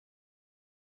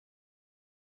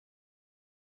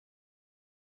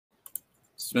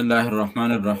بسم الله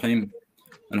الرحمن الرحيم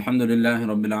الحمد لله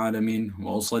رب العالمين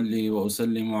وأصلي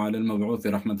وأسلم على المبعوث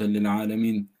رحمة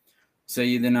للعالمين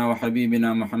سيدنا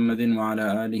وحبيبنا محمد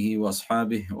وعلى آله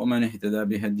وأصحابه ومن اهتدى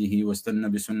بهديه واستنى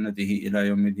بسنته إلى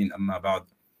يوم الدين أما بعد.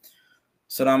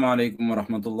 Assalamu alaikum wa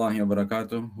rahmatullahi wa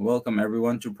barakatuh. Welcome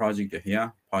everyone to Project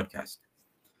Ihya podcast.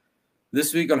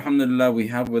 This week, alhamdulillah, we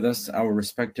have with us our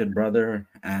respected brother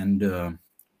and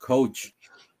coach,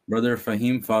 Brother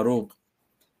Fahim Faruq.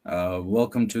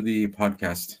 Welcome to the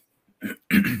podcast.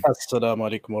 Assalamu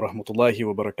alaikum wa rahmatullahi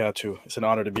wa barakatuh. It's an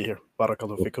honor to be here.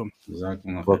 Barakallahu fikum.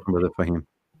 Welcome, Brother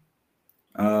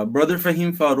Fahim. Brother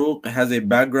Fahim Faruq has a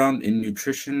background in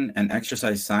nutrition and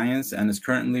exercise science and is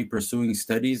currently pursuing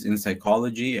studies in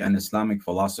psychology and Islamic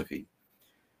philosophy.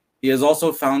 He has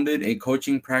also founded a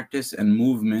coaching practice and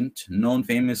movement known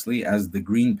famously as the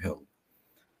Green Pill.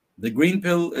 The Green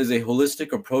Pill is a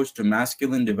holistic approach to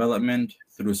masculine development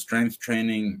through strength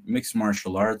training, mixed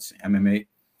martial arts, MMA,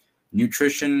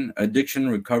 nutrition, addiction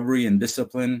recovery and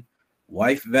discipline,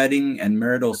 wife vetting and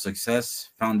marital success,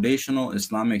 foundational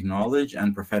Islamic knowledge,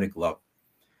 and prophetic love,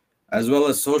 as well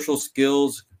as social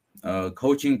skills,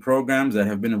 coaching programs that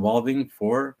have been evolving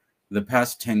for the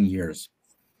past 10 years.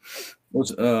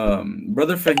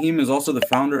 Brother Fahim is also the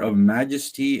founder of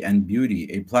Majesty and Beauty,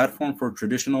 a platform for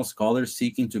traditional scholars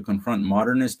seeking to confront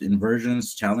modernist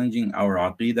inversions challenging our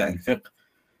aqidah and fiqh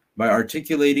by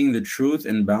articulating the truth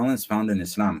and balance found in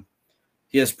Islam.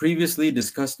 He has previously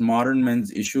discussed modern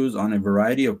men's issues on a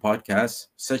variety of podcasts,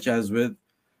 such as with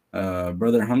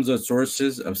Brother Hamza's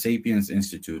Sources of Sapiens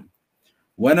Institute.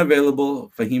 When available,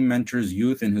 Fahim mentors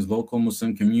youth in his local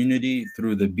Muslim community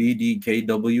through the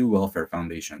BDKW Welfare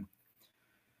Foundation.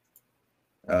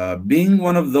 Being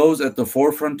one of those at the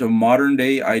forefront of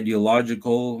modern-day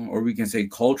ideological, or we can say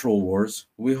cultural wars,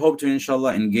 we hope to,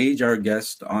 inshallah, engage our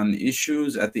guest on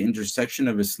issues at the intersection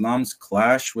of Islam's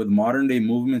clash with modern-day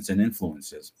movements and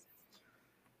influences.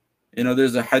 You know,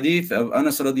 there's a hadith of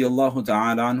Anas radiallahu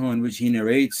ta'ala anhu in which he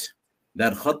narrates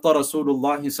that خط رسول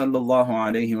الله صلى الله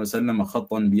عليه وسلم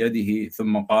خطا بيده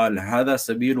ثم قال هذا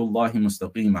سبيل الله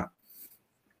مستقيما.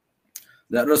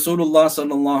 That Rasulullah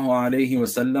sallallahu alayhi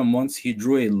wasallam, once he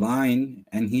drew a line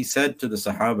and he said to the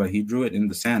Sahaba, he drew it in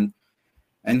the sand,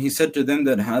 and he said to them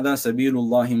that هذا سبيل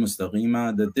الله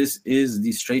مستقيما, that this is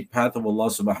the straight path of Allah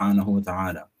subhanahu wa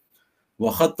ta'ala.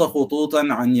 وخط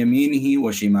خطوطا عن يمينه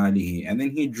وشماله, and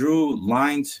then he drew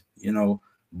lines, you know,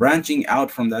 branching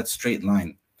out from that straight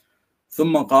line.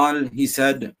 ثم قال, he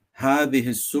said, هذه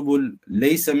السبل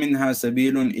ليس منها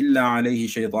سبيل إلا عليه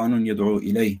شيطان يدعو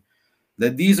إليه,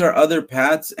 that these are other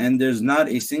paths and there's not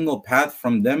a single path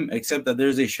from them except that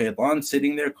there's a shaitan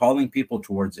sitting there calling people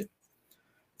towards it.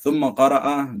 ثم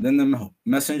قرأ, then the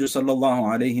Messenger sallallahu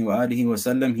alayhi wa alihi wa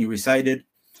sallam, he recited,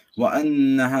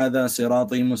 وَأَنَّ هَذَا صِرَاطِي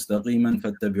مُسْتَقِيمًا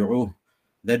فَاتَّبِعُوهُ,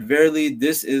 that verily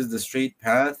this is the straight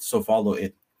path, so follow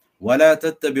it. وَلَا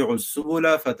تَتَّبِعُوا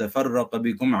السُّبُلَ فَتَفَرَّقَ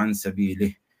بِكُمْ عَنْ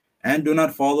سَبِيلِهِ, and do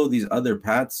not follow these other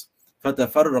paths.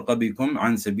 فَتَفَرَّقَ بِكُمْ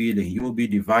عَنْ سَبِيلِهِ, you will be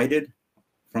divided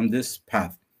from this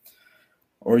path,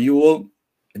 or you will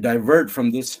divert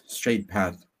from this straight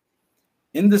path.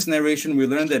 In this narration, we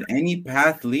learn that any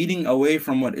path leading away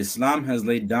from what Islam has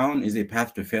laid down is a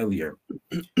path to failure.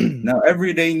 Now,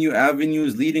 every day new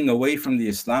avenues leading away from the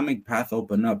Islamic path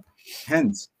open up.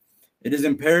 Hence, it is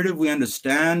imperative we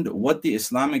understand what the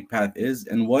Islamic path is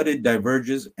and what it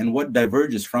diverges and what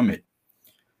diverges from it.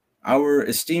 Our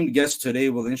esteemed guest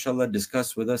today will, inshallah,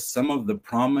 discuss with us some of the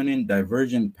prominent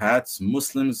divergent paths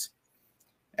Muslims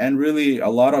and really a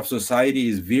lot of society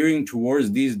is veering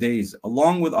towards these days,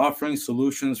 along with offering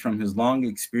solutions from his long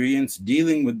experience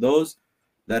dealing with those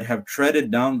that have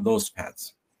treaded down those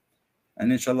paths.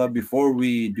 And inshallah, before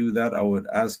we do that, I would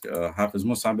ask Hafiz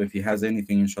Musab if he has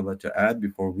anything, inshallah, to add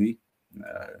before we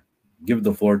give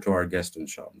the floor to our guest,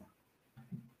 inshallah.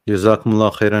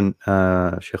 Jazakumullah khairan,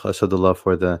 Sheikh Asadullah,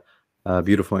 for the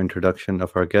beautiful introduction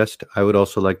of our guest. I would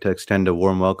also like to extend a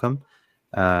warm welcome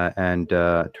and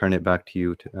turn it back to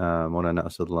you, Maulana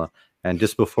Asadullah. And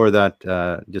just before that,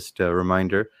 just a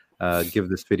reminder, give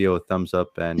this video a thumbs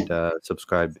up and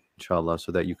subscribe, inshallah,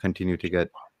 so that you continue to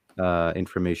get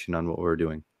information on what we're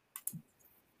doing.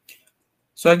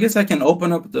 So I guess I can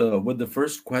open up with the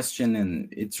first question,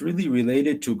 and it's really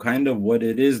related to kind of what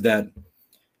it is that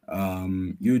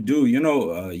you do. You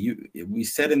know, we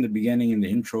said in the beginning, in the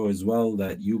intro as well,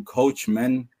 that you coach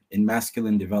men in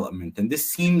masculine development, and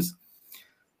this seems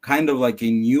kind of like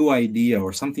a new idea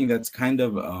or something that's kind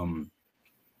of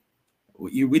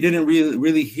we didn't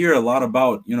really hear a lot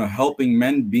about, you know, helping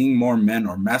men being more men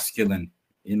or masculine,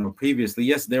 you know, previously.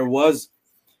 Yes, there was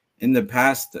in the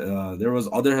past, there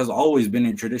has always been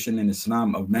a tradition in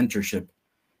Islam of mentorship,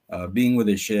 being with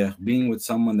a sheikh, being with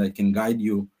someone that can guide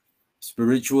you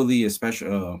spiritually,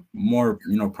 especially more,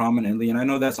 prominently. And I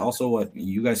know that's also what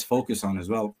you guys focus on as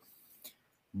well.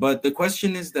 But the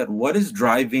question is that what is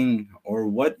driving, or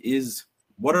what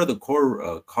are the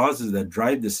core causes that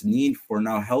drive this need for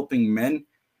now helping men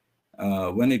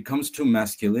when it comes to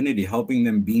masculinity, helping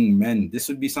them being men? This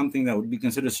would be something that would be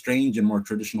considered strange in more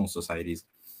traditional societies,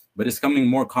 but it's coming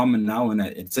more common now, and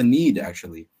it's a need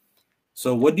actually.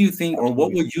 So what do you think, or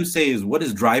what would you say is what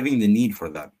is driving the need for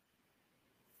that?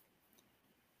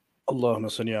 اللهم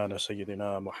صل على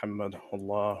سيدنا محمد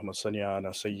اللهم صل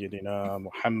على سيدنا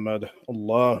محمد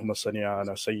اللهم صل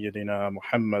على سيدنا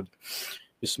محمد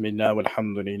بسم الله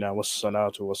والحمد لله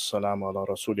والصلاة والسلام على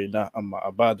رسول الله أما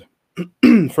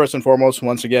أبعد. First and foremost,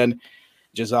 once again,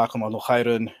 Jazakum Allah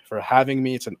khairan for having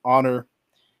me. It's an honor.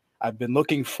 I've been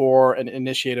looking for an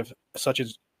initiative such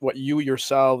as what you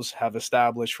yourselves have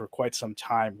established for quite some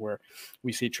time, where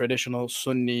we see traditional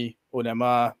Sunni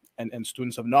ulama and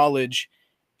students of knowledge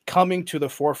coming to the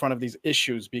forefront of these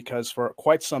issues, because for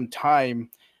quite some time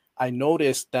I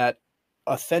noticed that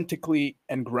authentically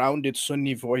and grounded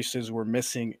Sunni voices were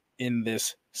missing in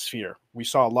this sphere. We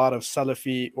saw a lot of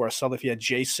Salafi or Salafi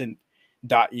adjacent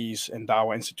da'is and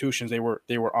dawah institutions. They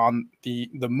were on the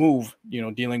move,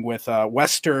 dealing with the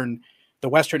Western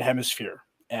hemisphere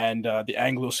and the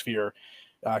Anglosphere,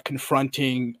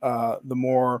 confronting the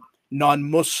more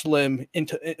non-Muslim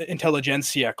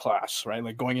intelligentsia class, right?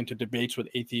 Like going into debates with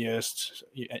atheists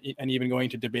and even going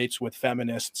to debates with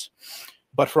feminists.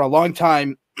 But for a long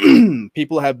time,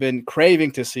 people have been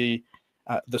craving to see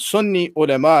the Sunni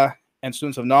ulama and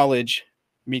students of knowledge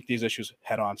meet these issues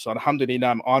head on. So alhamdulillah,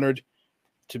 I'm honored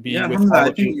to be with all I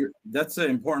of you. think that's an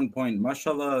important point.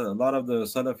 Mashallah, a lot of the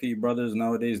Salafi brothers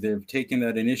nowadays, they've taken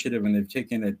that initiative and they've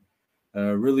taken it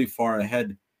really far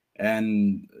ahead.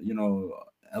 And,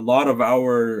 a lot of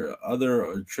our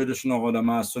other traditional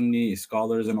ulama, Sunni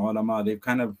scholars and ulama, they've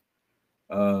kind of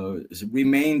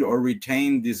remained or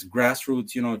retained this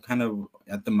grassroots, kind of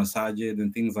at the masajid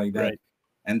and things like that. Right.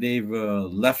 And they've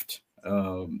left,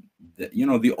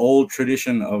 the old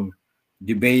tradition of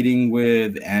debating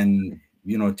with and,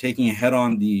 taking head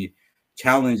on the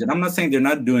challenge. And I'm not saying they're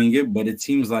not doing it, but it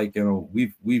seems like,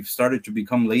 we've started to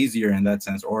become lazier in that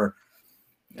sense, or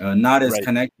not as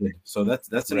connected. So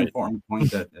that's an important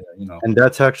point that and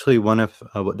that's actually one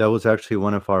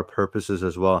of our purposes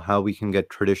as well, how we can get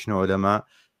traditional ulama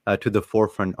to the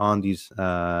forefront on these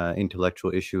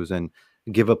intellectual issues and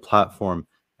give a platform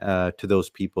to those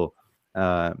people.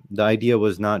 The idea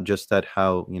was not just that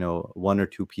how one or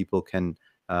two people can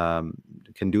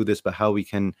do this, but how we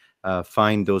can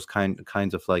find those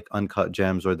kinds of like uncut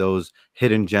gems, or those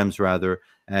hidden gems rather,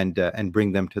 and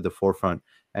bring them to the forefront.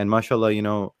 And mashallah,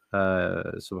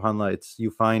 subhanallah,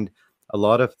 you find a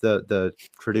lot of the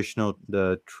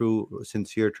true,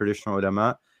 sincere traditional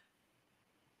ulama.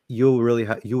 You will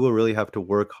really have to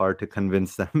work hard to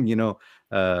convince them. Get on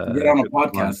a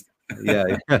podcast. Yeah.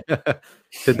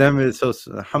 To them, so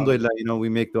alhamdulillah, we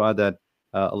make dua that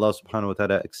Allah subhanahu wa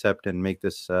ta'ala accept and make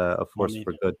this a force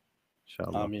for good.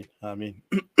 Inshallah. Ameen.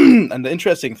 And the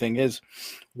interesting thing is,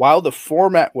 while the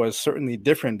format was certainly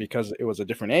different because it was a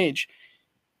different age,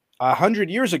 100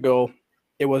 years ago,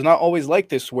 it was not always like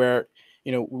this, where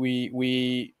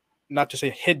we not to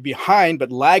say hid behind,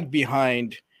 but lagged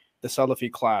behind the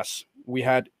Salafi class. We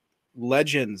had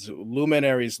legends,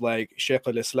 luminaries like Shaykh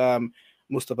al-Islam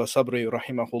Mustafa Sabri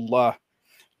rahimahullah,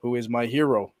 who is my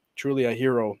hero, truly a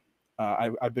hero.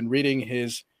 I've been reading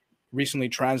his recently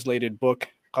translated book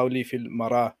Qawli fil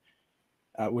Mara,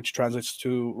 which translates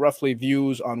to roughly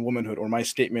views on womanhood, or my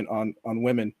statement on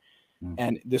women.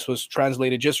 And this was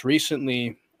translated just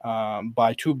recently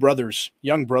by two brothers,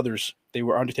 young brothers. They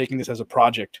were undertaking this as a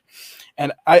project.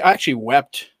 And I actually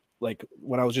wept, like,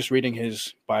 when I was just reading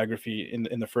his biography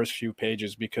in the first few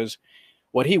pages, because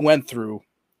what he went through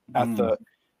at the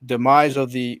demise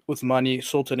of the Uthmani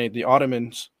Sultanate, the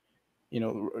Ottomans,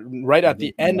 right at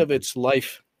the end of its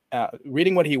life,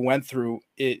 reading what he went through,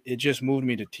 it just moved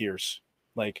me to tears.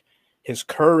 Like, his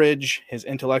courage, his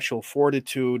intellectual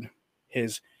fortitude,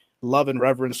 his love and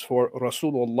reverence for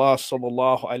Rasulullah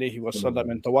sallallahu alaihi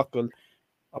wasallam, and tawakkul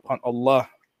upon Allah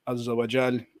azza wa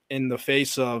jal, in the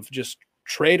face of just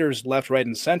traitors left, right,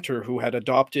 and center who had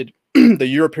adopted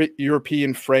the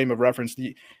European frame of reference,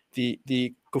 the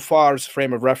kuffar's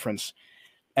frame of reference.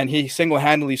 And he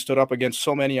single-handedly stood up against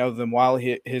so many of them while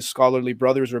his scholarly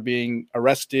brothers were being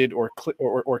arrested or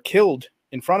killed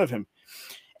in front of him.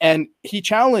 And he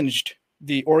challenged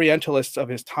the Orientalists of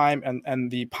his time and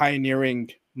the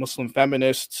pioneering Muslim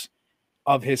feminists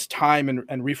of his time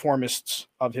and reformists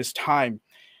of his time.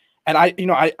 And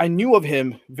I knew of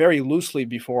him very loosely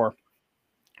before,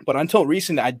 but until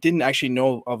recently, I didn't actually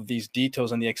know of these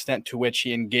details and the extent to which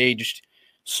he engaged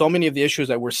so many of the issues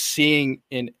that we're seeing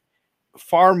in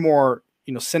far more,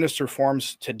 sinister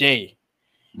forms today.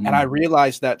 And I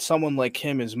realized that someone like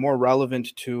him is more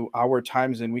relevant to our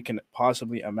times than we can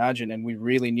possibly imagine, and we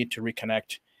really need to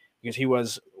reconnect, because he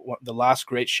was the last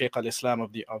great Sheikh al-Islam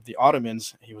of the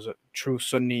Ottomans. He was a true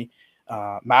Sunni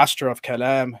master of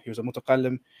kalam. He was a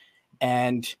mutaqallim,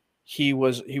 and he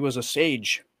was a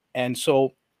sage. And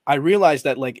so I realized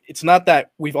that, like, it's not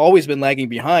that we've always been lagging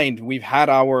behind. We've had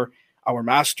our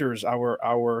masters,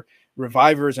 our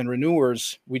revivers and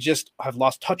renewers. We just have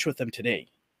lost touch with them today.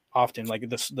 Often, like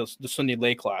the Sunni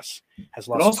lay class has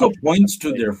It lost also touch with them points to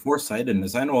today. their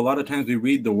foresightedness. I know a lot of times we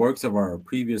read the works of our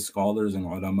previous scholars and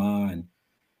ulama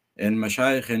and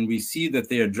mashayikh, and we see that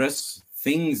they address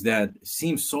things that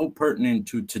seem so pertinent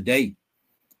to today.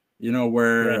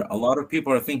 Where Right. a lot of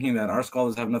people are thinking that our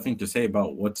scholars have nothing to say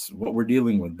about what we're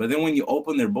dealing with. But then when you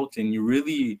open their books and you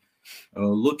really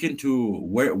look into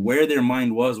where their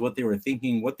mind was, what they were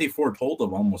thinking, what they foretold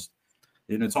of, almost,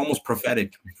 it's almost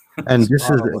prophetic. And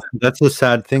SubhanAllah. that's the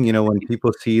sad thing, when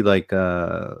people see, like,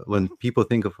 when people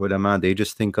think of ulama, they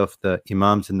just think of the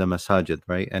imams in the masajid,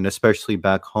 right? And especially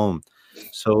back home.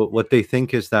 So what they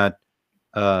think is that,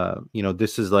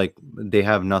 this is like they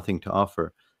have nothing to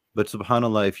offer. But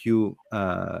subhanallah, if you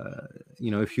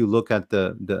look at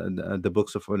the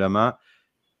books of ulama,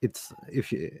 it's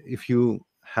if you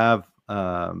have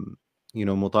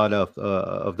mutala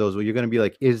of those, well, you're going to be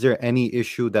like, is there any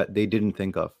issue that they didn't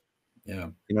think of? Yeah.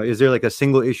 Is there like a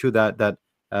single issue that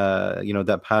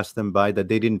passed them by, that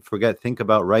they didn't think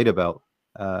about, write about,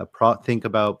 think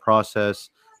about, process,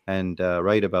 and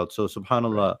write about? So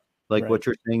subhanallah, like, Right. what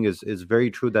you're saying is very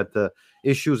true, that the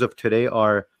issues of today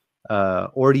are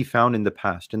already found in the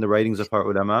past, in the writings of our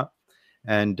ulama.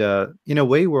 And in a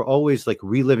way, we're always like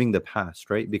reliving the past,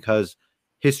 right? Because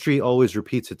history always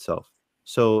repeats itself.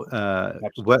 So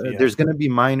Absolutely, yeah. there's going to be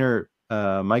minor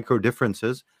micro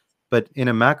differences, but in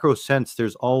a macro sense,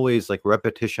 there's always like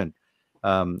repetition.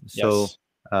 So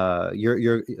Yes.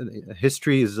 your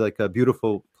history is like a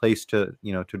beautiful place to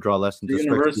draw lessons, The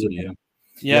especially university, yeah.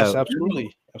 Yes, yeah. absolutely.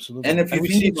 And Absolutely. if And you we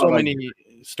think see about, so like, many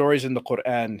stories in the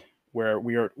Quran where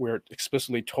we're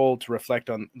explicitly told to reflect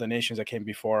on the nations that came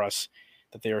before us,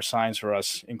 that they are signs for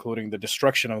us, including the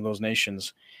destruction of those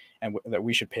nations, and that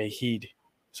we should pay heed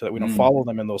so that we don't follow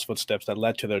them in those footsteps that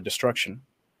led to their destruction.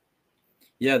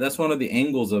 yeah, that's one of the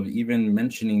angles of even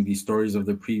mentioning the stories of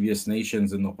the previous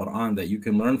nations in the Quran, that you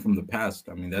can learn from the past.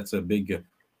 I mean, that's a big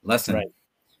lesson. Right.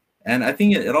 And I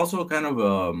think it also kind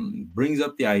of brings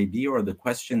up the idea or the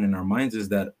question in our minds, is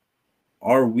that,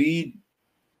 are we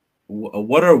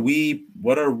what are we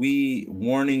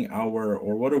warning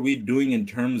or what are we doing in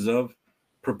terms of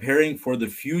preparing for the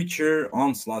future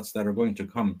onslaughts that are going to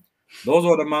come? Those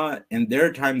ulama in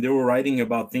their time, they were writing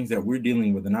about things that we're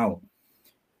dealing with now.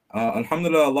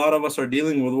 Alhamdulillah, a lot of us are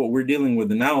dealing with what we're dealing with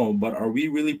now, but are we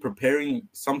really preparing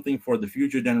something for the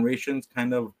future generations?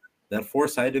 Kind of that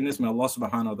foresightedness. May Allah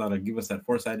subhanahu wa ta'ala give us that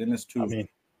foresightedness I to mean,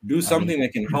 do something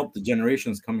that can help the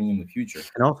generations coming in the future.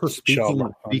 And also, inshallah. I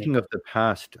mean, speaking of the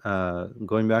past,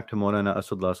 going back to Maulana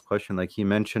Asad's question, like he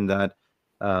mentioned that,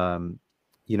 in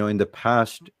the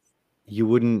past, you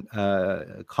wouldn't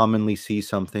commonly see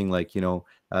something like,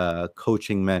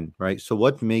 coaching men, right? So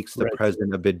what makes the right.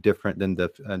 present a bit different than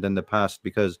the past?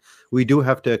 Because we do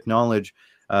have to acknowledge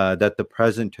that the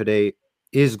present today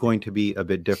is going to be a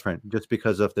bit different, just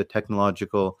because of the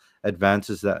technological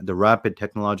advances, that the rapid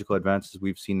technological advances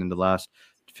we've seen in the last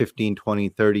 15, 20,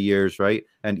 30 years, right?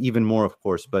 And even more, of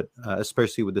course, but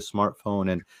especially with the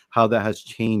smartphone and how that has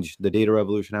changed the data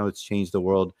revolution, how it's changed the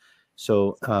world.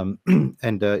 So and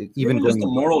even Even just the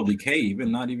going, moral decay,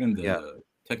 even not even yeah, the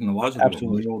technological, but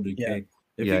Absolutely. moral Yeah. decay.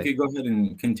 If you yeah, could go ahead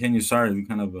and continue. Sorry, we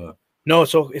kind of No,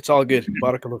 so it's all good.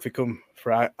 Barakallahu fikum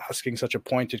for asking such a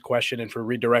pointed question and for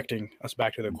redirecting us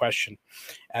back to the question.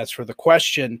 As for the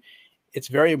question, it's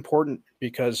very important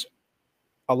because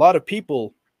a lot of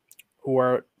people who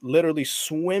are literally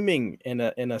swimming in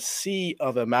a sea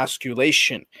of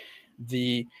emasculation,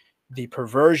 the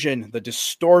perversion, the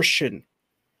distortion,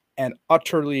 and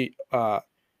utter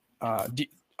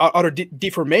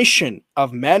deformation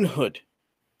of manhood,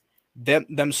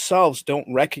 themselves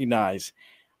don't recognize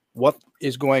what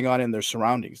is going on in their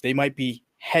surroundings. They might be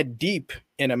head deep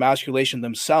in emasculation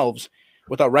themselves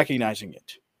without recognizing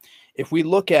it. If we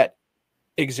look at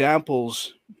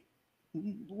examples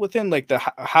within like the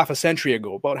half a century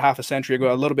ago, about half a century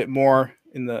ago, a little bit more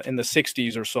in the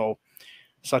 60s or so,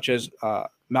 such as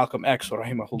Malcolm X,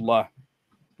 rahimahullah,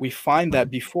 we find that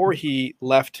before he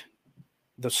left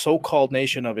the so-called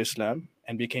Nation of Islam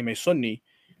and became a Sunni,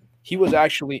 he was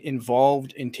actually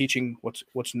involved in teaching what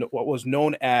was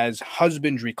known as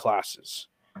husbandry classes.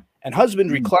 And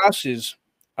husbandry classes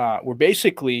were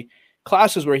basically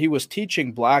classes where he was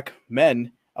teaching black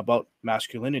men about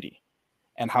masculinity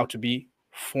and how to be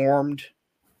formed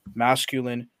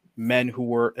masculine men who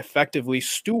were effectively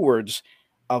stewards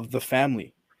of the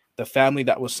family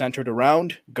that was centered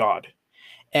around God.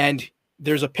 And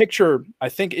there's a picture, I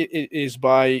think it is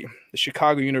by the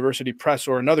Chicago University Press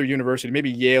or another university,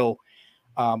 maybe Yale.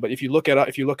 But if you look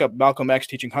up Malcolm X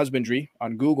teaching husbandry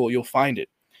on Google, you'll find it.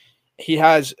 He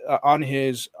has on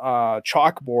his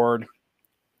chalkboard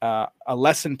a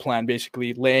lesson plan,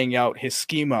 basically laying out his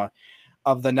schema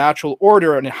of the natural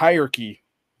order and hierarchy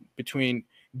between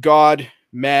God,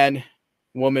 man,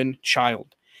 woman,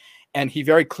 child. And he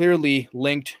very clearly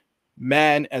linked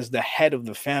man as the head of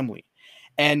the family.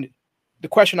 And the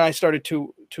question I started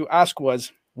to ask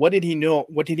was, what did he know?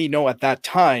 What did he know at that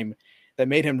time that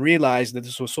made him realize that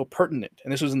this was so pertinent?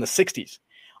 And this was in the 60s.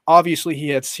 Obviously, he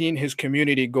had seen his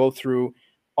community go through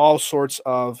all sorts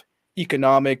of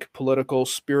economic, political,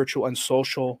 spiritual, and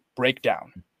social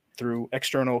breakdown through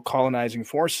external colonizing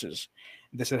forces.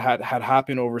 This had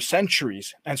happened over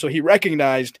centuries. And so he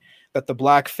recognized that the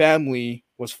black family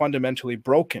was fundamentally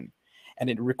broken, and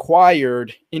it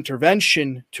required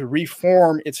intervention to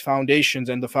reform its foundations.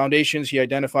 And the foundations he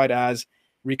identified as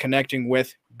reconnecting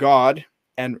with God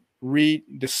and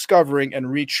rediscovering and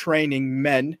retraining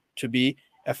men to be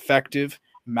effective,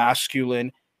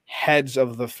 masculine heads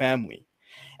of the family.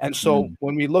 And so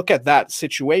when we look at that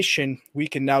situation, we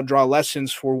can now draw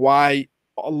lessons for why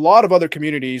a lot of other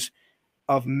communities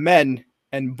of men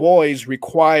and boys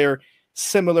require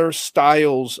similar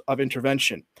styles of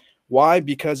intervention. Why?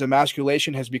 Because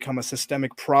emasculation has become a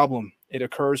systemic problem. It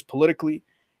occurs politically,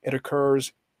 it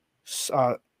occurs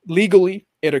legally,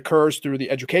 it occurs through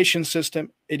the education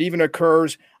system, it even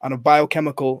occurs on a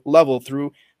biochemical level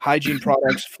through hygiene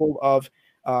products full of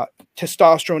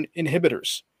testosterone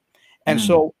inhibitors. And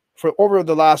so for over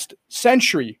the last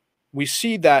century, we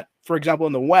see that, for example,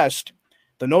 in the West,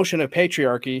 the notion of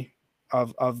patriarchy,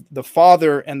 of the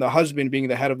father and the husband being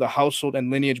the head of the household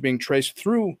and lineage being traced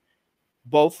through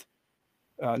both,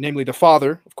 namely the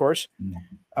father, of course,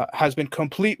 has been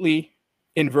completely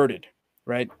inverted,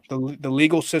 right? The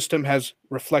legal system has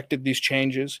reflected these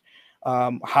changes.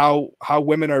 How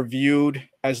women are viewed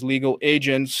as legal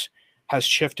agents has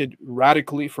shifted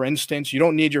radically. For instance, you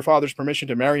don't need your father's permission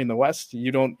to marry in the West.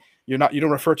 You don't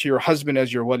refer to your husband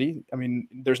as your wali. I mean,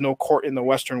 there's no court in the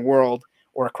Western world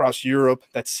or across Europe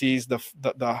that sees the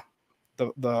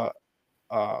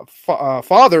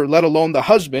father, let alone the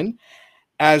husband,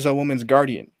 as a woman's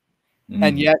guardian.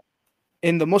 And yet,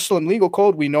 in the Muslim legal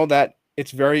code, we know that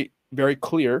it's very, very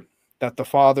clear that the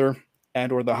father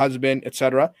and or the husband,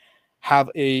 etc., have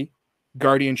a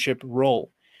guardianship role.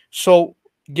 So,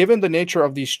 given the nature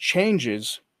of these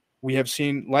changes, we have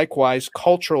seen likewise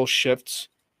cultural shifts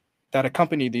that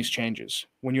accompany these changes.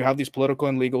 When you have these political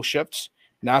and legal shifts,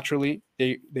 naturally,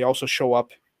 they also show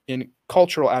up in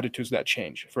cultural attitudes that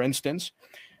change. For instance,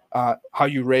 how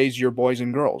you raise your boys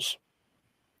and girls.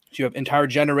 So you have entire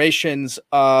generations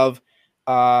of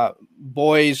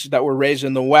boys that were raised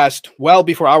in the West well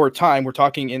before our time. We're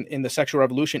talking in the sexual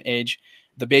revolution age,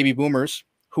 the baby boomers,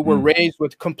 who were raised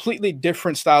with completely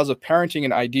different styles of parenting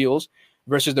and ideals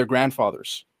versus their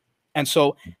grandfathers. And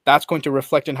so that's going to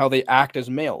reflect in how they act as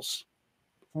males.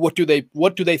 What do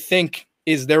they think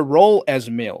is their role as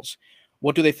males?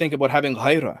 What do they think about having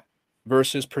ghaira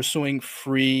versus pursuing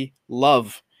free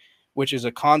love, which is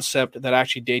a concept that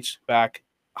actually dates back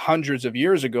hundreds of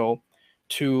years ago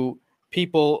to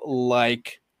people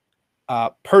like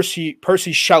Percy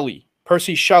Shelley.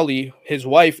 Percy Shelley, his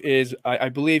wife is, I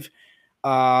believe,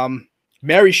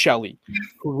 Mary Shelley,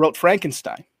 who wrote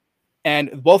Frankenstein.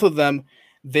 And both of them,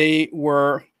 they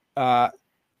were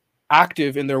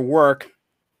active in their work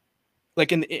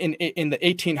like in the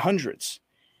 1800s.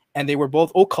 And they were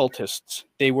both occultists.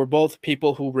 They were both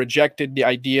people who rejected the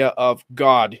idea of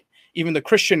God, even the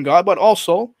Christian God, but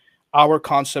also our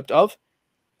concept of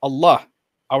Allah,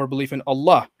 our belief in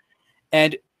Allah.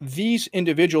 And these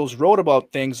individuals wrote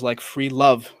about things like free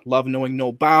love, love knowing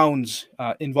no bounds,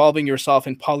 involving yourself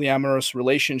in polyamorous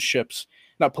relationships,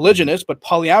 not polygynous, but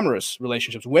polyamorous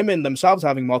relationships, women themselves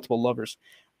having multiple lovers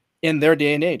in their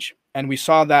day and age. And we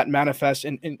saw that manifest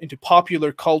into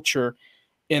popular culture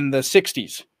in the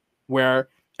 60s, where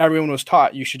everyone was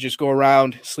taught you should just go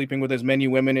around sleeping with as many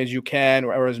women as you can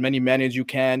or as many men as you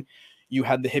can. You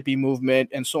had the hippie movement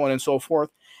and so on and so forth.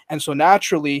 And so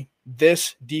naturally,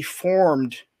 this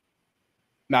deformed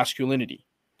masculinity.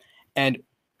 And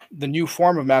the new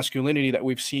form of masculinity that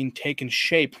we've seen taken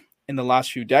shape in the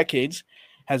last few decades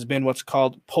has been what's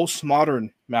called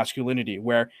postmodern masculinity,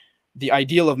 where the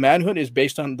ideal of manhood is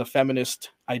based on the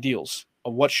feminist ideals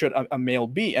of what should a male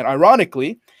be. And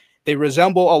ironically, they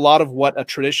resemble a lot of what a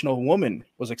traditional woman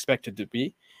was expected to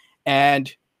be.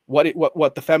 And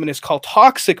what the feminists call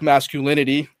toxic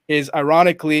masculinity is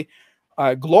ironically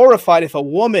glorified if a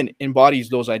woman embodies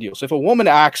those ideals. So if a woman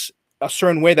acts a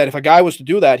certain way that if a guy was to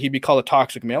do that, he'd be called a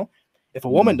toxic male. If a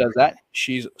woman does that,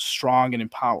 she's strong and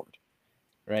empowered,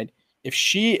 right? If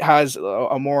she has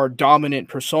a more dominant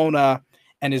persona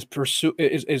and is perceived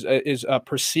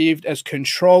as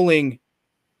controlling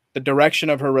the direction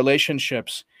of her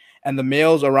relationships, and the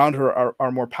males around her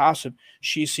are more passive,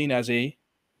 she's seen as an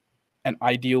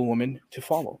ideal woman to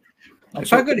follow.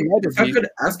 If I could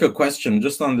ask a question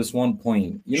just on this one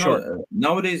point, you know,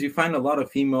 nowadays you find a lot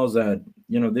of females that,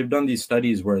 you know, they've done these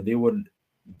studies where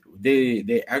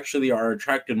they actually are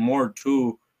attracted more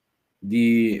to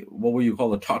the, what would you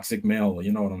call a toxic male?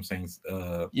 You know what I'm saying?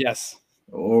 Yes.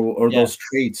 Or those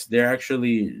traits. They're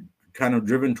actually kind of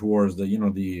driven towards the, you know,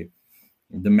 the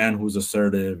man who's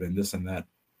assertive and this and that.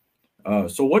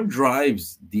 So what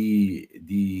drives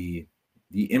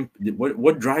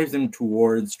what drives them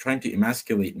towards trying to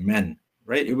emasculate men,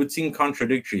 right? It would seem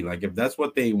contradictory. Like if that's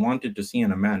what they wanted to see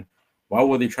in a man, why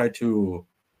would they try to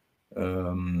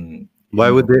why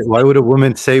would a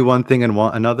woman say one thing and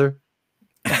want another?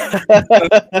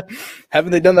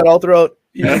 Haven't they done that all throughout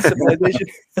civilization?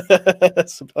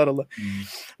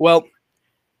 Well,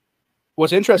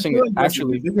 what's interesting,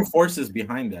 actually, bigger forces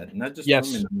behind that, not just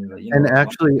women. You know,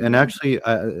 and actually,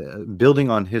 building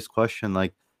on his question,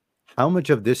 like, how much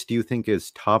of this do you think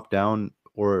is top down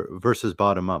or versus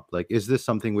bottom up? Like, is this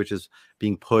something which is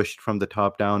being pushed from the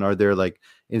top down? Are there like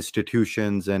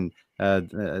institutions and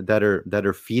that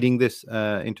are feeding this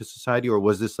into society, or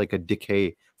was this like a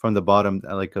decay from the bottom,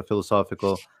 like a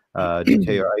philosophical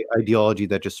decay or ideology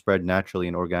that just spread naturally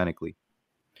and organically?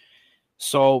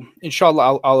 So,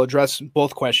 inshallah, I'll address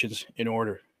both questions in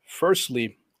order.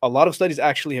 Firstly, a lot of studies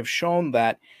actually have shown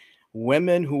that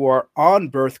women who are on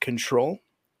birth control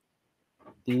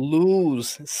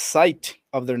lose sight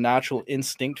of their natural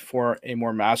instinct for a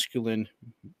more masculine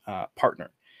partner,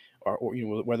 or you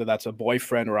know, whether that's a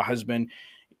boyfriend or a husband.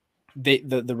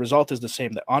 The result is the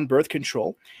same. That on birth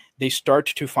control, they start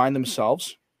to find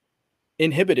themselves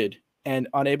inhibited and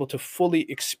unable to fully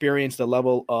experience the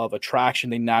level of attraction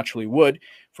they naturally would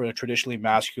for a traditionally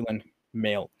masculine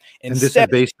male. And this is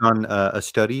based on a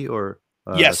study, or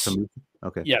yes,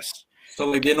 okay, yes. So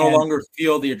like they no longer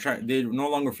feel they no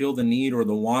longer feel the need or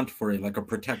the want for it, like a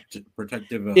protective.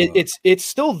 It's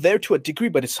still there to a degree,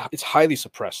 but it's highly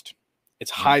suppressed.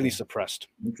 It's highly suppressed,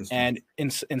 and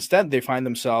instead they find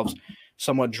themselves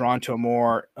somewhat drawn to a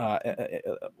more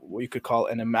what you could call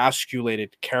an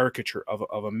emasculated caricature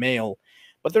of a male,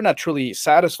 but they're not truly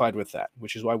satisfied with that,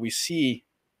 which is why we see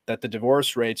that the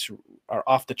divorce rates are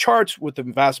off the charts, with the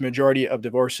vast majority of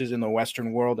divorces in the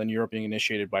Western world and Europe being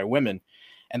initiated by women.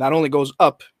 And that only goes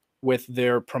up with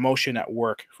their promotion at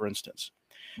work, for instance.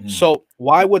 So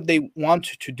why would they want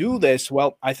to do this?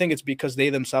 Well, I think it's because they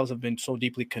themselves have been so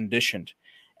deeply conditioned,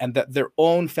 and that their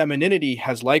own femininity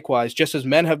has likewise, just as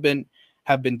men have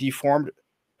been deformed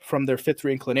from their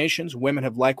fitri inclinations, women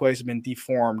have likewise been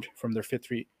deformed from their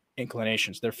fitri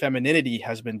inclinations. Their femininity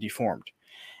has been deformed.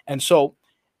 And so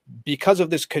because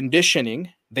of this conditioning,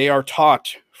 they are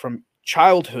taught from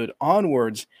childhood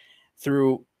onwards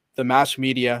through the mass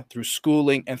media, through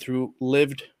schooling, and through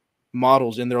lived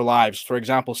models in their lives. For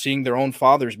example, seeing their own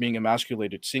fathers being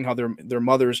emasculated, seeing how their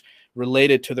mothers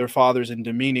related to their fathers in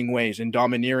demeaning ways, in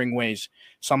domineering ways.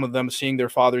 Some of them seeing their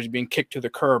fathers being kicked to the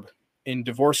curb in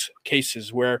divorce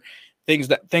cases, where things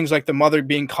like the mother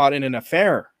being caught in an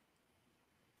affair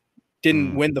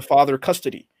didn't win the father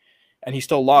custody, and he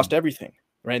still lost everything.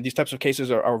 Right? These types of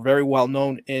cases are very well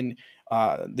known in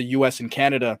the U.S. and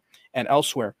Canada and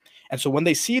elsewhere. And so when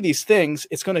they see these things,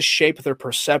 it's going to shape their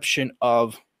perception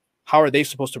of how are they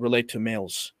supposed to relate to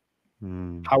males?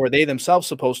 How are they themselves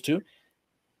supposed to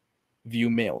view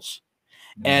males?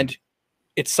 And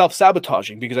it's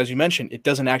self-sabotaging because, as you mentioned, it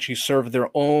doesn't actually serve their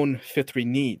own fitri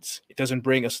needs. It doesn't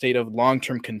bring a state of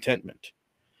long-term contentment.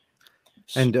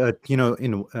 And you know,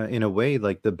 in a way,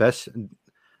 like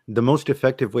the most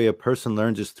effective way a person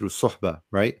learns is through suhbah,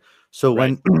 right? So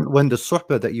when the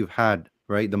suhbah that you've had,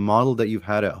 right, the model that you've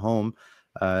had at home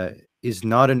is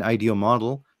not an ideal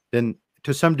model, then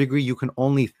to some degree you can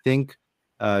only think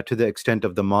to the extent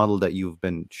of the model that you've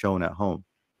been shown at home.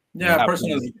 Yeah,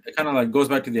 personally, it kind of like goes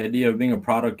back to the idea of being a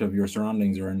product of your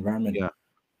surroundings or environment. Yeah.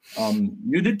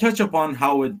 You did touch upon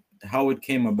how it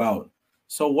came about.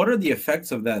 So what are the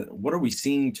effects of that? What are we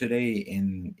seeing today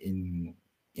in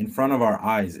front of our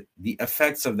eyes? The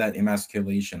effects of that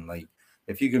emasculation. Like,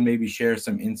 if you could maybe share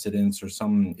some incidents or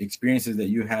some experiences that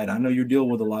you had. I know you deal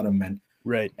with a lot of men,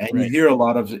 Right, and you right. hear a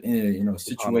lot of SubhanAllah.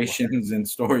 situations and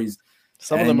stories,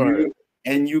 Some of them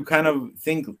and are you kind of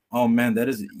think, oh man, that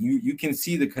is you can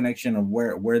see the connection of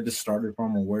where this started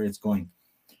from or where it's going.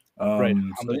 right. So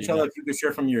Alhamdulillah. inshallah, if you could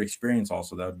share from your experience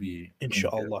also, that would be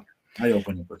Inshallah. eye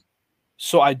opening.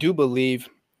 So I do believe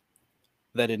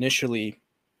that initially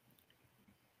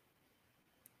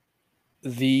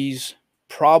these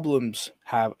problems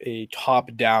have a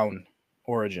top-down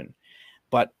origin,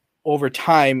 but over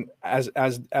time, as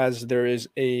there is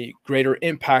a greater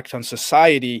impact on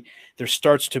society, there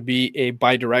starts to be a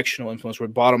bidirectional influence where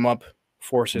bottom-up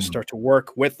forces start to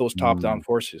work with those top-down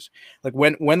forces. Like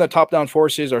when the top-down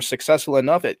forces are successful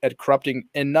enough at corrupting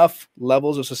enough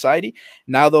levels of society,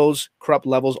 now those corrupt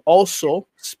levels also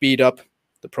speed up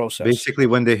the process. Basically,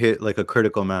 when they hit like a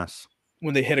critical mass.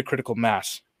 When they hit a critical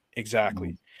mass,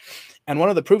 exactly. And one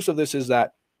of the proofs of this is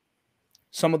that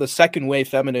some of the second wave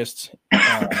feminists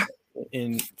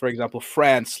in, for example,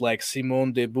 France, like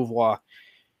Simone de Beauvoir,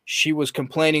 she was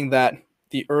complaining that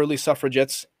the early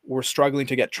suffragettes were struggling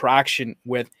to get traction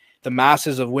with the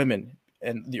masses of women.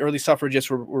 And the early suffragettes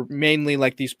were mainly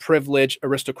like these privileged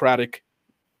aristocratic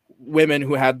women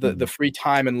who had the free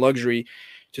time and luxury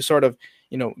to sort of,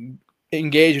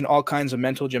 engage in all kinds of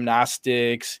mental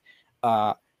gymnastics,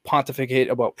 pontificate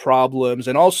about problems,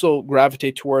 and also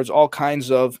gravitate towards all kinds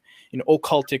of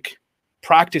occultic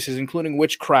practices, including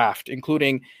witchcraft,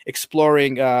 including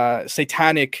exploring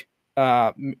satanic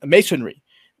masonry.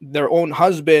 Their own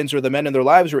husbands or the men in their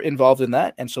lives were involved in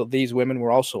that, and so these women were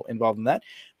also involved in that.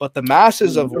 But the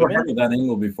masses of women, heard of that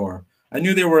angle before. I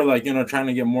knew they were like trying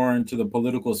to get more into the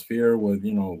political sphere with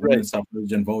women's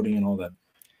suffrage and voting and all that.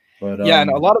 But yeah, and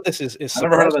a lot of this is I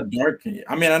never heard of the dark.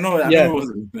 I mean, I know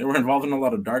they were involved in a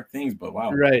lot of dark things, but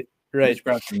wow, right.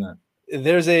 Witchcraft in that.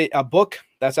 There's a book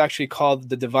that's actually called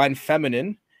The Divine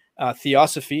Feminine,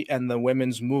 Theosophy and the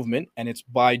Women's Movement, and it's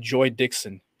by Joy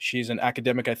Dixon. She's an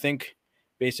academic, I think,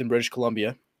 based in British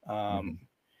Columbia.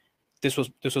 This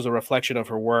was a reflection of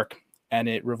her work, and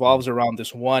it revolves around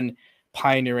this one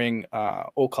pioneering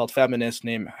occult feminist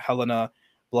named Helena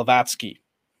Blavatsky.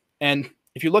 And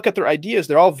if you look at their ideas,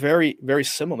 they're all very, very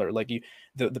similar. Like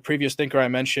the previous thinker I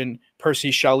mentioned, Percy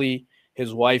Shelley,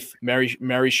 his wife,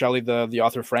 Mary Shelley, the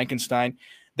author of Frankenstein,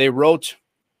 both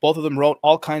of them wrote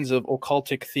all kinds of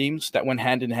occultic themes that went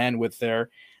hand in hand with their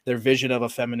vision of a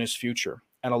feminist future.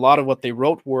 And a lot of what they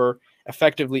wrote were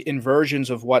effectively inversions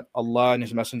of what Allah and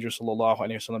His Messenger sallallahu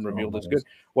alaihi wasallam revealed as good.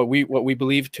 What we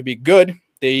believe to be good,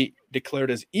 they declared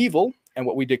as evil, and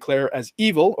what we declare as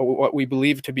evil, or what we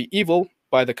believe to be evil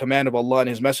by the command of Allah and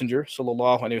His Messenger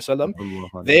sallallahu alaihi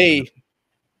wasallam, they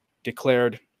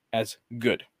declared as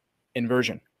good.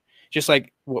 Inversion. Just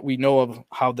like what we know of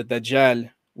how the Dajjal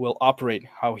will operate,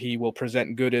 how he will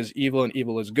present good as evil and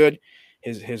evil as good.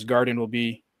 His garden will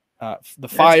be the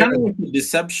fire. It's kind of like the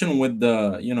deception with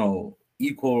the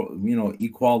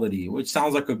equality, which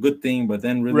sounds like a good thing, but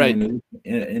then really when you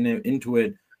look into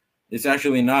it, it's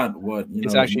actually not what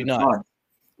it's actually not. Taught.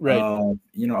 Right.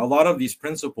 A lot of these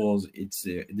principles, it's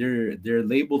they're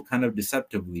labeled kind of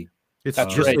deceptively. It's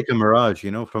just like a mirage,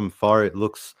 from far it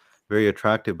looks very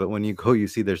attractive, but when you go, you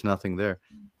see there's nothing there.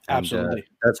 And, absolutely.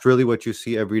 That's really what you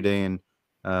see every day in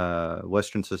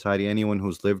Western society. Anyone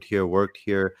who's lived here, worked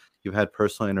here, you've had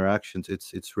personal interactions.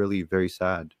 It's really very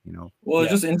sad, Well,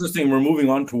 it's just interesting. We're moving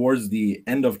on towards the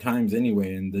end of times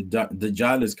anyway, and the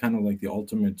Dajjal is kind of like the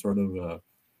ultimate sort of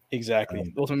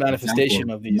exactly ultimate manifestation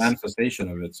of these manifestation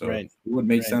of it. So it would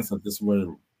make sense that this is where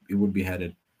it would be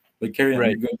headed. But carry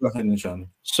on. Go ahead, inshallah.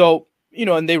 So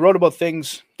and they wrote about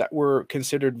things that were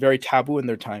considered very taboo in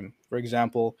their time. For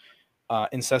example,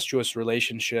 incestuous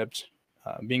relationships,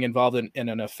 being involved in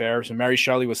an affair. So Mary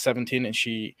Shelley was 17 and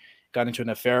she got into an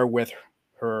affair with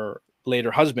her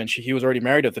later husband. He was already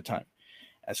married at the time.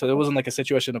 And so it wasn't like a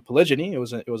situation of polygyny. It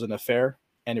was an affair,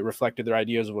 and it reflected their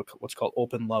ideas of what's called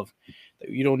open love.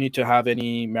 You don't need to have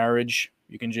any marriage.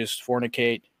 You can just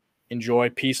fornicate, enjoy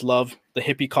peace, love, the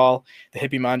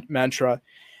hippie mantra.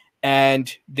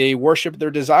 And they worship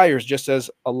their desires, just as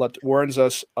Allah warns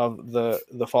us of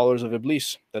the followers of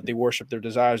Iblis, that they worship their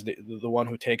desires, the one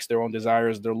who takes their own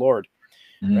desires, their Lord,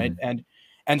 right?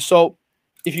 And so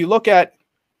if you look at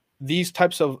these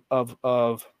types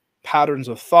of patterns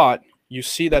of thought, you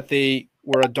see that they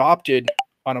were adopted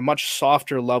on a much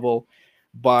softer level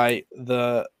by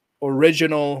the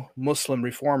original Muslim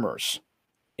reformers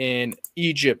in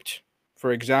Egypt,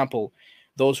 for example,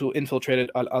 those who infiltrated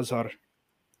Al-Azhar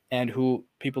and who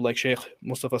people like Sheikh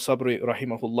Mustafa Sabri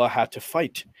rahimahullah had to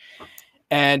fight.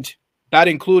 And that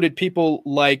included people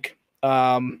like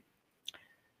one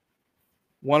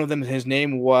of them, his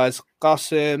name was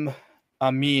Qasim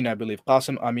Amin, I believe.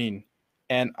 Qasim Amin.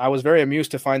 And I was very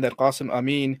amused to find that Qasim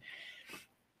Amin,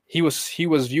 he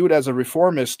was viewed as a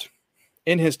reformist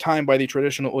in his time by the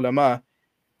traditional ulama.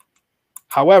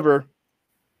 However,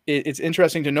 it's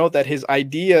interesting to note that his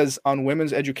ideas on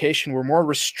women's education were more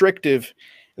restrictive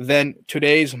than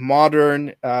today's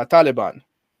modern Taliban.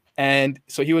 And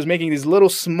so he was making these little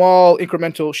small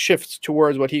incremental shifts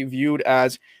towards what he viewed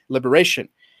as liberation.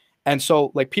 And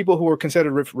so, like, people who were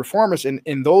considered reformers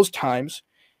in those times,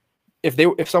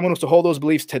 if someone was to hold those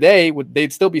beliefs today,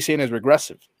 they'd still be seen as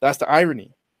regressive. That's the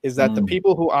irony, is that the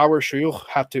people who our shuyukh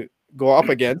have to go up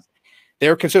against,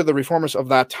 they're considered the reformers of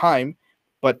that time,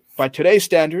 but by today's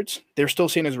standards, they're still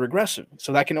seen as regressive.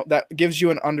 So that gives you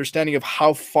an understanding of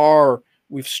how far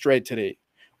we've strayed today,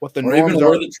 what the norms even are,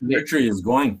 where the trajectory is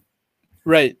going.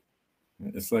 Right.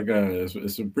 It's like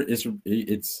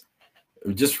it's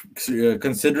just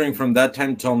considering from that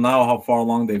time till now how far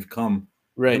along they've come.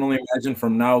 Right. I can only imagine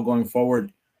from now going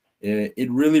forward. It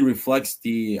really reflects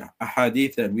the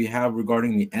hadith that we have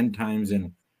regarding the end times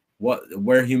and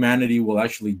where humanity will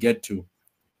actually get to.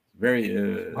 Very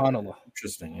Subhanallah.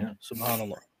 Interesting, yeah.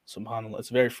 Subhanallah. It's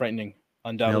very frightening.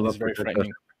 Undoubtedly, it's very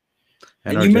frightening.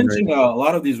 And you mentioned a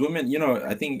lot of these women. You know,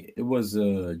 I think it was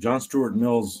John Stuart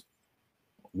Mill's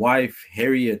wife,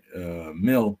 Harriet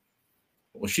Mill.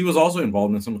 Well, she was also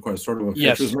involved in some sort of affair.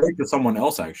 Yes. She was married to someone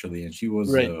else actually, and she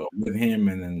was Right. with him,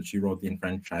 and then she wrote the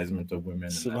enfranchisement of women.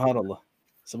 Subhanallah.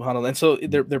 Subhanallah. And so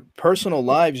their personal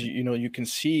lives, you can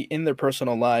see in their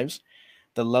personal lives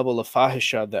the level of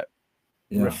fahisha that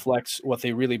reflects what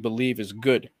they really believe is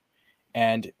good.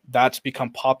 And that's become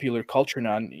popular culture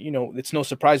now. And, it's no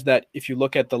surprise that if you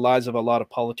look at the lives of a lot of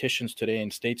politicians today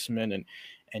and statesmen and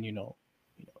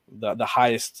the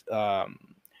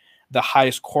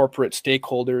highest corporate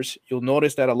stakeholders, you'll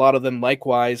notice that a lot of them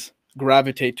likewise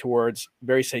gravitate towards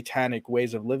very satanic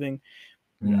ways of living,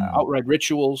 outright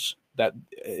rituals that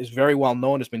is very well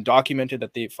known, has been documented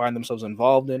that they find themselves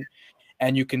involved in.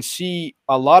 And you can see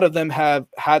a lot of them have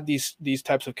had these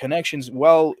types of connections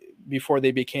well before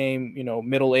they became,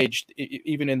 middle-aged,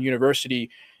 even in university,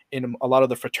 in a lot of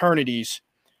the fraternities,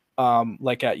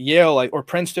 like at Yale or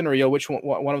Princeton or Yale, which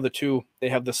one of the two, they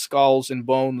have the Skulls and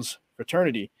Bones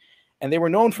fraternity. And they were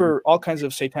known for all kinds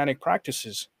of satanic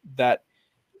practices that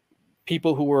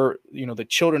people who were, the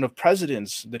children of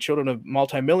presidents, the children of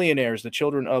multimillionaires, the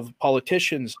children of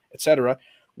politicians, etc.,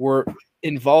 were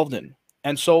involved in.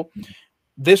 And so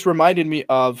this reminded me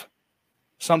of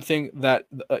something that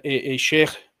a sheikh,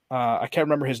 I can't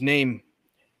remember his name.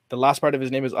 The last part of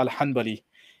his name is Al-Hanbali.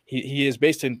 He is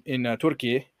based in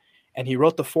Turkey, and he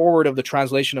wrote the foreword of the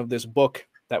translation of this book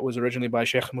that was originally by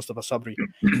Sheikh Mustafa Sabri.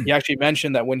 He actually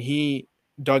mentioned that when he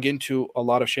dug into a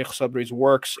lot of Sheikh Sabri's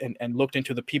works and looked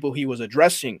into the people he was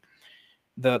addressing,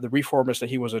 the reformers that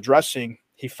he was addressing,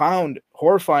 he found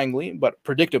horrifyingly, but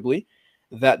predictably,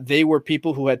 that they were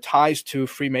people who had ties to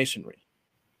Freemasonry.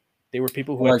 They were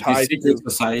people who had ties to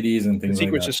societies and things like that.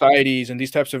 Secret societies and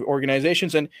these types of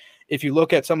organizations. And if you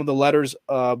look at some of the letters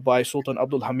by Sultan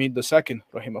Abdul Hamid II,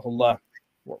 rahimahullah,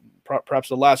 perhaps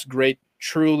the last great,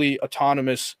 truly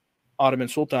autonomous Ottoman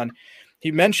Sultan,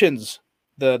 he mentions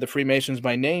the Freemasons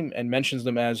by name and mentions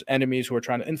them as enemies who are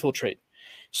trying to infiltrate.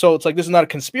 So it's like, this is not a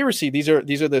conspiracy. These are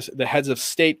the heads of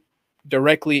state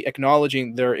directly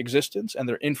acknowledging their existence and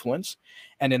their influence.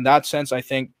 And in that sense, I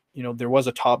think, there was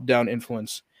a top-down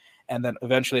influence, and then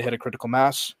eventually hit a critical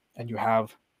mass, and you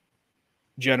have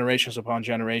generations upon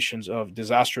generations of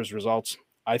disastrous results.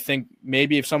 I think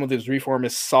maybe if some of these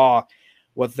reformists saw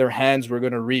what their hands were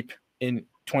going to reap in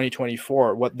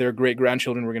 2024, what their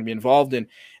great-grandchildren were going to be involved in,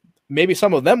 maybe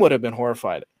some of them would have been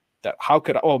horrified that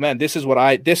this is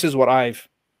what I've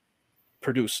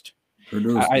produced.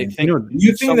 I think. Do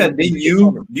you think that they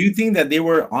knew? Do you think that they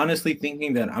were honestly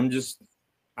thinking that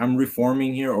I'm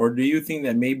reforming here, or do you think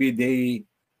that maybe they,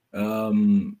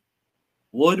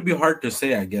 it'd be hard to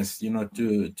say, I guess,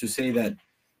 to say that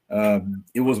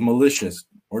it was malicious,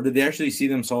 or did they actually see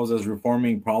themselves as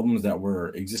reforming problems that were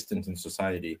existent in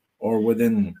society, or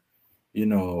within,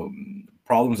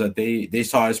 problems that they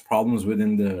saw as problems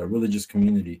within the religious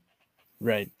community?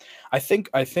 Right. I think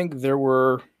there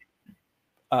were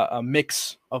a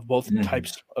mix of both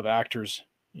types of actors.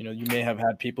 You may have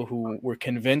had people who were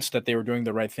convinced that they were doing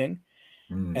the right thing,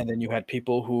 and then you had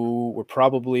people who were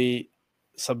probably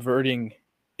subverting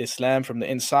Islam from the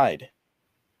inside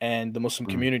and the Muslim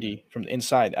community from the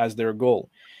inside as their goal.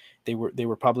 They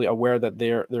were probably aware that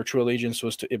their true allegiance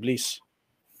was to Iblis.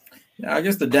 Yeah, I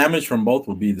guess the damage from both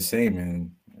will be the same.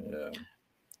 And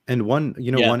And one,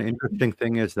 Yeah, one interesting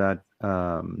thing is that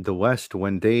the West,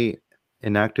 when they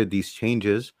enacted these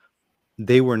changes,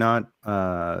 they were not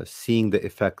seeing the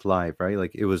effect live, right?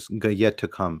 Like it was yet to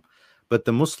come. But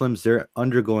the Muslims, they're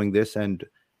undergoing this, and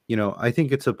I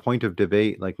think it's a point of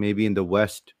debate. Like maybe in the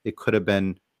West, it could have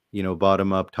been,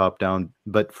 bottom up, top down.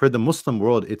 But for the Muslim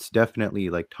world, it's definitely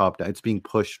like top down. It's being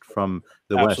pushed from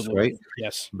the West, right? absolutely.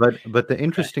 Yes. But the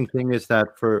interesting thing is that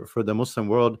for the Muslim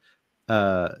world,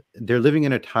 they're living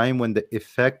in a time when the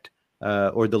effect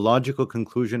or the logical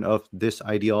conclusion of this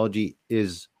ideology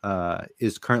is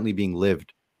currently being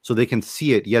lived. So they can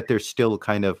see it, yet they're still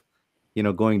kind of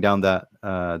going down that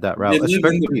they route. live in the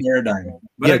Especially, paradigm.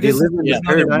 But yeah, I they guess live in the just now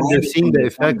they're paradigm. They're blinded seeing from the the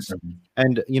Islamic effects, paradigm.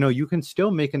 and you can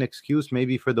still make an excuse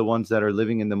maybe for the ones that are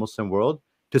living in the Muslim world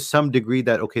to some degree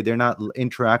that okay, they're not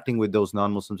interacting with those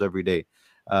non-Muslims every day.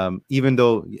 Even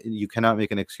though you cannot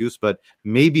make an excuse, but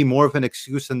maybe more of an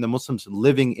excuse than the Muslims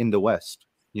living in the West.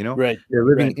 Right. They're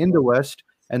living Right. in the West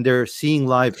and they're seeing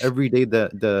live every day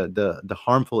the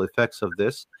harmful effects of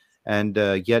this, and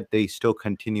yet they still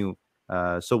continue.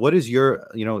 So, what is your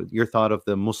thought of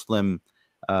the Muslim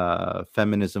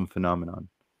feminism phenomenon?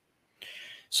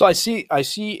 So I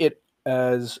see it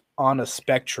as on a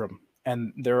spectrum,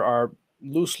 and there are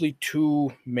loosely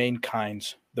two main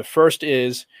kinds. The first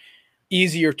is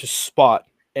easier to spot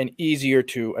and easier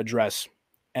to address,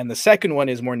 and the second one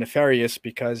is more nefarious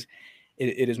because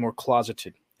it is more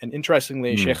closeted. And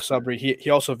interestingly, Sheikh Mm, Sabri he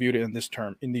also viewed it in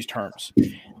these terms,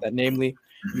 that namely,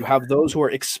 you have those who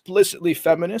are explicitly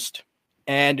feminist,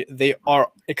 and they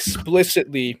are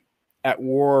explicitly at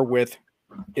war with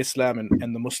Islam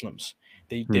and the Muslims.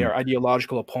 They mm, are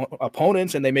ideological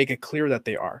opponents, and they make it clear that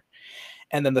they are.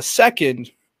 And then the second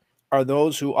are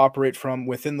those who operate from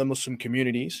within the Muslim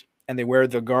communities, and they wear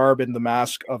the garb and the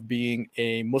mask of being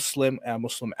a Muslim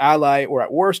ally, or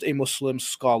at worst, a Muslim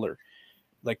scholar,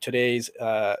 like today's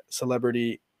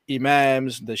celebrity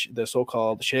imams, the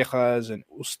so-called sheikhas and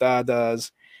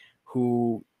ustadas,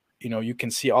 who you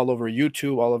can see all over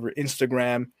YouTube, all over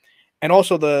Instagram, and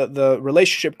also the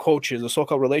relationship coaches, the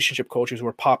so-called relationship coaches who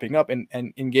are popping up and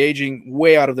engaging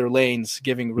way out of their lanes,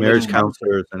 giving religious marriage Mhm.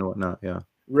 counseling. counselors and whatnot. Yeah.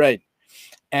 Right.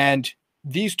 And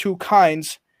these two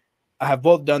kinds have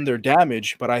both done their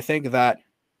damage, but I think that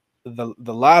the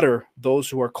latter, those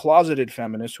who are closeted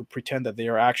feminists who pretend that they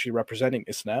are actually representing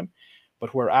Islam,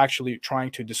 but who are actually trying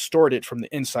to distort it from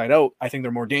the inside out, I think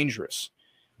they're more dangerous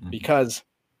Mhm. because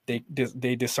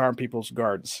they disarm people's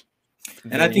guards.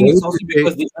 And I They think What it's would you also say?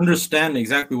 because they understand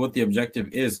exactly what the objective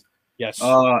is. Yes,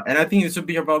 And I think this would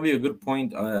be probably a good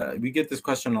point. We get this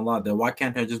question a lot that why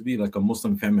can't I just be like a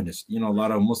Muslim feminist? A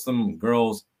lot of Muslim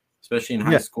girls, especially in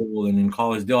high Yeah, school and in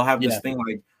college, they'll have this yeah, thing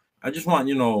like, I just want,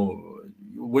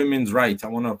 women's rights. I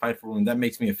want to fight for women. That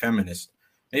makes me a feminist.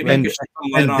 Maybe you right. could and shed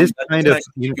some light and on this that kind doesn't of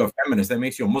actually make you a feminist. That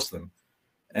makes you a Muslim.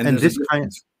 And and there's a this kind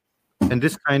difference. and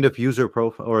this kind of user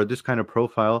profile or this kind of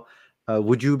profile,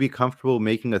 would you be comfortable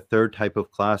making a third type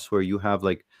of class where you have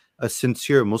like a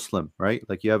sincere Muslim, right?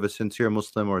 Like you have a sincere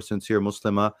Muslim or a sincere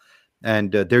Muslima,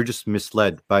 and they're just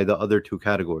misled by the other two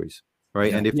categories,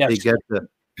 right? Yeah. And if they Yes, get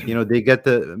they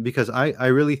get because I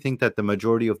really think that the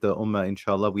majority of the ummah,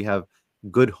 inshallah, we have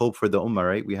good hope for the ummah,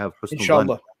 right? We have husnul dhan.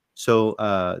 inshallah. So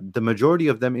the majority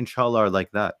of them, inshallah, are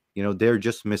like that. They're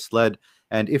just misled,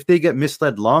 and if they get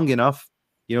misled long enough,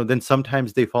 then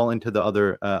sometimes they fall into the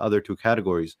other two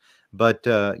categories. But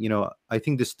I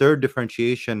think this third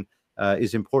differentiation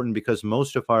is important because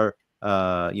most of our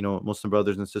Muslim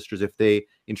brothers and sisters, if they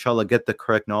inshallah get the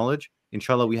correct knowledge,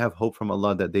 inshallah we have hope from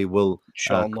Allah that they will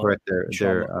Inshallah. correct their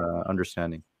Inshallah.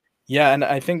 understanding. Yeah, and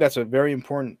I think that's a very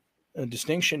important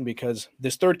distinction, because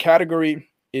this third category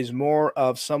is more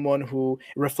of someone who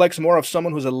reflects more of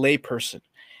someone who's a layperson.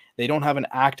 They don't have an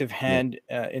active Yeah. hand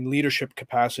in leadership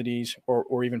capacities,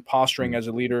 or even posturing Mm. as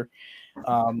a leader.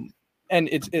 Um, and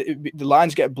the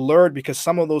lines get blurred because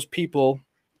some of those people,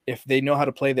 if they know how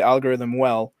to play the algorithm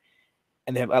well,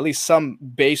 and they have at least some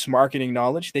base marketing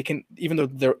knowledge, they can, even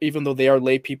though they are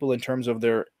lay people in terms of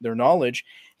their knowledge,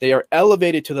 they are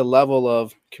elevated to the level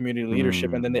of community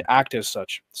leadership, and then they Mm. act as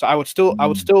such. So I would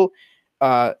still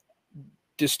uh,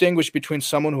 distinguish between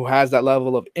someone who has that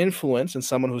level of influence and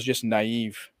someone who's just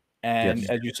naive, and Yes,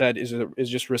 as you said, is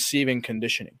just receiving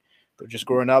conditioning. They're just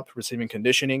growing up receiving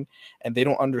conditioning, and they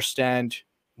don't understand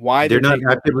why they're they're not taking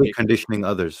what they're actively taking. conditioning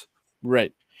others.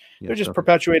 Right. They're Yes, just okay.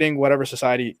 perpetuating whatever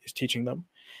society is teaching them,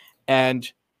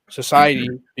 and society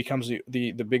becomes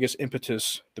the biggest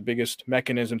impetus, the biggest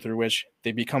mechanism through which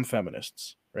they become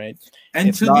feminists, right? And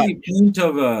It's to not. the point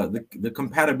of the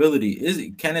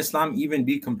compatibility, can Islam even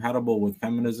be compatible with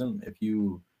feminism? If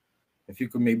you if you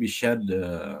could maybe shed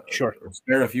Sure, or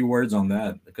spare a few words on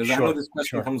that, because I know sure, this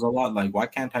question sure. comes a lot, like, why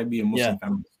can't I be a Yeah, Muslim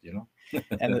feminist, you know?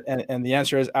 and the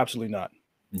answer is absolutely not.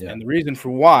 Yeah. And the reason for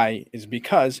why is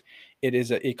because it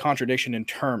is a contradiction in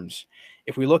terms.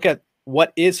 If we look at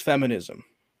what is feminism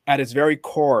at its very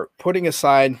core, putting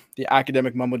aside the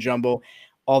academic mumbo jumbo,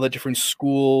 all the different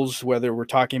schools, whether we're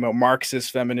talking about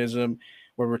Marxist feminism,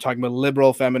 whether we're talking about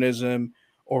liberal feminism,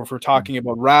 or if we're talking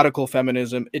about radical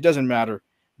feminism, it doesn't matter.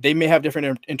 They may have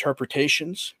different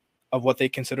interpretations of what they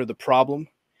consider the problem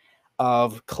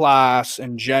of class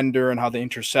and gender and how they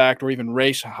intersect, or even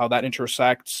race, how that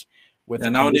intersects with Yeah,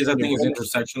 the nowadays I conditioning of think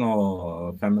it's women.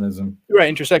 intersectional feminism.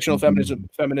 Right, intersectional Mhm.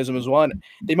 feminism is one.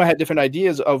 They might have different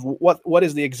ideas of what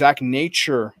is the exact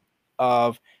nature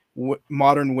of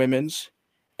modern women's,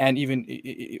 and even,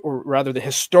 or rather, the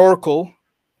historical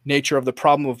nature of the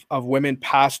problem of women,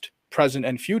 past, present,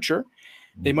 and future.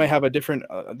 They might have a different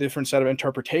set of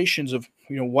interpretations of,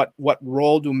 what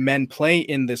role do men play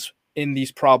in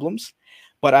these problems,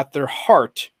 but at their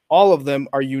heart, all of them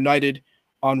are united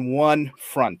on one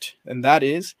front, and that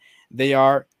is they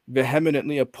are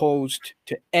vehemently opposed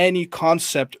to any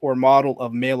concept or model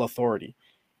of male authority.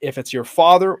 If it's your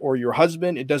father or your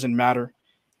husband, it doesn't matter.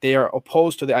 They are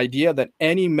opposed to the idea that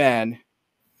any man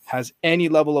has any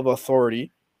level of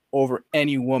authority over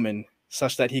any woman,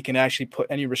 such that he can actually put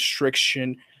any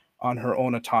restriction on her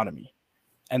own autonomy.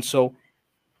 And so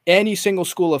any single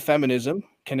school of feminism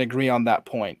can agree on that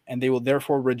point, and they will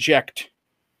therefore reject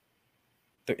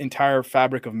the entire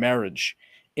fabric of marriage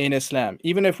in Islam.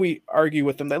 Even if we argue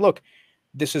with them that, look,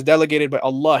 this is delegated by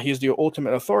Allah, He is the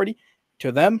ultimate authority,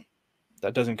 to them,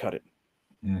 that doesn't cut it.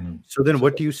 Mhm. So then, So,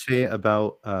 what do you say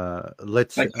about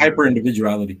let's? Like hyper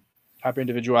individuality. hyper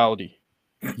individuality.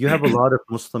 You have a lot of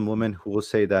Muslim women who will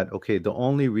say that, okay, the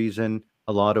only reason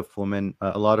a lot of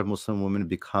Muslim women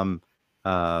become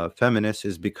feminists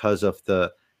is because of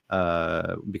the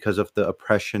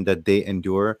oppression that they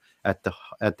endure at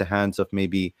the hands of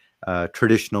maybe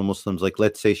traditional Muslims. Like,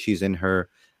 let's say she's in her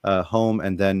home,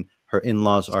 and then her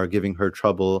in-laws are giving her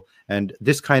trouble, and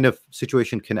this kind of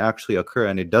situation can actually occur,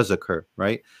 and it does occur,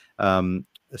 right?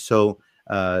 So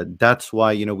that's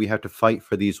why we have to fight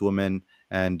for these women,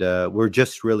 and we're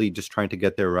just really just trying to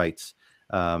get their rights.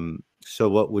 So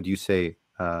what would you say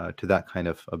to that kind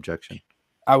of objection?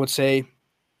 I would say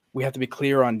we have to be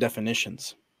clear on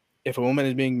definitions. If a woman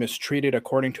is being mistreated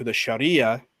according to the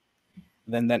Sharia,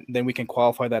 then we can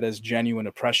qualify that as genuine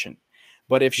oppression.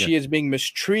 But if Yes. she is being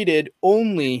mistreated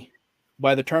only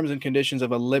by the terms and conditions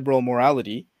of a liberal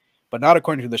morality, but not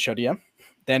according to the Sharia,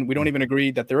 then we don't even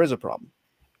agree that there is a problem,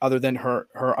 other than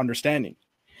her understanding,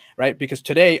 right? Because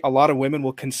today a lot of women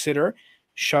will consider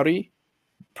Sharia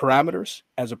parameters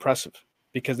as oppressive,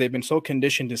 because they've been so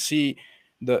conditioned to see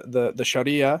the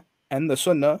Sharia and the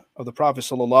Sunnah of the Prophet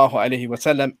sallallahu alaihi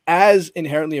wasallam as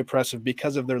inherently oppressive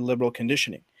because of their liberal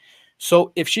conditioning.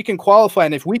 So if she can qualify,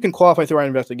 and if we can qualify through our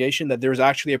investigation that there's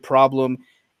actually a problem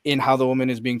in how the woman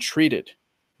is being treated,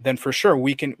 then for sure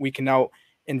we can now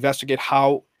investigate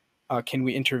how can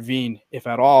we intervene, if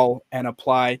at all, and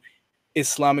apply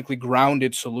Islamically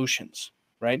grounded solutions,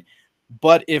 right?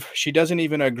 But if she doesn't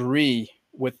even agree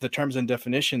with the terms and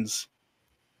definitions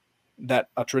that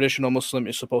a traditional Muslim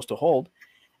is supposed to hold,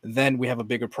 then we have a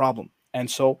bigger problem. And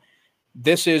so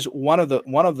this is one of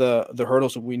the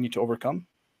hurdles that we need to overcome.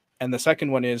 And the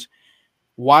second one is,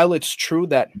 while it's true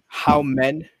that how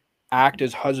men act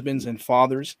as husbands and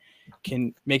fathers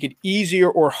can make it easier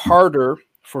or harder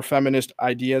for feminist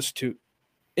ideas to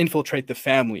infiltrate the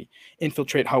family,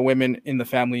 infiltrate how women in the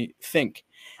family think,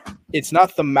 it's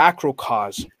not the macro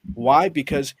cause. Why?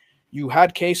 Because you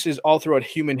had cases all throughout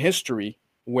human history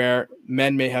where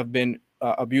men may have been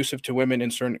abusive to women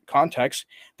in certain contexts.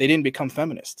 They didn't become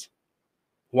feminists.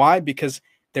 Why? Because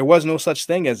there was no such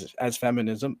thing as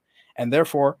feminism, and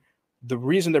therefore the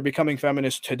reason they're becoming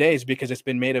feminists today is because it's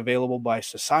been made available by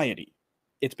society.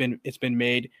 It's been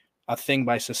made a thing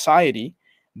by society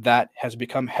that has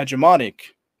become hegemonic,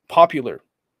 popular,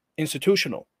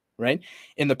 institutional, right?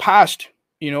 In the past,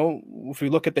 if we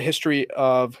look at the history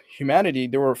of humanity,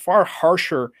 there were far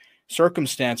harsher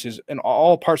circumstances in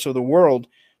all parts of the world,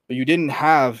 but you didn't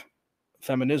have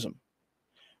feminism,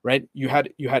 right? You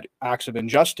had acts of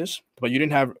injustice, but you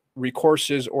didn't have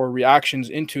recourses or reactions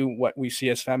into what we see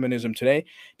as feminism today,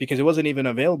 because it wasn't even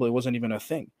available. It wasn't even a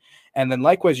thing. And then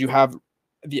likewise, you have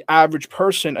the average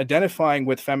person identifying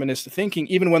with feminist thinking,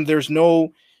 even when there's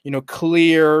no,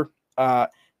 clear,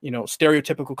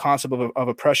 stereotypical concept of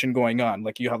oppression going on.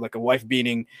 Like, you have like a wife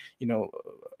beating,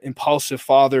 impulsive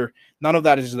father. None of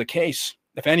that is the case.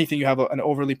 If anything, you have an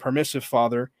overly permissive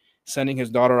father sending his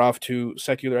daughter off to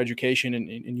secular education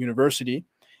in university,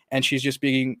 and she's just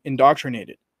being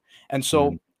indoctrinated. And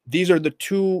so these are the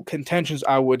two contentions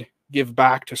I would give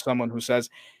back to someone who says,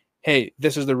 hey,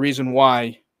 this is the reason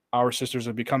why our sisters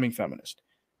are becoming feminist.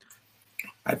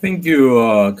 I think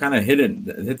you kind of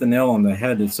hit the nail on the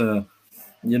head. It's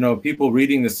people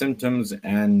reading the symptoms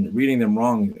and reading them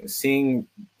wrong, seeing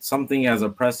something as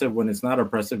oppressive when it's not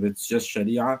oppressive, it's just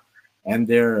Sharia, and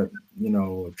they're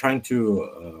trying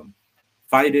to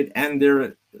fight it, and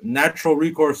their natural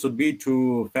recourse would be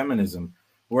to feminism.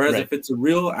 Whereas if it's a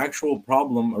real actual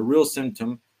problem, a real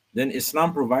symptom, then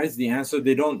Islam provides the answer.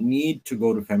 They don't need to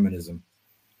go to feminism.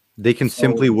 They can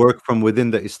simply work from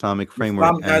within the Islamic framework.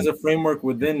 Islam has a framework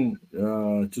within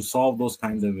to solve those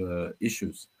kind of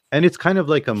issues. And it's kind of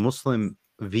like a Muslim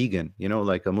vegan,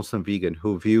 like a Muslim vegan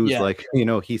who views like,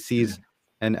 he sees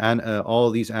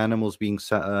all these animals being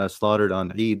slaughtered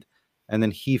on Eid, and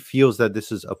then he feels that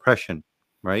this is oppression,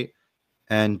 right?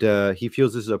 And he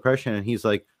feels this is oppression, and he's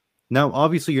like, now,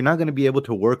 obviously, you're not going to be able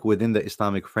to work within the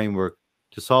Islamic framework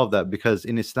to solve that, because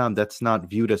in Islam, that's not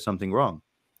viewed as something wrong.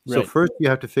 So first, you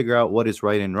have to figure out what is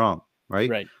right and wrong,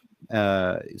 right?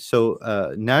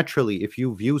 So naturally, if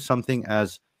you view something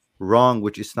as wrong,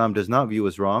 which Islam does not view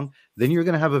as wrong, then you're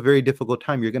going to have a very difficult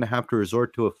time. You're going to have to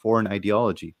resort to a foreign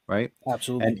ideology, right?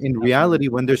 Absolutely. And in reality,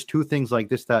 when there's two things like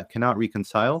this that cannot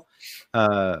reconcile,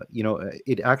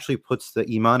 it actually puts the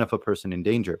iman of a person in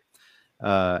danger.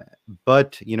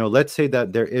 But let's say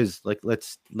that there is, like,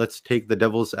 let's take the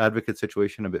devil's advocate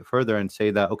situation a bit further and say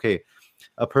that, okay,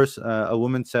 a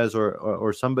woman says,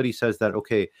 or somebody says that,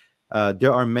 okay,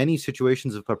 there are many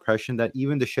situations of oppression that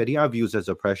even the Sharia views as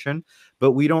oppression,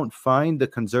 but we don't find the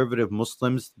conservative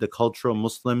Muslims, the cultural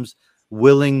Muslims,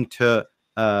 willing to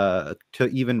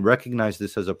even recognize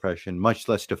this as oppression, much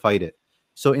less to fight it.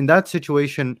 So in that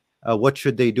situation, what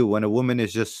should they do when a woman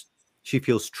is she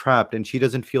feels trapped and she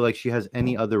doesn't feel like she has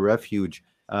any other refuge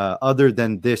other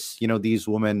than this, these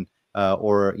women,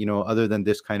 or other than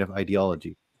this kind of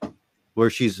ideology, where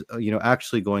she's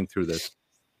actually going through this?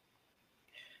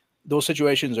 Those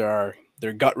situations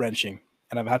they're gut wrenching,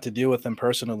 and I've had to deal with them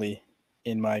personally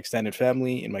in my extended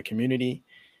family, in my community,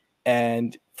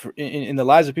 and in the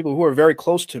lives of people who are very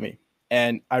close to me.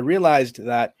 And I realized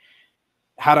that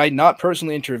had I not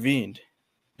personally intervened,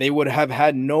 they would have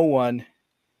had no one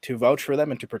to vouch for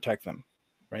them and to protect them,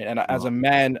 right? And as a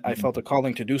man, I felt a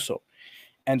calling to do so.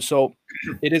 And so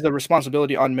it is a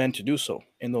responsibility on men to do so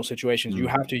in those situations. You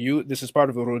have to, this is part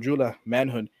of the rujula,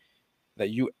 manhood, that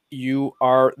you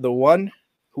are the one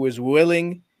who is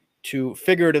willing to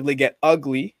figuratively get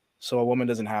ugly so a woman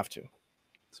doesn't have to.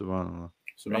 Subhanallah.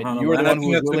 Right? You're the one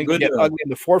who is willing to get ugly in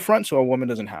the forefront so a woman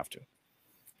doesn't have to.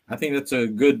 I think that's a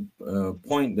good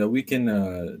point that we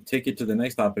can take it to the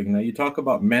next topic. Now, you talk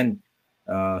about men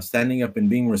standing up and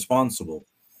being responsible.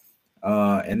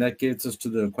 And that gets us to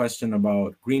the question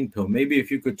about green pill. Maybe if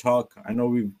you could talk, I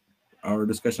know our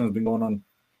discussion has been going on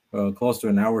close to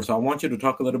an hour, so I want you to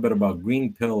talk a little bit about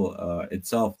green pill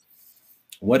itself,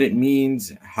 what it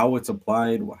means, how it's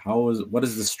applied, what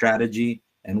is the strategy,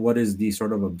 and what is the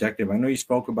sort of objective. I know you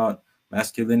spoke about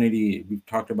masculinity. We've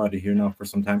talked about it here now for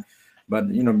some time, but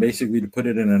basically to put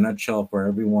it in a nutshell for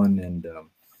everyone, and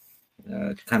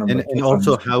kind of and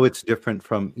also how it's different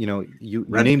from you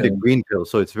named it green pill,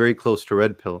 so it's very close to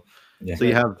red pill. So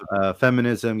you have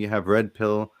feminism, you have red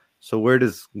pill. So where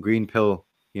does green pill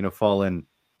fall in?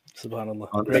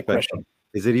 Subhanallah. Great question.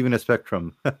 Is it even a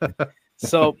spectrum?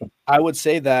 So I would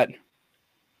say that,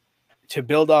 to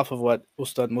build off of what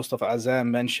Ustad Mustafa Azam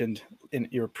mentioned in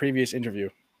your previous interview,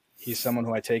 he's someone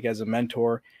who I take as a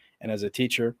mentor and as a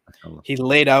teacher. He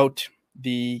laid out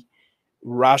the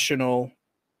rational,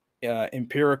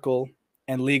 empirical,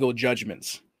 and legal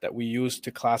judgments that we use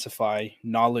to classify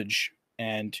knowledge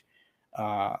and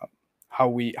how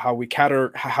we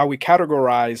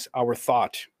categorize our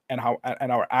thought and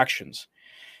our actions.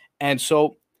 And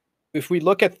so, if we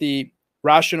look at the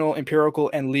rational,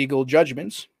 empirical, and legal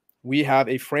judgments, we have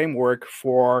a framework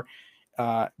for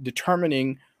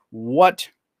determining what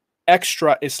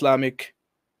extra Islamic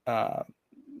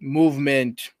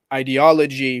movement,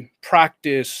 ideology,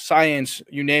 practice, science,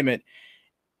 you name it,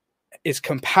 is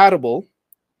compatible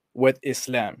with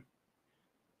Islam,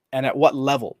 and at what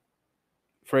level.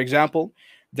 For example,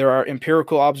 there are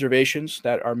empirical observations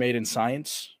that are made in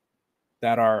science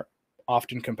that are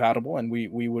often compatible, and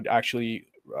we would actually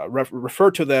refer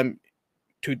to them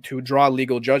to draw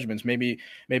legal judgments. Maybe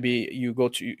you go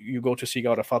to seek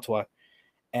out a fatwa,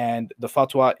 and the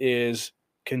fatwa is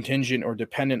contingent or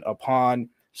dependent upon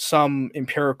some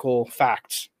empirical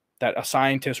facts that a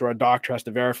scientist or a doctor has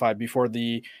to verify before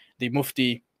the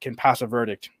mufti can pass a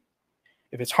verdict.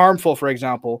 If it's harmful, for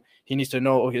example, he needs to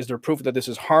know, okay, is there proof that this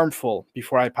is harmful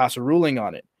before I pass a ruling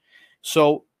on it?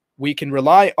 So we can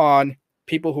rely on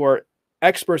people who are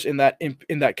experts in that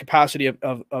capacity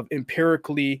of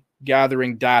empirically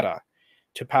gathering data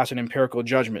to pass an empirical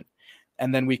judgment.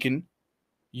 And then we can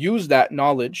use that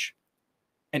knowledge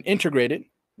and integrate it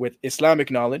with Islamic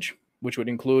knowledge, which would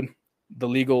include the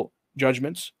legal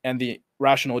judgments and the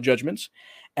rational judgments.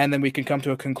 And then we can come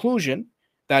to a conclusion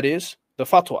that is the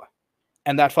fatwa.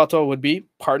 And that fatwa would be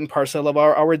part and parcel of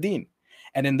our deen.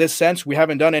 And in this sense, we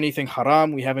haven't done anything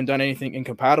haram. We haven't done anything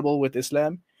incompatible with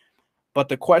Islam. But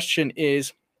the question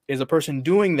is a person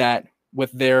doing that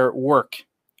with their work,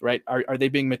 right? Are they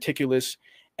being meticulous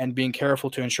and being careful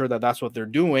to ensure that that's what they're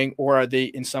doing? Or are they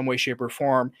in some way, shape, or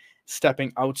form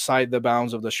stepping outside the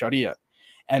bounds of the Sharia?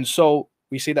 And so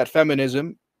we see that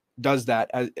feminism does that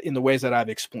in the ways that I've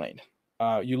explained.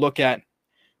 You look at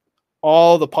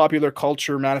all the popular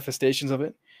culture manifestations of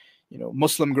it. You know,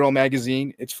 Muslim Girl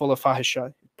magazine, it's full of fahisha,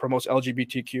 it promotes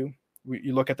LGBTQ.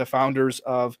 You look at the founders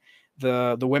of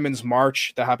the Women's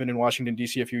March that happened in Washington,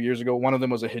 D.C. a few years ago. One of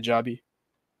them was a hijabi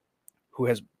who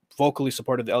has vocally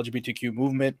supported the LGBTQ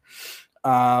movement.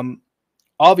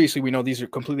 Obviously, we know these are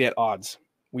completely at odds.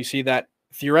 We see that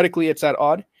theoretically it's at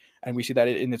odds, and we see that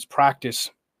in its practice,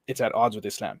 it's at odds with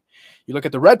Islam. You look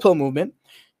at the Red Pill movement,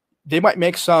 they might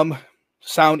make some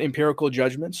sound empirical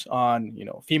judgments on, you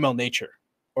know, female nature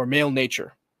or male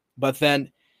nature, but then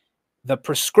the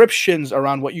prescriptions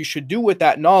around what you should do with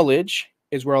that knowledge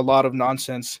is where a lot of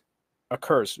nonsense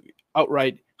occurs.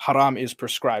 Outright haram is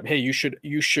prescribed. Hey, you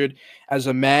should as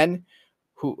a man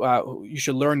who you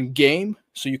should learn game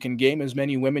so you can game as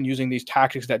many women using these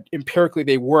tactics that empirically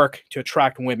they work to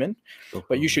attract women.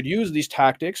 But you should use these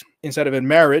tactics instead of in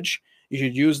marriage. You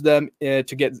should use them to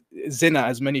get zina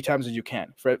as many times as you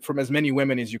can from as many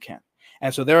women as you can.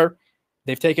 And so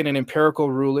they've taken an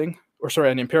empirical ruling,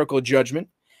 an empirical judgment,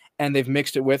 and they've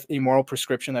mixed it with a moral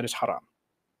prescription that is haram,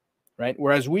 right?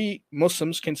 Whereas we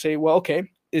Muslims can say, well, okay,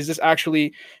 is this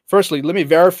actually, firstly, let me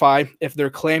verify if their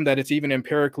claim that it's even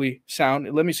empirically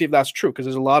sound. Let me see if that's true, because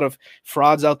there's a lot of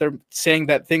frauds out there saying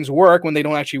that things work when they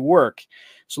don't actually work.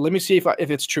 So let me see if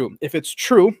it's true. If it's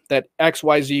true that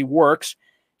XYZ works,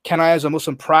 can I as a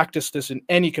Muslim practice this in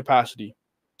any capacity?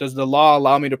 Does the law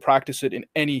allow me to practice it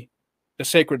the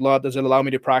sacred law, does it allow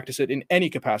me to practice it in any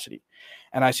capacity?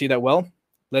 And I see that, well,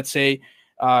 let's say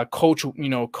Coach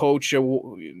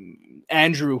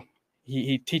Andrew,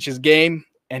 he teaches game,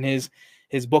 and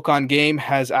his book on game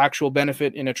has actual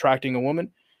benefit in attracting a woman.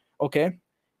 Okay,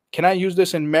 can I use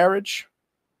this in marriage?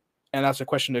 And that's a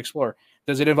question to explore.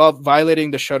 Does it involve violating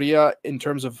the Sharia in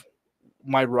terms of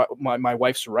my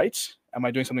wife's rights? Am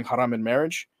I doing something haram in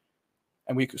marriage?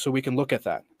 And we can look at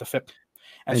that, the fiqh.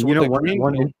 And so you know,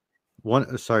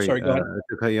 sorry, go ahead.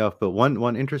 To cut you off, but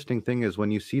one interesting thing is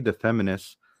when you see the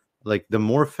feminists, like the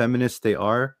more feminist they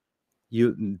are,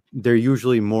 they're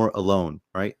usually more alone,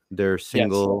 right? They're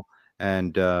single, yes.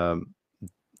 And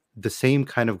the same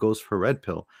kind of goes for red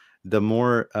pill. The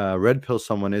more red pill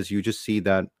someone is, you just see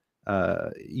that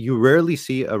you rarely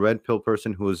see a red pill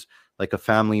person who's like a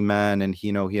family man and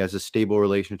he has a stable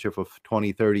relationship of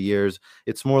 20-30 years.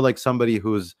 It's more like somebody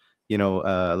who's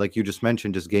like you just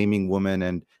mentioned, just gaming woman,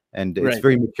 and it's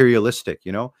very materialistic,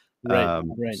 Right.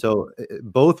 So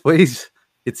both ways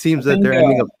it seems that they're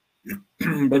ending up.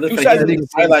 But if I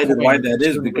highlighted why that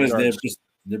is, because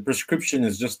their prescription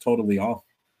is just totally off.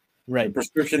 Right. The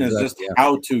prescription is just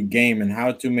how to game and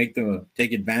how to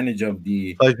take advantage of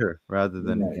the pleasure rather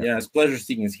than it's pleasure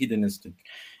seeking, is hedonistic.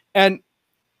 And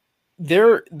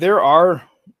there are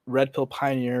red pill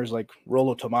pioneers like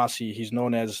Rollo Tomasi. He's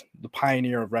known as the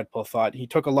pioneer of red pill thought. He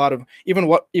took a lot of even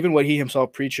what he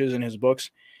himself preaches in his books.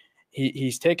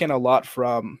 He's taken a lot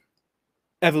from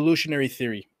evolutionary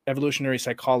theory, evolutionary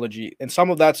psychology, and some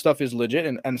of that stuff is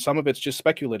legit, and some of it's just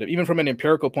speculative. Even from an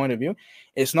empirical point of view,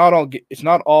 it's not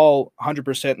all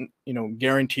 100%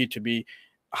 guaranteed to be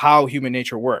how human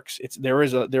nature works.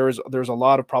 There's a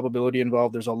lot of probability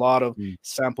involved. There's a lot of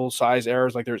sample size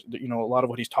errors. Like there's a lot of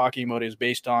what he's talking about is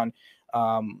based on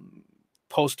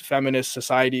post-feminist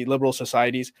society, liberal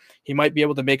societies. He might be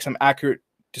able to make some accurate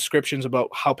descriptions about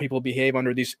how people behave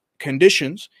under these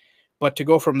conditions, but to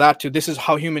go from that to this is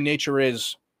how human nature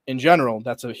is in general,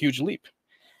 that's a huge leap.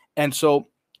 And so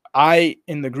I,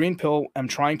 in the Green Pill, am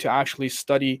trying to actually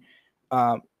study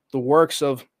the works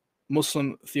of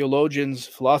Muslim theologians,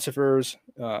 philosophers,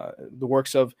 the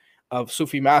works of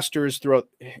Sufi masters throughout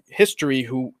history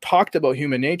who talked about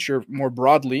human nature more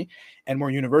broadly and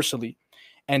more universally,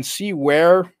 and see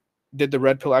where did the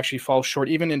red pill actually fall short,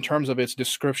 even in terms of its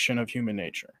description of human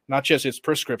nature? Not just its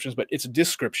prescriptions, but its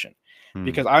description.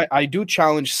 Because I do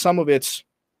challenge some of its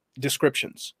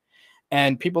descriptions.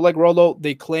 And people like Rollo,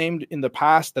 they claimed in the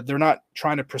past that they're not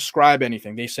trying to prescribe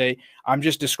anything. They say, I'm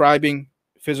just describing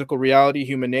physical reality,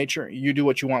 human nature. You do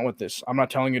what you want with this. I'm not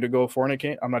telling you to go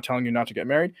fornicate. I'm not telling you not to get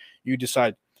married. You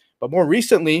decide. But more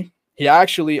recently, he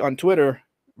actually on Twitter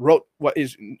wrote what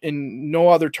is in no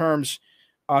other terms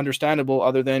understandable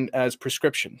other than as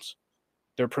prescriptions.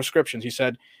 They're prescriptions. He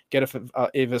said, get a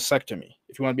vasectomy.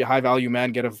 If you want to be a high value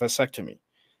man, get a vasectomy.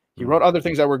 He wrote other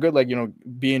things that were good, like,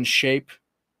 be in shape,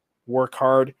 work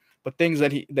hard, but things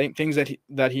that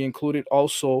he included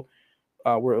also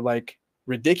were like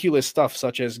ridiculous stuff,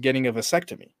 such as getting a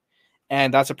vasectomy,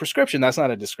 and that's a prescription. That's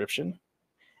not a description.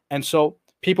 And so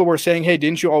people were saying, "Hey,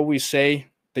 didn't you always say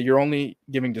that you're only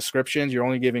giving descriptions? You're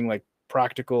only giving like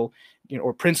practical,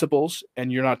 or principles,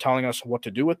 and you're not telling us what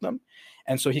to do with them?"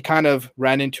 And so he kind of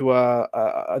ran into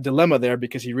a dilemma there,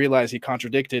 because he realized he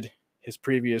contradicted his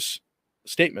previous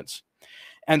statements.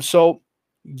 And so,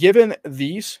 given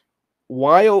these,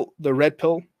 while the red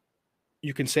pill,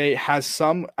 you can say, has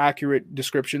some accurate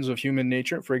descriptions of human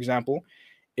nature. For example,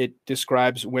 it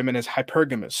describes women as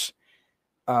hypergamous,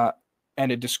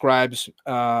 and it describes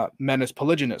men as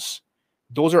polygynous.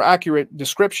 Those are accurate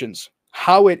descriptions.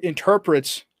 How it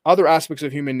interprets other aspects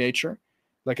of human nature,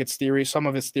 like its theories, some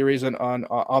of its theories on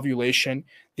ovulation,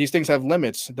 these things have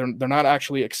limits. They're not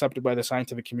actually accepted by the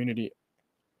scientific community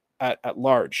at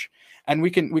large. And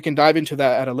we can dive into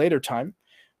that at a later time.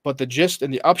 But the gist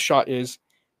and the upshot is,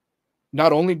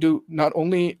 not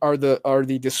only are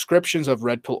the descriptions of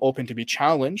red pill open to be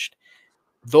challenged,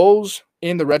 those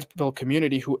in the red pill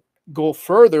community who go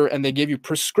further and they give you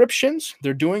prescriptions,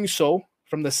 they're doing so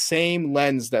from the same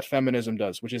lens that feminism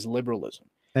does, which is liberalism.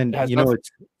 And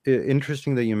it's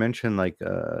interesting that you mentioned, like,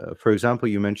 for example,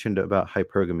 you mentioned about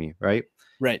hypergamy, right?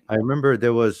 Right. I remember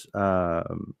there was a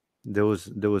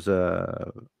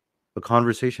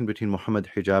conversation between Muhammad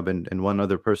Hijab and one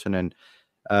other person, and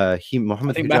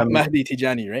Muhammad Hijab, Mahdi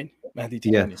Tijani, right? Mahdi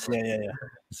Tijani.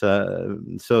 Yeah.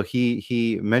 So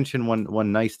he mentioned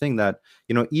one nice thing, that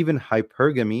even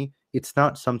hypergamy, it's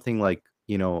not something like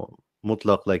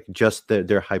mutlaq, like just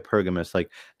they're hypergamous,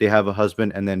 like they have a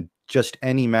husband and then just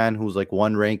any man who's like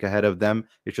one rank ahead of them,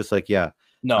 it's just like,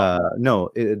 no,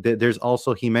 there's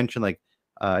also, he mentioned, like,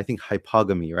 I think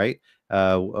hypogamy, right?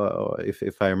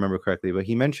 If I remember correctly, but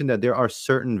he mentioned that there are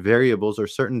certain variables or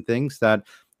certain things that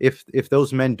if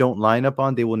those men don't line up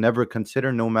on, they will never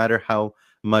consider, no matter how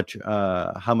much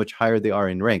higher they are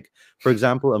in rank. For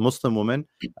example, a Muslim woman,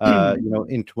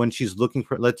 when she's looking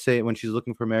for, let's say, when she's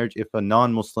looking for marriage, if a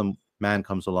non-Muslim man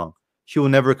comes along, she will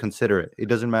never consider it. It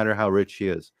doesn't matter how rich he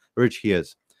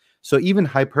is. So even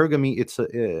hypergamy, it's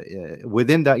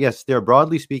within that, yes, they're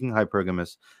broadly speaking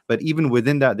hypergamous, but even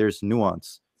within that, there's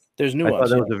nuance. There's nuance. I thought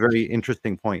that was a very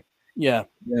interesting point. Yeah.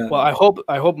 Well, I hope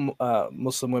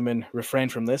Muslim women refrain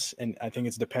from this, and I think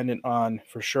it's dependent on,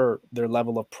 for sure, their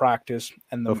level of practice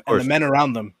and the men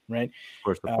around them, right?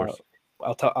 Of course.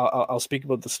 I'll speak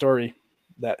about the story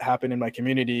that happened in my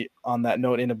community on that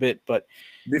note in a bit, but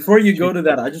before you go to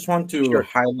that, I just want to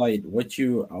highlight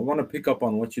I want to pick up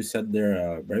on what you said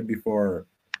there right before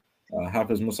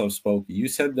Hafiz Musab spoke. You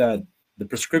said that the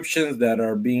prescriptions that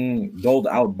are being doled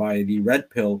out by the red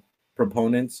pill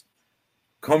proponents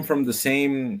come from the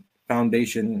same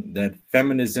foundation that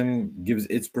feminism gives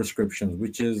its prescriptions,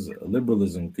 which is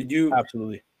liberalism. Could you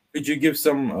give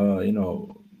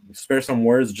some spare some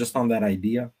words just on that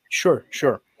idea? Sure.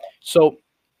 So,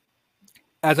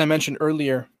 as I mentioned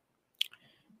earlier,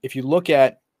 if you look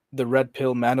at the red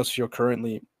pill manosphere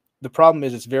currently, the problem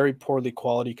is it's very poorly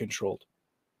quality controlled.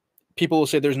 People will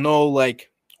say there's no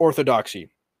like orthodoxy.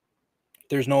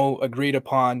 There's no agreed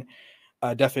upon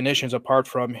definitions apart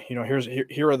from,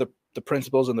 here are the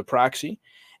principles and the praxis,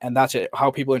 and that's it. How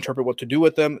people interpret what to do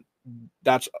with them,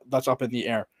 that's up in the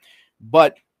air.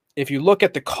 But if you look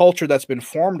at the culture that's been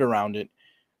formed around it,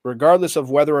 regardless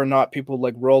of whether or not people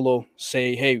like Rollo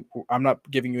say, hey, I'm not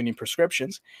giving you any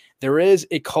prescriptions, there is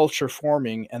a culture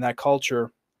forming, and that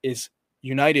culture is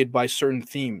united by certain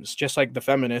themes, just like the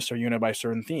feminists are united by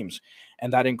certain themes.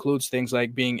 And that includes things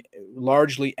like being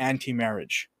largely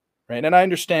anti-marriage, right? And I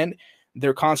understand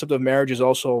their concept of marriage is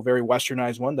also a very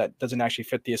westernized one that doesn't actually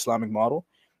fit the Islamic model.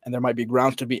 And there might be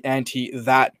grounds to be anti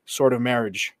that sort of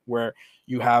marriage, where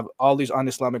you have all these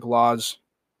un-Islamic laws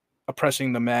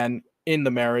oppressing the man in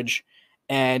the marriage,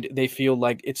 and they feel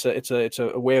like it's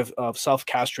a way of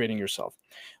self-castrating yourself.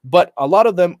 But a lot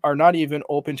of them are not even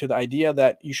open to the idea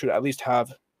that you should at least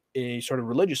have a sort of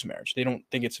religious marriage. They don't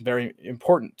think it's very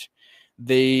important.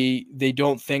 They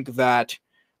don't think that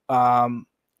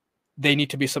they need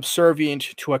to be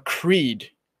subservient to a creed,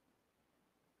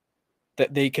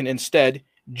 that they can instead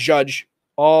judge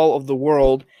all of the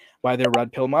world by their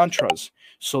red pill mantras.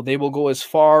 So they will go as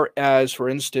far as, for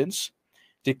instance,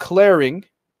 declaring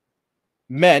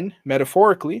men,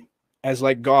 metaphorically, as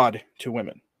like God to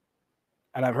women.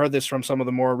 And I've heard this from some of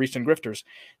the more recent grifters,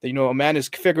 that, you know, a man is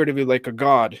figuratively like a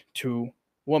god to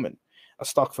woman.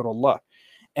 Astaghfirullah.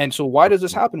 And so why does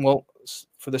this happen? Well,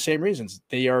 for the same reasons.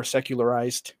 They are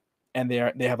secularized, and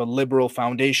they have a liberal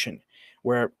foundation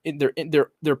where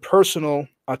their personal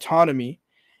autonomy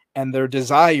and their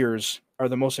desires are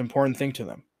the most important thing to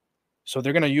them. So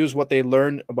they're going to use what they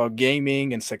learn about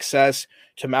gaming and success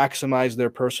to maximize their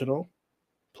personal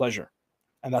pleasure.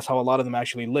 And that's how a lot of them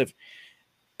actually live.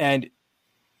 And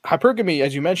hypergamy,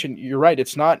 as you mentioned, you're right.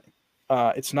 It's not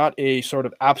a sort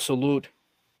of absolute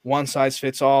one size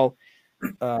fits all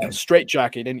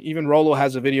straitjacket. And even Rollo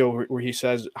has a video where he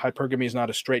says hypergamy is not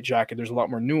a straitjacket. There's a lot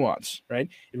more nuance, right?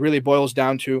 It really boils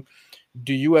down to,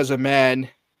 do you as a man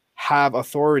have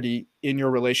authority in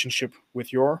your relationship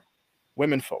with your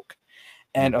women folk?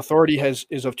 And authority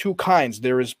is of two kinds.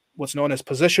 There is what's known as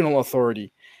positional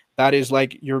authority. That is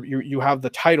like you have the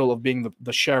title of being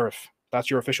the sheriff. That's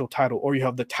your official title. Or you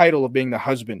have the title of being the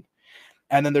husband.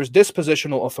 And then there's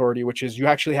dispositional authority, which is you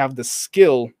actually have the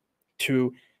skill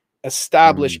to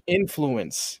establish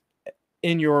influence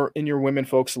in your women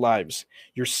folks' lives.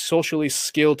 You're socially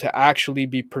skilled to actually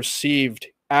be perceived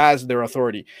as their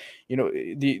authority. You know,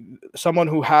 someone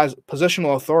who has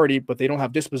positional authority but they don't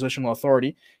have dispositional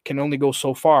authority can only go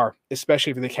so far,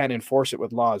 especially if they can't enforce it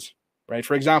with laws, right?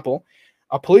 For example,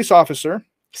 a police officer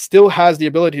still has the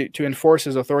ability to enforce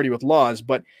his authority with laws,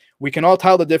 but we can all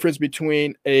tell the difference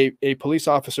between a police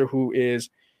officer who is,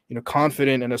 you know,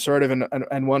 confident and assertive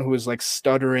and one who is like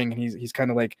stuttering, and he's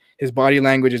kind of like, his body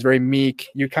language is very meek.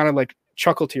 You kind of like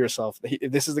chuckle to yourself.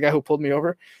 This is the guy who pulled me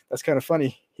over. That's kind of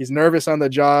funny. He's nervous on the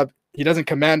job. He doesn't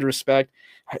command respect.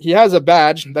 He has a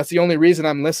badge. That's the only reason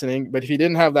I'm listening. But if he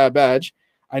didn't have that badge,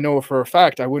 I know for a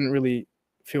fact I wouldn't really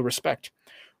feel respect.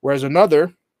 Whereas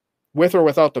another, with or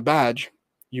without the badge,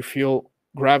 you feel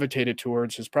gravitated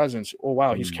towards his presence. Oh,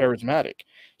 wow, he's charismatic.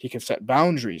 He can set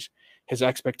boundaries. His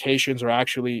expectations are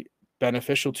actually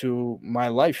beneficial to my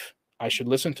life. I should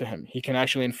listen to him. He can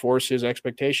actually enforce his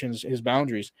expectations, his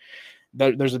boundaries.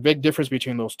 There's a big difference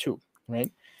between those two, right?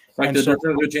 Like the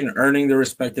difference between earning the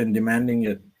respect and demanding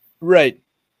it. Right.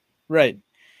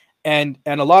 And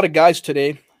a lot of guys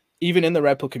today, even in the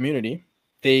red pill community,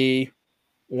 they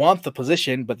want the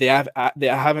position, but they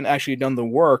haven't actually done the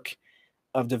work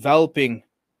of developing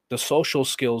the social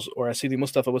skills, or as Sidi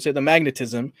Mustafa would say, the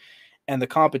magnetism and the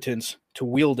competence to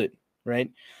wield it, right?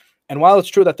 And while it's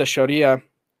true that the Sharia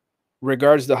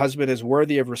regards the husband as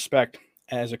worthy of respect,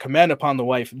 as a command upon the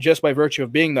wife, just by virtue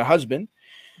of being the husband,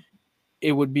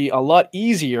 it would be a lot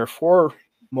easier for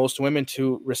most women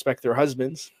to respect their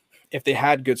husbands if they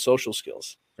had good social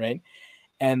skills, right?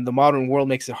 And the modern world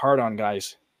makes it hard on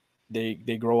guys. They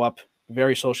grow up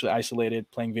very socially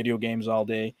isolated, playing video games all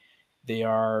day. They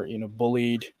are, you know,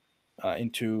 bullied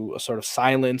into a sort of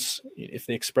silence if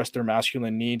they express their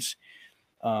masculine needs.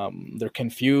 They're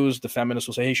confused. The feminists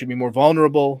will say, hey, you should be more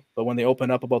vulnerable. But when they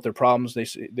open up about their problems,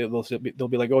 they'll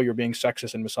be like, oh, you're being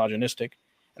sexist and misogynistic.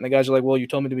 And the guys are like, well, you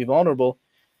told me to be vulnerable.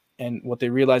 And what they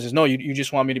realize is, no, you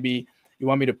just want me to be, you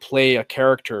want me to play a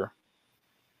character,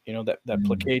 you know, that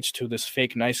placates to this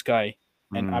fake nice guy.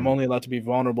 And I'm only allowed to be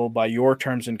vulnerable by your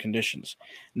terms and conditions,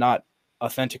 not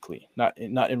authentically, not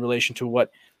in relation to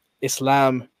what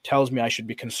Islam tells me I should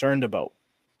be concerned about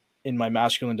in my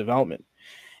masculine development.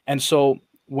 And so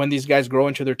when these guys grow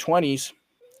into their 20s,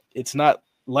 it's not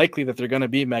likely that they're going to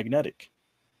be magnetic.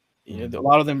 You know, a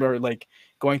lot of them are like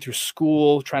going through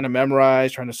school, trying to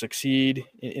memorize, trying to succeed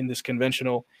in this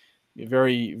conventional,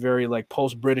 very, very like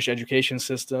post-British education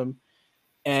system.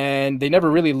 And they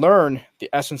never really learn the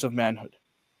essence of manhood.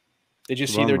 They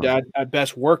just see their dad at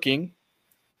best working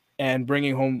and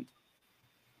bringing home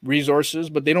resources,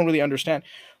 but they don't really understand,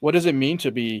 what does it mean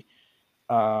to be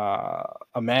a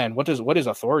man? What is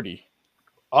authority?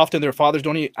 Often their fathers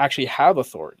don't actually have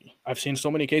authority. I've seen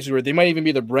so many cases where they might even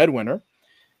be the breadwinner,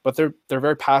 but they're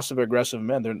very passive aggressive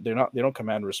men. They don't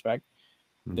command respect.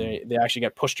 They actually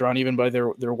get pushed around even by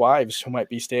their wives, who might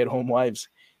be stay-at-home wives.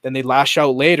 Then they lash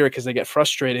out later because they get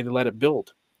frustrated and let it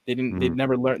build. They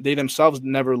themselves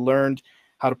never learned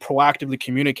how to proactively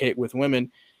communicate with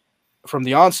women from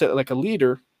the onset. Like a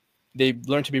leader, they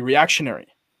learn to be reactionary.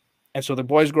 And so the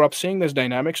boys grow up seeing this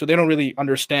dynamic, so they don't really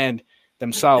understand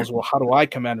themselves. Well, how do I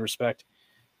command respect?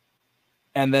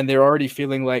 And then they're already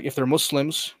feeling like, if they're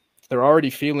Muslims, they're already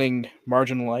feeling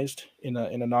marginalized in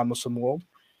a non-Muslim world.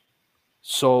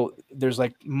 So there's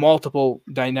like multiple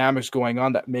dynamics going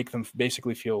on that make them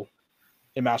basically feel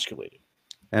emasculated.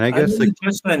 And I I guess know you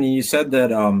touched on, you said that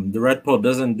the Red Pill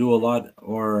doesn't do a lot,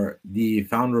 or the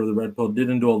founder of the Red Pill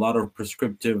didn't do a lot of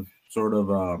prescriptive sort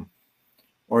of,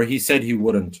 or he said he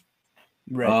wouldn't.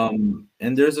 Right.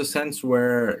 And there's a sense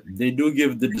where they do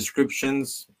give the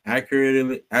descriptions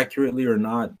accurately or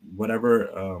not,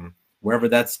 whatever, wherever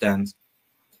that stands.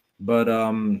 But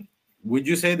would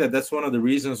you say that that's one of the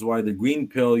reasons why the green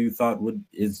pill you thought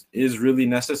is really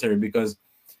necessary? Because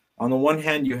on the one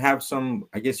hand, you have some,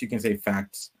 I guess you can say,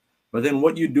 facts, but then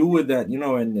what you do with that,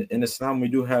 in Islam, we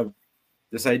do have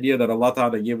this idea that Allah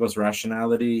Ta'ala gave us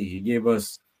rationality. He gave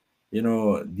us,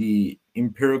 the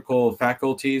empirical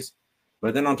faculties,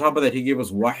 but then on top of that, He gave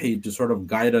us wahi to sort of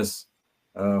guide us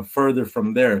further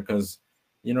from there. Because,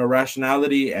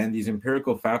 rationality and these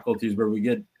empirical faculties, where we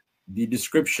get the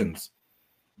descriptions,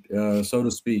 so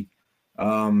to speak,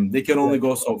 they can only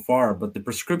go so far, but the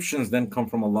prescriptions then come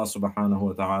from Allah subhanahu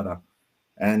wa ta'ala.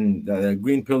 And the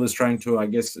green pill is trying to, I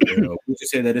guess, would you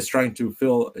say that it's trying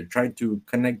to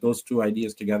connect those two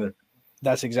ideas together?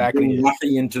 That's exactly Bring it.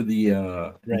 wahi into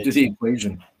the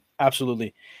equation.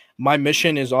 Absolutely. My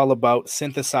mission is all about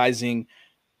synthesizing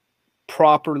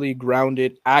properly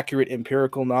grounded, accurate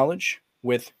empirical knowledge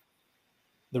with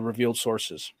the revealed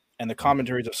sources and the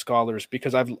commentaries of scholars,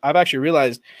 because I've actually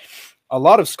realized a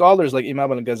lot of scholars like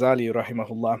Imam al-Ghazali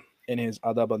rahimahullah in his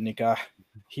Adab al-Nikah,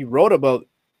 he wrote about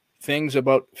things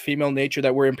about female nature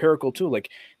that were empirical too. Like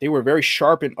they were very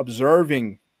sharp in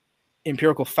observing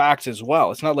empirical facts as well.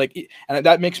 It's not like, and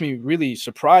that makes me really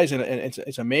surprised, and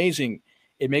it's amazing.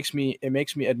 It makes me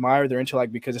admire their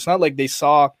intellect, because it's not like they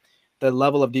saw the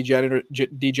level of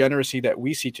degeneracy that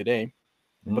we see today,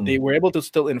 but they were able to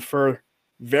still infer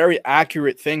very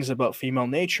accurate things about female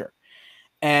nature.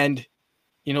 And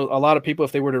a lot of people,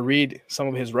 if they were to read some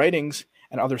of his writings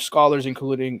and other scholars,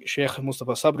 including Sheikh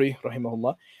Mustafa Sabri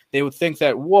rahimahullah, they would think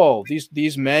that, whoa,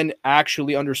 these men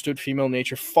actually understood female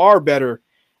nature far better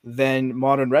than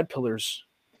modern red pillars.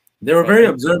 They were very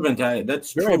observant.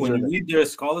 That's Very true. observant. When you read their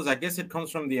scholars, I guess it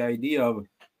comes from the idea of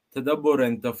tadabbur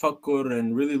and tafakkur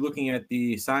and really looking at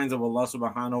the signs of Allah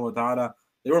subhanahu wa ta'ala.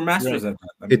 They were masters at that.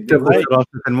 I mean, they اتقوا were-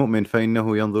 فراسة المؤمن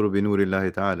فإنه ينظر بنور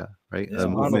الله تعالى. Right? Yeah,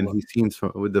 Mu'min, he sees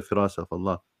with the firasa of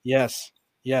Allah. Yes,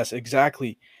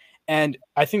 exactly. And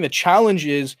I think the challenge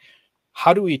is,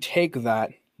 how do we take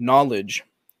that knowledge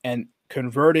and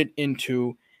convert it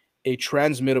into a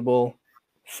transmittable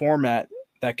format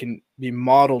that can be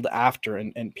modeled after,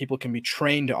 and people can be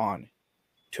trained on,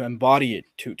 to embody it,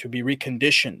 to be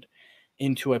reconditioned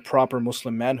into a proper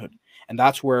Muslim manhood. And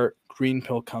that's where green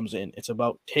pill comes in. It's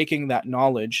about taking that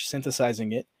knowledge,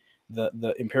 synthesizing it,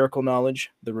 the empirical knowledge,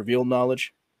 the revealed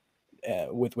knowledge,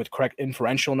 with correct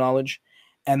inferential knowledge,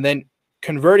 and then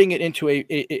converting it into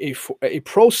a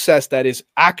process that is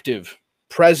active,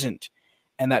 present,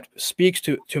 and that speaks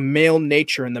to male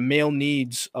nature and the male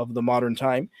needs of the modern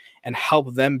time, and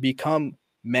help them become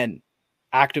men,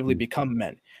 actively become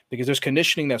men. Because there's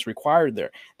conditioning that's required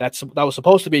there. That was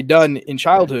supposed to be done in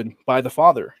childhood by the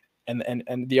father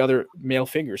and the other male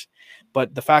figures.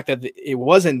 But the fact that it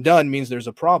wasn't done means there's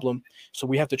a problem. So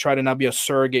we have to try to now be a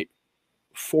surrogate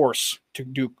force to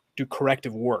do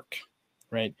corrective work,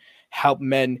 right? Help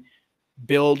men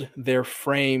build their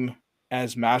frame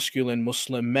as masculine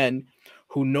Muslim men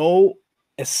who know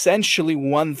essentially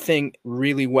one thing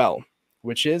really well,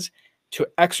 which is to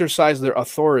exercise their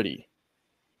authority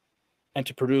and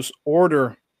to produce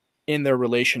order in their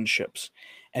relationships.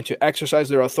 And to exercise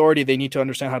their authority, they need to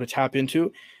understand how to tap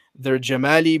into their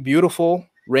Jamali, beautiful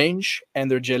range, and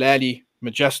their Jalali,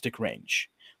 majestic range,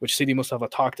 which Sidi Mustafa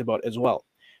talked about as well.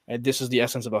 And this is the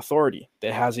essence of authority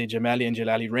that has a Jamali and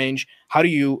Jalali range. How do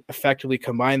you effectively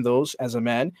combine those as a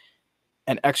man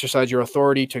and exercise your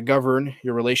authority to govern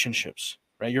your relationships,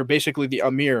 right? You're basically the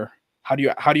Amir. How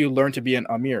do you learn to be an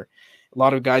Amir? A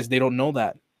lot of guys, they don't know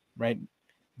that, right?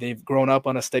 They've grown up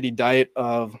on a steady diet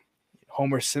of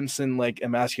Homer Simpson like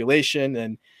emasculation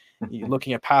and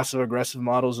looking at passive aggressive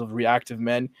models of reactive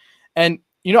men. And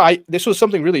this was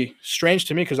something really strange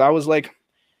to me, because I was like,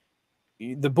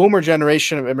 the boomer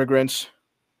generation of immigrants,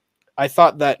 I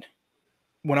thought that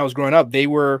when I was growing up, they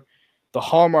were the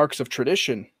hallmarks of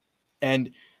tradition.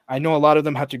 And I know a lot of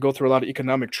them had to go through a lot of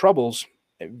economic troubles,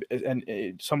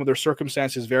 and some of their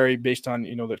circumstances vary based on,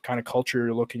 the kind of culture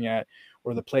you're looking at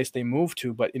or the place they moved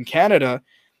to. But in Canada,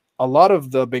 a lot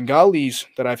of the Bengalis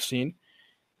that I've seen,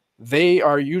 they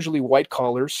are usually white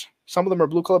collars. Some of them are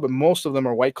blue collar, but most of them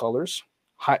are white collars.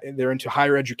 They're into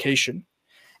higher education.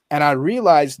 And I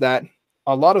realized that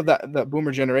a lot of that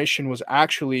boomer generation was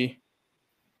actually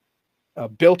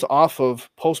built off of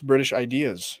post-British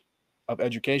ideas of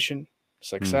education,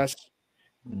 success.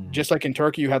 Just like in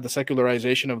Turkey, you had the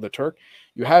secularization of the Turk.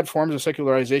 You had forms of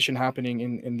secularization happening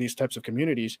in these types of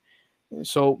communities.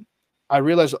 So I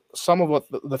realized some of what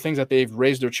the things that they've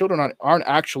raised their children on aren't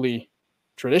actually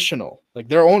traditional. Like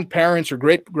their own parents or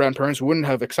great-grandparents wouldn't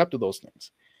have accepted those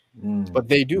things, but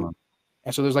they do.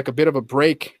 And so there's like a bit of a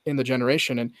break in the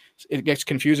generation, and it gets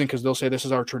confusing because they'll say this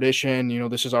is our tradition, you know,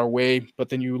 this is our way. But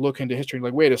then you look into history and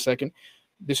like, wait a second,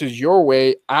 this is your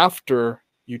way after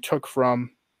you took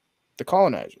from the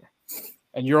colonizer.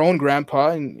 And your own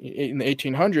grandpa in the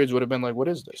 1800s would have been like, what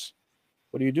is this?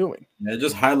 What are you doing? It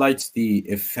just highlights the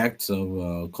effects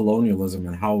of colonialism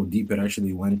and how deep it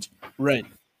actually went. Right.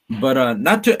 But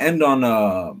not to end on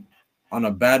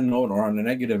a bad note or on a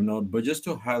negative note, but just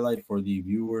to highlight for the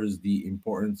viewers the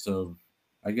importance of,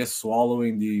 I guess,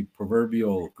 swallowing the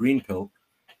proverbial green pill.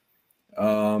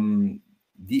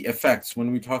 The effects,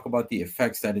 when we talk about the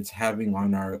effects that it's having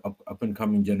on our up and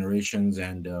coming generations.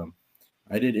 And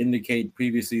I did indicate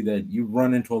previously that you've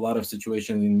run into a lot of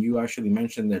situations, and you actually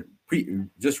mentioned that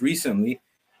just recently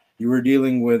you were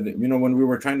dealing with, you know, when we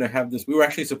were trying to have this, we were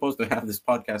actually supposed to have this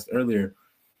podcast earlier,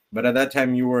 but at that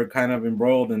time you were kind of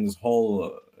embroiled in this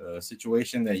whole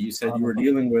situation that you said you were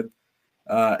dealing with.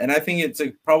 And I think it's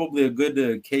probably a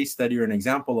good case study or an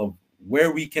example of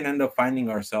where we can end up finding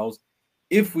ourselves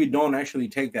if we don't actually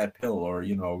take that pill, or,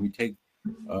 you know, we take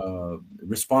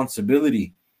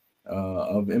responsibility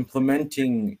of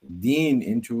implementing Deen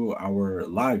into our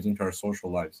lives, into our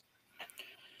social lives.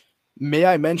 May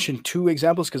I mention 2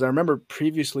 examples? Because I remember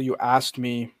previously you asked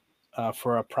me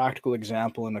for a practical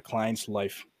example in a client's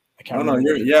life. I can't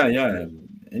remember. Yeah.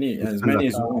 As many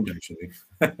as you want, actually.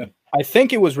 I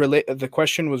think it was the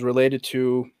question was related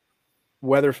to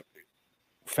whether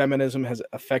feminism has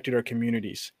affected our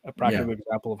communities. A practical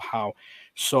example of how.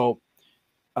 So,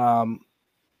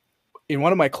 in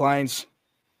one of my clients'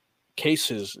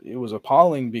 cases, it was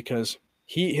appalling because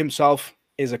he himself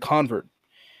is a convert,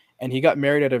 and he got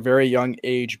married at a very young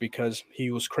age because he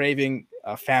was craving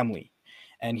a family,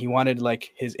 and he wanted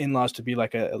like his in-laws to be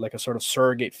like a sort of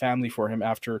surrogate family for him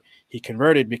after he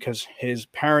converted, because his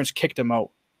parents kicked him out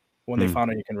when they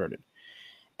found out he converted.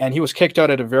 And he was kicked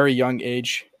out at a very young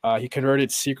age. He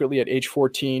converted secretly at age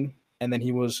 14, and then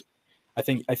he was, I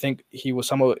think he was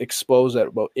somewhat exposed at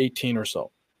about 18 or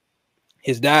so.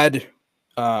 His dad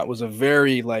was a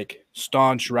very like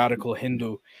staunch radical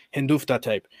Hindufta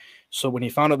type. So when he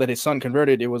found out that his son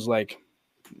converted, it was like,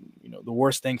 you know, the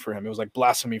worst thing for him. It was like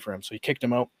blasphemy for him. So he kicked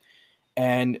him out.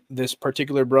 And this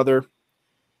particular brother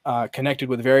connected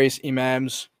with various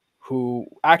imams who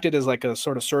acted as like a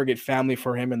sort of surrogate family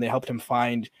for him, and they helped him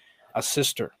find a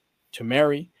sister to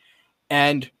marry.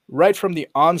 And right from the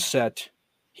onset,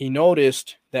 he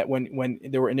noticed that when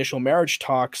there were initial marriage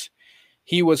talks,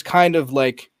 he was kind of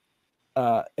like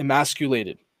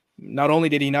emasculated. Not only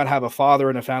did he not have a father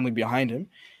and a family behind him,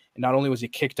 and not only was he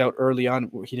kicked out early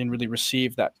on, he didn't really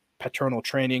receive that paternal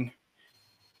training,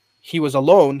 he was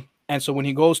alone. And so when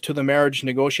he goes to the marriage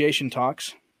negotiation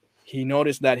talks, he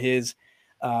noticed that his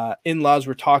in-laws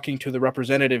were talking to the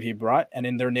representative he brought, and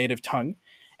in their native tongue,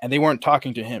 and they weren't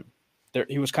talking to him.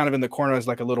 He was kind of in the corner as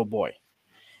like a little boy.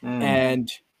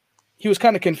 And he was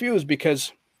kind of confused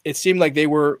because it seemed like they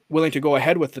were willing to go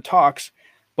ahead with the talks,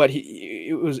 but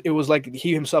it was like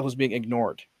he himself was being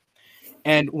ignored.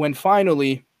 And when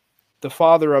finally the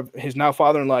father of his now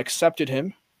father-in-law accepted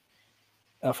him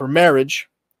for marriage,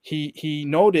 he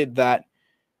noted that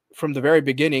from the very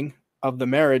beginning of the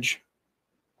marriage,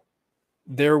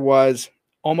 there was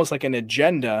almost like an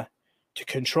agenda to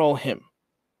control him,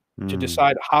 to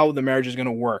decide how the marriage is going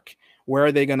to work, where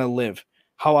are they going to live,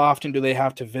 how often do they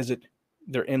have to visit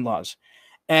their in-laws.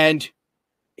 And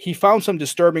he found some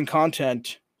disturbing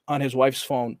content on his wife's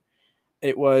phone.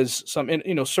 It was some,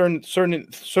 you know, certain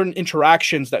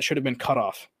interactions that should have been cut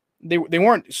off. They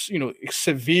weren't, you know,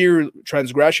 severe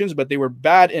transgressions, but they were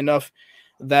bad enough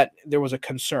that there was a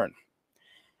concern.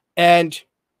 And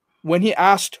when he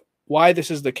asked why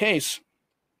this is the case,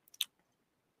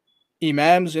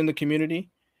 imams in the community,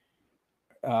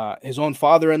 his own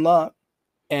father-in-law,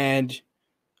 and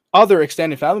other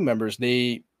extended family members,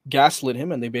 they gaslit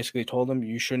him, and they basically told him,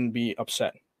 you shouldn't be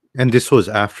upset. And this was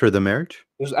after the marriage?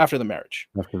 It was after the marriage.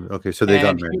 Okay, so they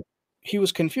got married. He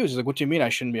was confused. He's like, what do you mean I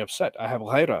shouldn't be upset? I have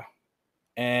ghaira.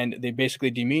 And they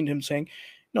basically demeaned him, saying,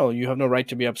 no, you have no right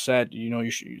to be upset. You know,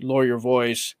 you should lower your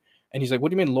voice. And he's like, what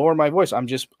do you mean lower my voice? I'm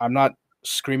not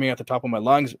screaming at the top of my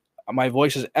lungs. My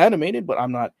voice is animated, but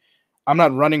I'm not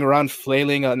running around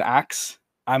flailing an axe.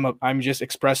 I'm just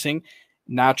expressing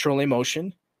natural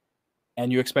emotion,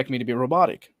 and you expect me to be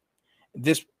robotic.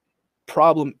 This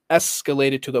problem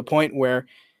escalated to the point where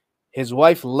his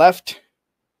wife left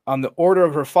on the order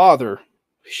of her father.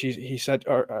 He said,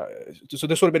 so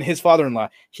this would have been his father-in-law.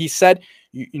 He said,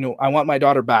 I want my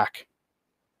daughter back.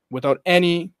 Without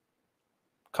any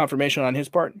confirmation on his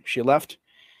part, she left,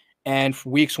 and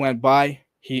weeks went by.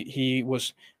 He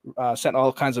was sent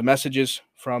all kinds of messages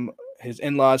from his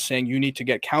in-laws saying, you need to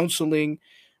get counseling.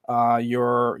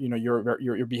 Your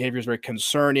behavior is very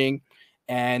concerning.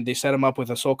 And they set him up with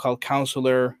a so-called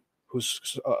counselor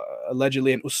who's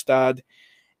allegedly an ustad.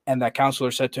 And that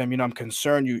counselor said to him, I'm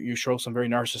concerned you show some very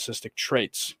narcissistic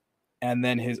traits. And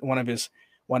then one of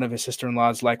his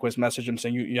sister-in-laws likewise messaged him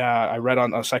saying, I read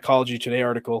on a Psychology Today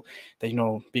article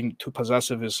that, being too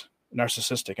possessive is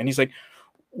narcissistic. And he's like,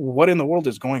 what in the world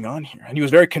is going on here? And he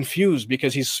was very confused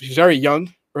because he's very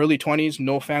young, early 20s,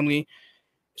 no family.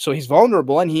 So he's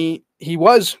vulnerable, and he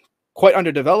was quite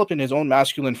underdeveloped in his own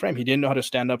masculine frame. He didn't know how to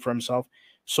stand up for himself.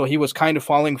 So he was kind of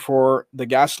falling for the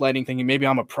gaslighting, thinking maybe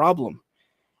I'm a problem.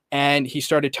 And he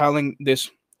started telling this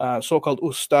so-called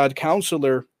ustad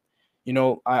counselor,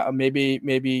 maybe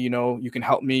you can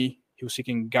help me. He was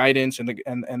seeking guidance, and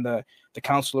the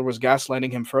counselor was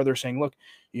gaslighting him further, saying, look,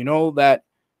 that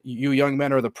you young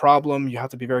men are the problem. You have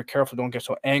to be very careful. Don't get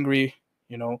so angry.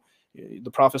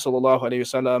 The Prophet sallallahu alaihi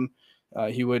wasallam,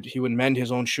 he would mend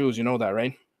his own shoes. You know that,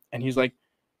 right? And he's like,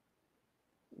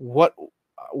 what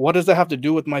does that have to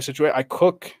do with my situation? I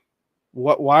cook.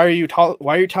 Why are you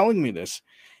telling me this?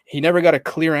 He never got a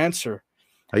clear answer.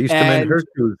 I used to mend her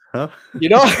shoes, huh?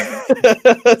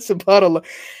 SubhanAllah.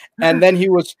 And then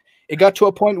it got to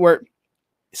a point where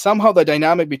somehow the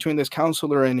dynamic between this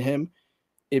counselor and him,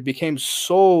 it became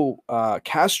so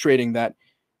castrating that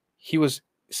he was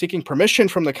seeking permission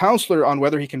from the counselor on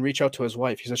whether he can reach out to his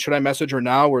wife. He said, should I message her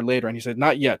now or later? And he said,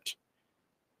 not yet.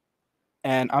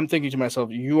 And I'm thinking to myself,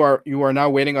 you are now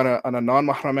waiting on a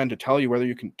non-mahram man to tell you whether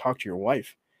you can talk to your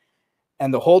wife.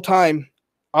 And the whole time,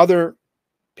 other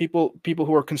people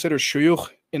who are considered shuyukh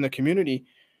in the community,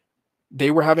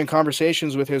 they were having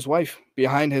conversations with his wife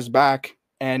behind his back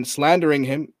and slandering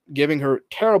him, giving her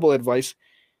terrible advice.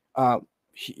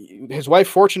 His wife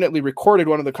fortunately recorded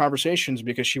one of the conversations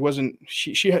because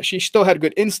she still had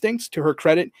good instincts, to her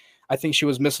credit. I think she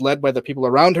was misled by the people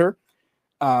around her.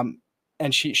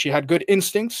 And she had good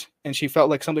instincts, and she felt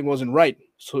like something wasn't right.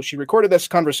 So she recorded this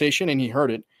conversation, and he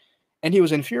heard it. And he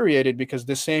was infuriated because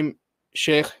the same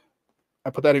sheikh, I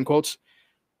put that in quotes,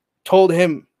 told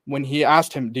him when he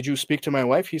asked him, did you speak to my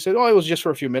wife? He said, it was just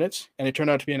for a few minutes. And it turned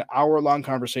out to be an hour-long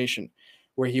conversation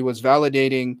where he was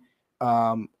validating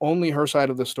only her side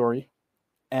of the story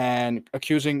and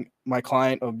accusing my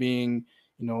client of being,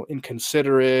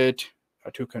 inconsiderate,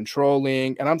 too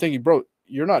controlling. And I'm thinking, bro,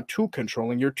 you're not too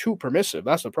controlling. You're too permissive.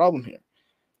 That's the problem here.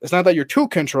 It's not that you're too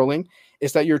controlling.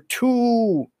 It's that you're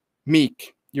too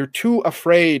meek. You're too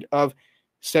afraid of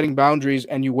setting boundaries,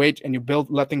 and you wait and you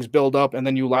let things build up, and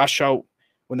then you lash out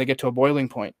when they get to a boiling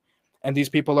point. And these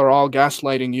people are all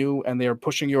gaslighting you, and they are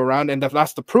pushing you around, and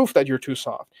that's the proof that you're too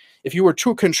soft. If you were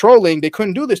too controlling, they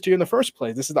couldn't do this to you in the first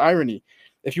place. This is the irony.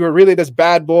 If you were really this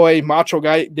bad boy, macho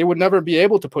guy, they would never be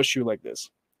able to push you like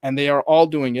this. And they are all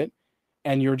doing it,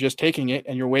 and you're just taking it,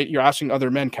 and you're asking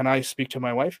other men, can I speak to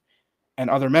my wife? And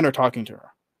other men are talking to her.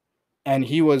 And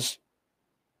he was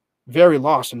very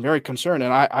lost and very concerned.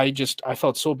 And I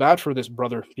felt so bad for this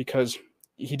brother because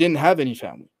he didn't have any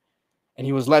family, and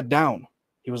he was let down.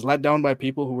 He was let down by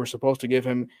people who were supposed to give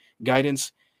him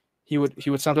guidance. He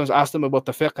would sometimes ask them about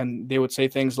the fiqh, and they would say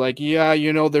things like, yeah,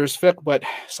 there's fiqh, but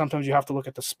sometimes you have to look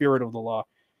at the spirit of the law.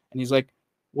 And he's like,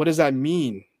 what does that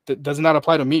mean? Doesn't that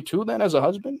apply to me too then as a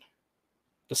husband?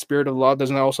 The spirit of the law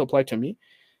doesn't also apply to me?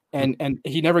 And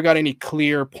he never got any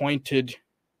clear, pointed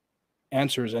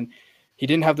answers. And he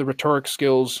didn't have the rhetoric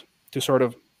skills to sort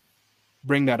of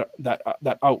bring that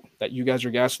out, that you guys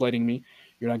are gaslighting me.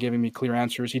 You're not giving me clear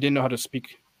answers. He didn't know how to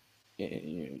speak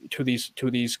to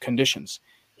these conditions.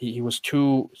 He was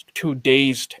too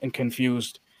dazed and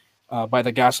confused by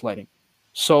the gaslighting.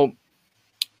 So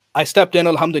I stepped in,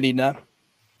 alhamdulillah,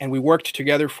 and we worked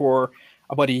together for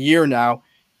about a year now.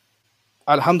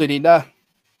 Alhamdulillah,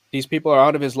 these people are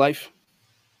out of his life.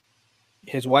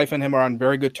 His wife and him are on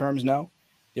very good terms now.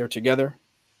 They're together.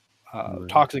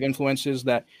 Toxic influences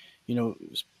that,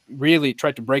 really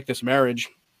tried to break this marriage,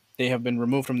 they have been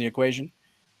removed from the equation.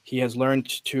 He has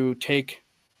learned to take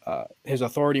his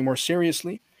authority more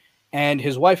seriously, and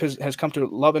his wife has come to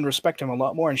love and respect him a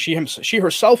lot more. And she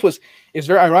herself is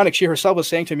very ironic. She herself was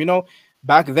saying to him,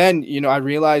 back then, I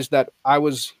realized that I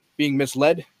was being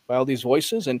misled by all these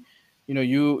voices, and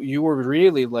you were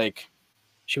really like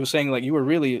she was saying like you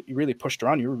were you really pushed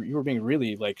around. You were being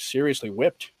really like seriously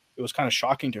whipped. It was kind of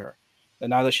shocking to her. And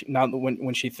now that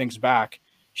when she thinks back,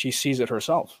 she sees it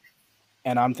herself.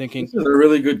 And I'm thinking, this is a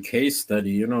really good case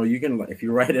study. You know, you can, if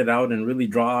you write it out and really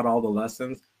draw out all the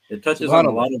lessons, it touches on a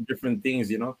lot of different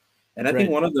things, you know. And I think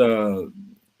one of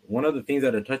the things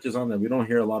that it touches on that we don't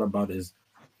hear a lot about is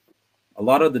a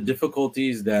lot of the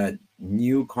difficulties that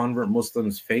new convert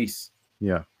Muslims face.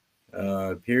 Yeah.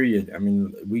 Period. I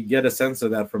mean, we get a sense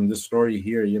of that from this story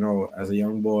here, you know, as a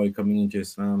young boy coming into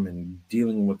Islam and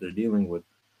dealing with what they're dealing with.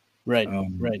 Right.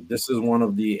 This is one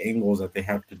of the angles that they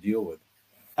have to deal with.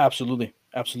 Absolutely.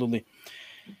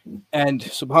 And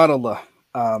subhanallah,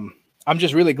 I'm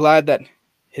just really glad that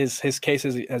his case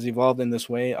has evolved in this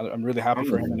way. I'm really happy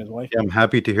for him and his wife. Yeah, I'm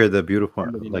happy to hear the beautiful,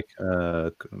 had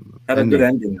a good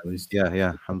ending at least.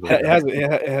 Yeah.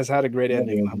 It has had a great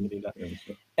ending, alhamdulillah.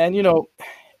 And you know,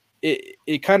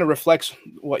 it kind of reflects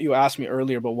what you asked me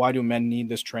earlier about why do men need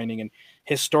this training, and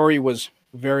his story was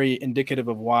very indicative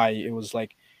of why. It was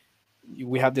like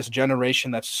we have this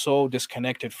generation that's so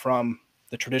disconnected from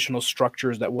the traditional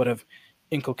structures that would have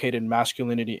inculcated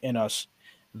masculinity in us,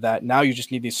 that now you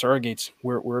just need these surrogates.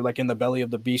 We're like in the belly of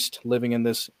the beast, living in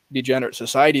this degenerate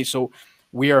society. So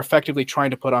we are effectively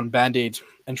trying to put on band-aids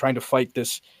and trying to fight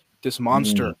this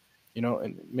monster, you know,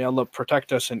 and may Allah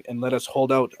protect us and let us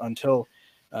hold out until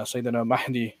Sayyidina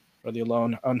Mahdi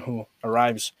radiallahu anhu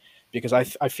arrives, because I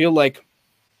feel like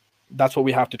that's what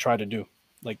we have to try to do.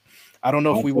 Like, I don't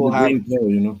know if we will have, pill,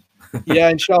 you know. Yeah,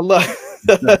 inshallah.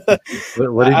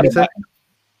 What did you say?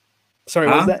 Sorry,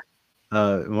 what was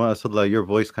that? Well, your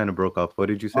voice kind of broke off. What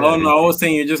did you say? Oh no, I was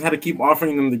saying you just had to keep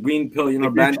offering them the green pill, you know,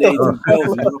 band-aids and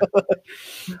pills,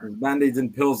 you know? Band-aids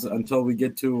and pills until we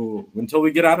get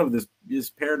out of this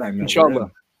paradigm.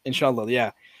 Inshallah,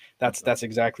 yeah, that's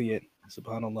exactly it.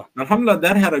 Subhanallah. Alhamdulillah,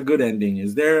 that had a good ending.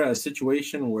 Is there a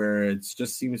situation where it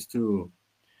just seems to,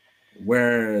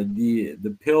 where the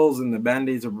pills and the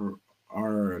band-aids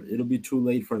are it'll be too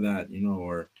late for that, you know,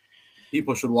 or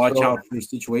people should watch out for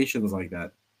situations like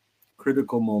that,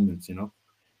 critical moments, you know?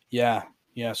 Yeah,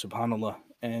 subhanallah.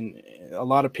 And a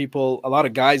lot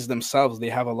of guys themselves, they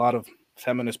have a lot of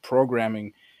feminist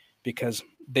programming because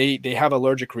they have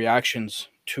allergic reactions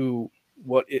to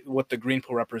what the green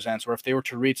pill represents. Or if they were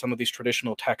to read some of these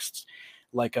traditional texts,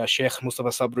 like Sheikh Mustafa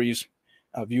Sabri's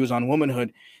views on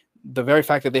womanhood, the very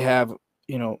fact that they have,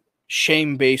 you know,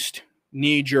 shame-based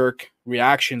knee-jerk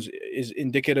reactions is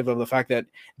indicative of the fact that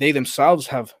they themselves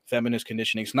have feminist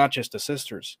conditioning. It's not just the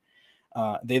sisters.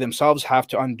 They themselves have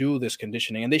to undo this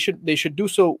conditioning, and they should do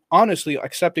so honestly,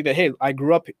 accepting that, hey, I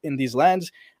grew up in these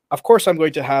lands. Of course, I'm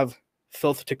going to have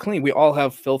filth to clean. We all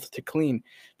have filth to clean.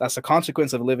 That's a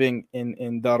consequence of living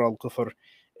in Dar al-Kufr,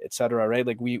 etc. Right?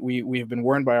 Like we have been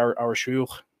warned by our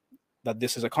shuyukh that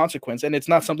this is a consequence, and it's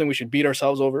not something we should beat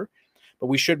ourselves over, but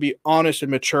we should be honest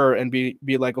and mature and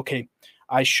be like, okay,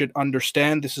 I should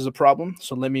understand this is a problem,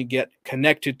 so let me get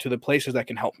connected to the places that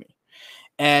can help me.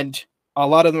 And a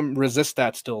lot of them resist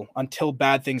that still until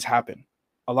bad things happen.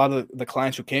 A lot of the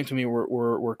clients who came to me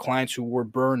were clients who were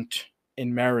burnt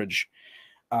in marriage.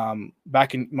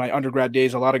 Back in my undergrad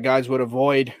days, a lot of guys would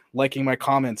avoid liking my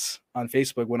comments on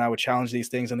Facebook when I would challenge these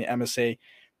things in the MSA,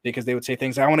 because they would say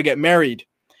things, I want to get married.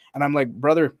 And I'm like,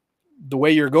 brother, the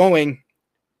way you're going,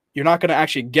 you're not going to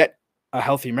actually get a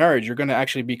healthy marriage. You're going to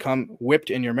actually become whipped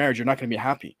in your marriage. You're not going to be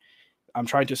happy. I'm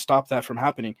trying to stop that from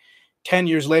happening. 10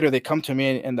 years later, they come to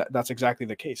me, and that's exactly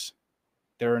the case.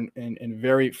 They're in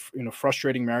very, you know,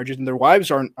 frustrating marriages, and their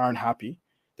wives aren't happy.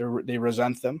 They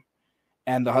resent them,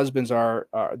 and the husbands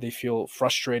they feel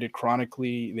frustrated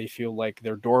chronically. They feel like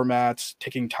they're doormats,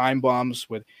 ticking time bombs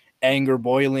with anger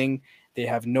boiling. They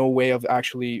have no way of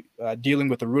actually dealing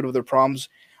with the root of their problems.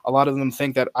 A lot of them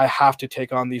think that I have to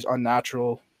take on these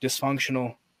unnatural,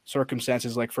 dysfunctional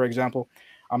circumstances. Like, for example,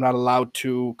 I'm not allowed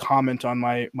to comment on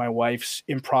my wife's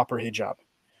improper hijab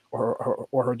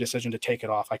or her decision to take it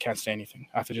off. I can't say anything.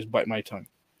 I have to just bite my tongue.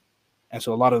 And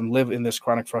so a lot of them live in this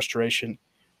chronic frustration.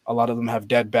 A lot of them have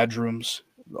dead bedrooms,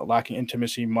 lacking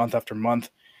intimacy month after month.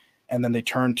 And then they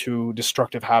turn to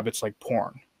destructive habits like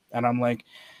porn. And I'm like,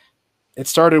 it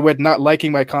started with not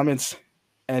liking my comments,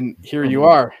 and here you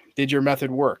are. Did your method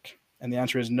work? And the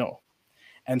answer is no.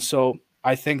 And so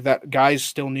I think that guys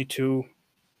still need to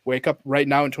wake up right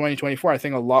now in 2024. I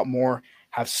think a lot more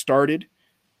have started.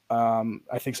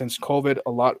 I think since COVID,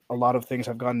 a lot of things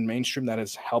have gone mainstream that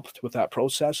has helped with that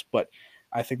process. But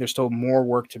I think there's still more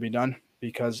work to be done,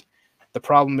 because the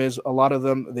problem is a lot of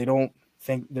them, they don't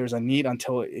think there's a need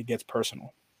until it gets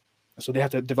personal. So they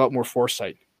have to develop more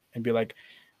foresight and be like,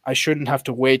 I shouldn't have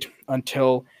to wait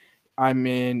until I'm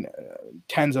in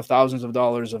tens of thousands of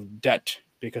dollars of debt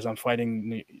because I'm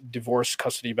fighting divorce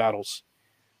custody battles,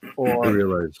 I or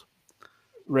realize.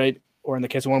 right, or in the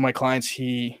case of one of my clients,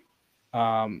 he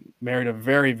married a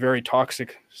very, very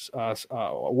toxic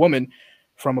woman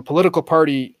from a political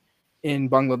party in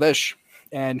Bangladesh,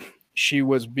 and she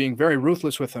was being very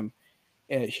ruthless with him.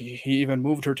 He even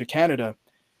moved her to Canada,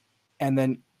 and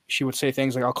then she would say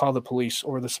things like, "I'll call the police,"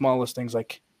 or the smallest things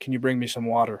like, "Can you bring me some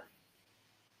water?"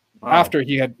 Wow. After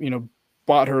he had,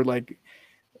 bought her like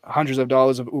hundreds of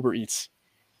dollars of Uber Eats.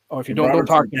 Oh, if you He don't brought her don't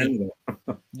talk from to me.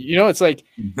 Canada. It's like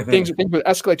things would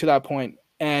escalate to that point,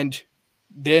 and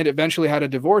they had eventually had a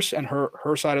divorce, and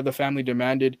her side of the family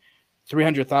demanded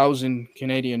 300,000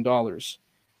 Canadian dollars.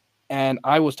 And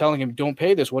I was telling him, "Don't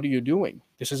pay this. What are you doing?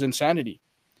 This is insanity."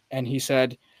 And he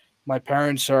said, "My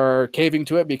parents are caving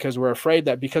to it because we're afraid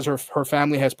that because her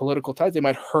family has political ties, they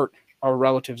might hurt our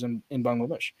relatives in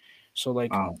Bangladesh. So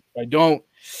like, Wow. if I don't,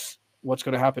 what's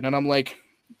going to happen?" And I'm like,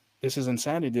 "This is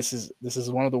insanity. This is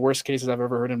one of the worst cases I've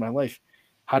ever heard in my life.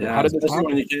 How Yeah, did this especially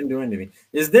when happen?" you can't do anything.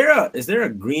 Is there a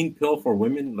green pill for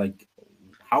women? Like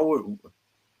how would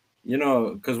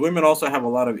because women also have a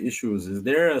lot of issues. Is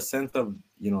there a sense of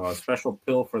a special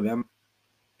pill for them?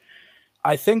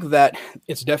 I think that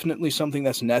it's definitely something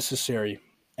that's necessary,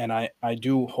 and I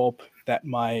do hope that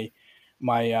my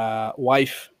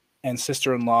wife and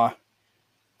sister-in-law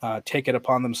take it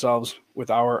upon themselves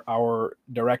with our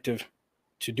directive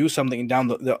to do something down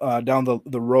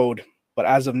the road. But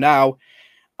as of now,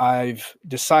 I've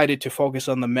decided to focus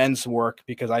on the men's work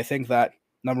because I think that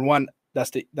number one, that's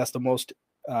the most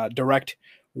direct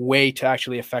way to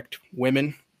actually affect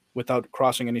women without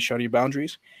crossing any Sharia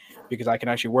boundaries, because I can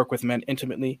actually work with men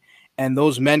intimately, and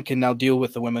those men can now deal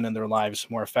with the women in their lives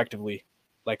more effectively,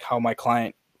 like how my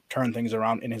client turned things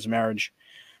around in his marriage.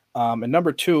 And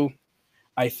number two,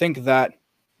 I think that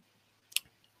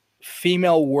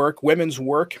women's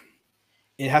work,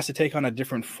 it has to take on a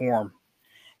different form,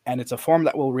 and it's a form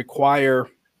that will require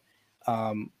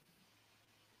um,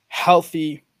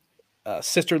 healthy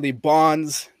sisterly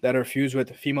bonds that are fused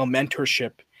with female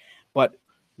mentorship, but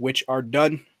which are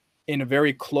done in a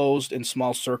very closed and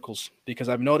small circles. Because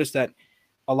I've noticed that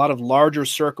a lot of larger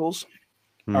circles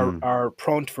Mm, are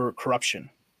prone for corruption,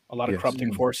 a lot of yes.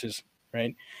 corrupting forces,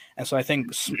 right? And so I think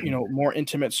more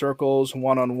intimate circles,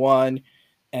 one on one,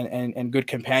 and good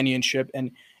companionship,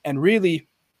 and really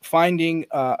finding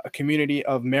a community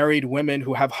of married women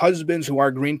who have husbands who are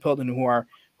green pilled and who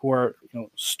are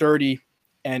sturdy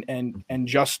and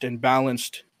just and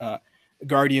balanced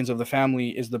guardians of the family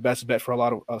is the best bet for a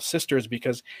lot of sisters,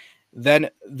 because then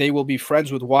they will be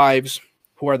friends with wives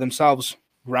who are themselves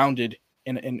grounded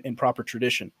in proper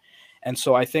tradition. And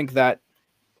so I think that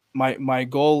my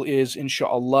goal is,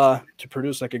 inshallah, to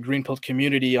produce like a green pill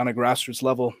community on a grassroots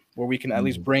level where we can at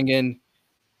least Mhm. bring in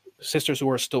sisters who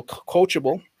are still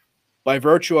coachable by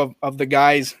virtue of the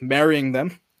guys marrying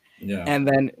them, Yeah. and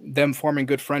then them forming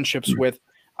good friendships with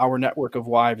our network of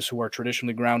wives who are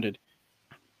traditionally grounded.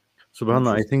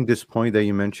 Subhanallah, I think this point that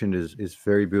you mentioned is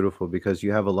very beautiful, because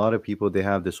you have a lot of people, they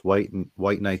have this white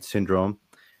knight syndrome,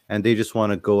 and they just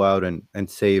want to go out and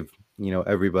save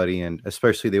everybody, and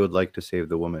especially they would like to save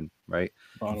the woman, right?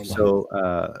 So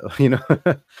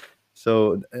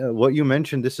so what you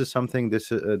mentioned, this is something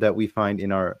that we find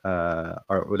in our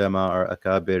ulama, our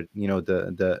akabir,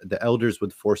 the elders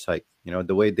with foresight.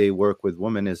 The way they work with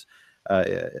women is uh,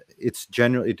 it's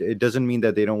general. It doesn't mean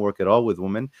that they don't work at all with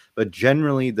women, but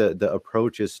generally the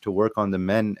approach is to work on the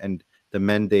men, and the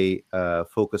men, they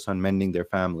focus on mending their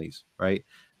families, right?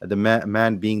 The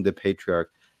man being the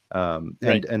patriarch.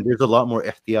 Right. And there's a lot more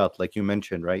ihtiyat, like you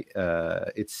mentioned, right?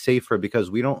 It's safer because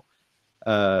we don't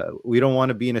want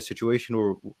to be in a situation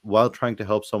where, while trying to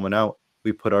help someone out,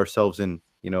 we put ourselves in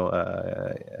in a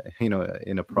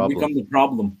You problem. become the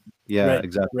problem. Yeah, Right.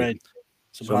 exactly. Right.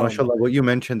 So Subhanallah. mashallah, what you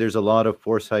mentioned, there's a lot of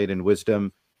foresight and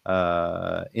wisdom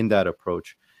in that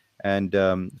approach. And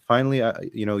finally,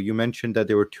 you mentioned that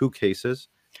there were two cases.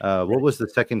 What was the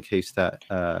second case that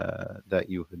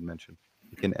you had mentioned?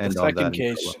 We can The end on that, second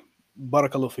inshallah. case,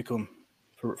 barakallahu fikum,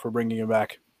 for bringing it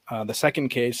back. The second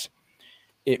case,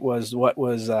 it was what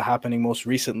was happening most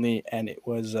recently, and it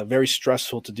was very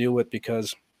stressful to deal with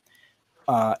because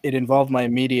it involved my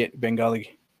immediate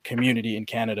Bengali community in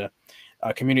Canada,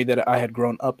 a community that I had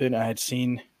grown up in. I had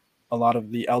seen a lot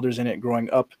of the elders in it growing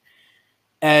up,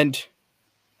 and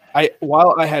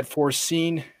while I had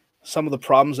foreseen some of the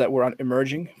problems that were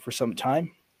emerging for some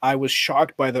time, I was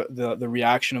shocked by the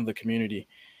reaction of the community.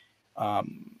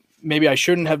 Maybe I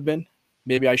shouldn't have been.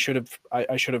 Maybe I should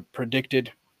have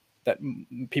predicted that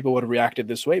people would have reacted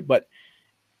this way, but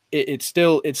it's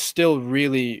still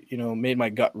really made my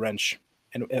gut wrench.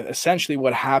 And essentially,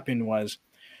 what happened was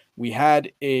we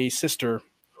had a sister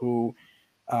who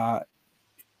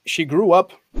she grew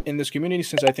up in this community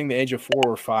since I think the age of 4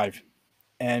 or 5,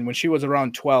 and when she was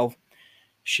around 12,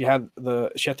 she had to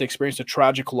experience the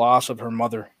tragic loss of her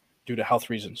mother due to health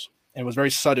reasons, and it was very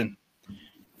sudden.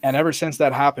 And ever since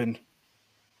that happened,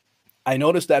 I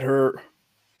noticed that her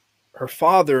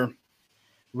father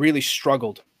really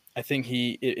struggled. I think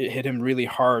it hit him really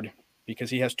hard because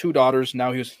he has 2 daughters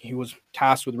now. He was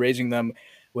tasked with raising them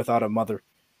without a mother,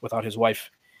 without his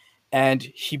wife, and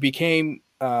he became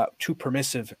too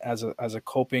permissive as a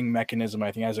coping mechanism.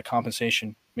 I think as a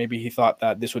compensation. Maybe he thought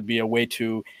that this would be a way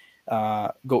to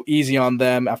go easy on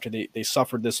them after they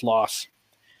suffered this loss.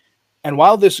 And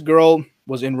while this girl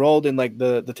was enrolled in like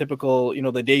the typical,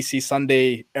 the Desi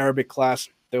Sunday Arabic class,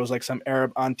 there was like some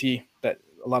Arab auntie that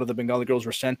a lot of the Bengali girls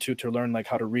were sent to learn like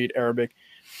how to read Arabic,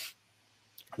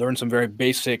 learn some very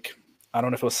basic, I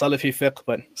don't know if it was Salafi fiqh,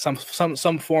 but some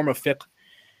form of fiqh.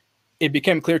 It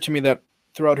became clear to me that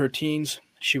throughout her teens,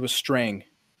 she was straying,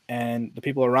 and the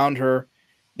people around her,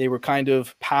 they were kind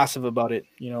of passive about it.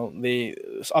 The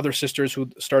other sisters who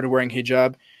started wearing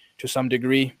hijab to some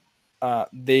degree,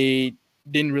 they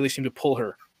didn't really seem to pull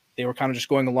her. They were kind of just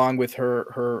going along with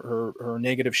her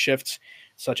negative shifts,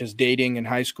 such as dating in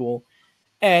high school,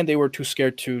 and they were too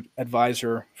scared to advise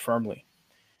her firmly.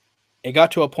 It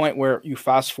got to a point where you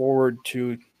fast forward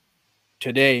to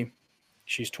today,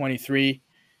 she's 23,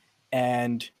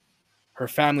 and her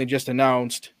family just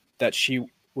announced that she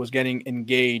was getting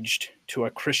engaged to a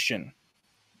Christian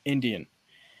Indian.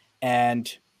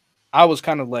 And I was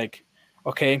kind of like,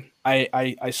 okay,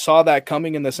 I saw that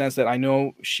coming in the sense that I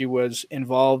know she was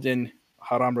involved in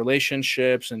haram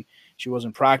relationships and she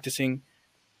wasn't practicing,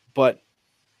 but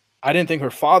I didn't think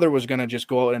her father was going to just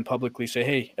go out and publicly say,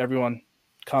 hey, everyone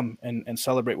come and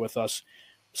celebrate with us,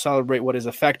 celebrate what is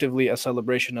effectively a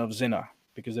celebration of zina,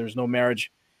 because there's no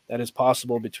marriage that is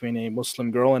possible between a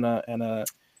Muslim girl and a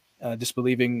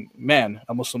disbelieving man.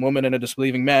 A Muslim woman and a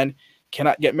disbelieving man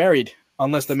cannot get married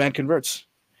unless the man converts.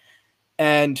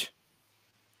 And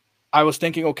I was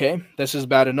thinking, okay, this is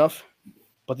bad enough.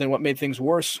 But then what made things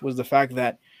worse was the fact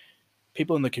that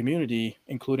people in the community,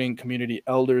 including community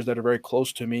elders that are very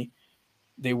close to me,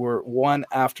 they were one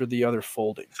after the other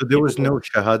folding. So there was no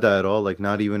shahada at all, like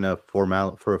not even a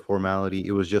formality.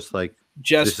 It was just like,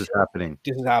 this is happening.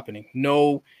 This is happening.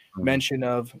 No mention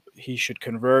of he should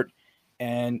convert.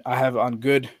 And I have on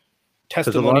good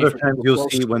testimony. Because a lot of times you'll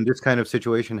see when this kind of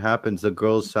situation happens, the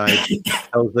girl's side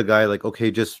tells the guy like,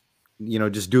 okay, just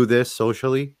do this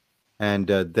socially, and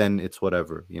then it's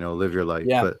whatever, live your life.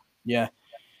 Yeah, yeah.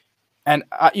 And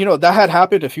that had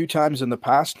happened a few times in the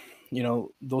past.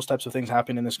 Those types of things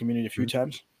happen in this community a few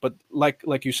times. But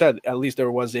like you said, at least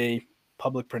there was a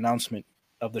public pronouncement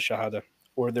of the shahada,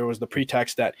 or there was the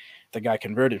pretext that the guy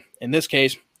converted. In this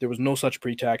case, there was no such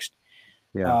pretext.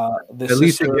 Yeah. At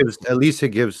least it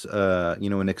gives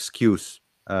an excuse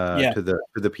to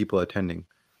the people attending.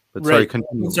 But right. Sorry,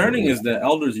 concerning is the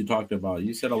elders you talked about.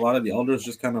 You said a lot of the elders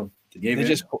just kind of gave in.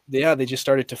 They just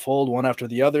started to fold one after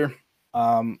the other.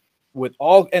 With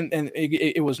all and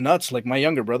it was nuts. Like my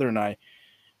younger brother and I,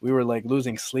 we were like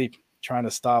losing sleep trying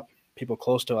to stop people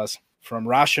close to us from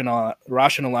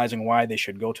rationalizing why they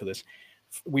should go to this.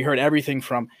 We heard everything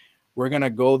from, we're gonna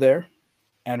go there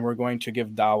and we're going to give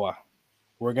dawah.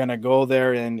 We're gonna go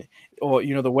there and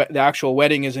the actual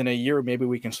wedding is in a year. Maybe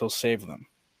we can still save them.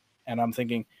 And I'm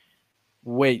thinking,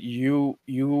 wait, you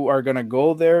are gonna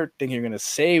go there thinking you're gonna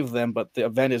save them, but the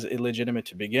event is illegitimate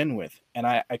to begin with. And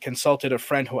I consulted a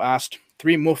friend who asked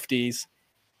 3 muftis.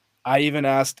 I even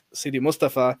asked Sidi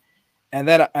Mustafa, and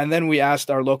then we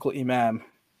asked our local imam,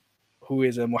 who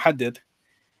is a muhaddith,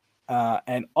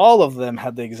 and all of them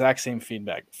had the exact same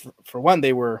feedback. For one,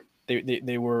 they were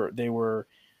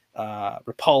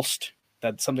repulsed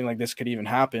that something like this could even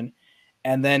happen,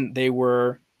 and then they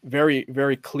were very,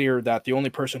 very clear that the only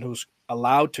person who's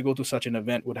allowed to go to such an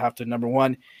event would have to, number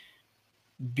one,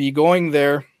 be going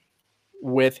there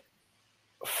with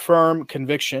firm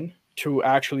conviction to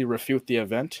actually refute the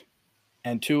event,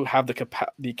 and 2, have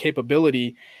the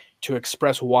capability to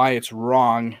express why it's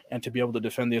wrong and to be able to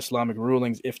defend the Islamic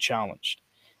rulings if challenged.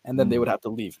 And then they would have to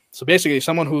leave. So basically,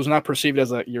 someone who's not perceived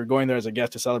as you're going there as a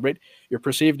guest to celebrate, you're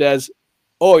perceived as,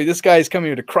 oh, this guy is coming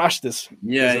here to crush this.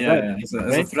 Yeah. It's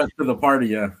a threat to the party.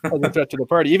 Yeah, as a threat to the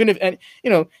party. Even if, and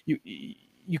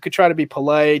you could try to be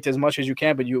polite as much as you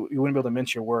can, but you wouldn't be able to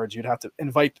mince your words. You'd have to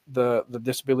invite the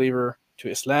disbeliever to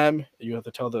Islam. You have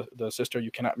to tell the sister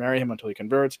you cannot marry him until he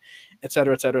converts,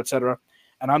 etc., etc., etc.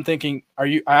 And I'm thinking,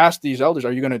 I asked these elders,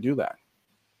 are you going to do that?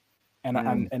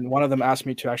 And one of them asked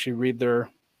me to actually read their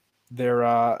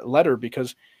letter,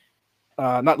 because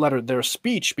not letter, their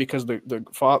speech, because the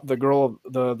father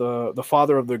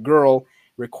of the girl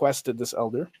requested this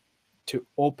elder to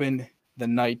open the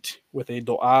night with a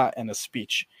dua and a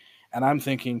speech. And I'm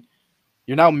thinking,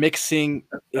 you're now mixing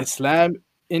Islam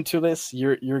into this.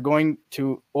 You're going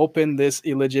to open this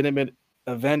illegitimate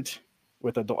event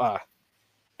with a dua.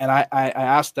 And I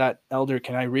asked that elder,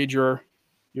 can I read your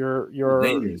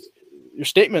Dangerous. your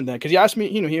statement then? Because he asked me,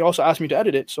 he also asked me to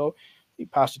edit it. So he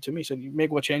passed it to me. He said, you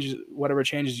make whatever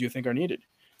changes you think are needed.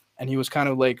 And he was kind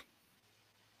of like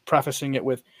prefacing it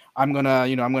with, I'm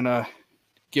gonna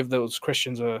give those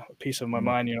Christians a piece of my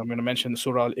mind. I'm gonna mention the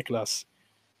Surah Al-Ikhlas.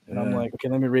 And I'm like, okay,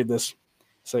 let me read this.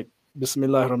 It's like,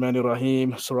 Bismillah ar-Rahman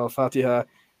ar-Rahim, Surah Al-Fatiha.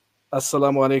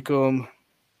 Assalamu alaikum,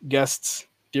 guests,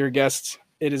 dear guests.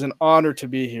 It is an honor to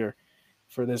be here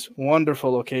for this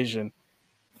wonderful occasion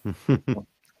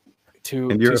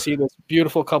to see this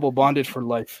beautiful couple bonded for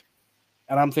life.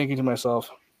 And I'm thinking to myself,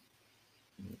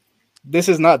 this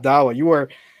is not dawah.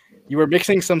 You are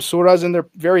mixing some surahs in there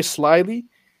very slyly,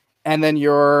 and then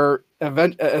you're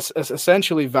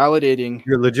essentially validating.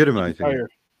 You're legitimizing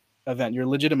it. Event. You're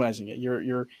legitimizing it.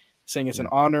 You're saying it's an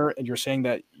honor, and you're saying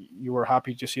that you are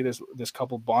happy to see this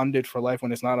couple bonded for life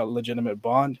when it's not a legitimate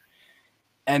bond.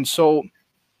 And so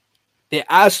they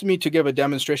asked me to give a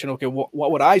demonstration. Okay,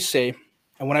 what would I say?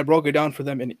 And when I broke it down for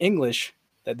them in English,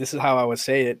 that this is how I would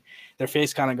say it, their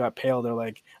face kind of got pale. They're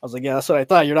like, I was like, yeah, that's what I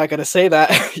thought. You're not going to say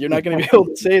that. You're not going to be able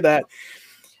to say that.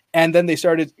 And then they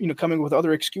started, coming with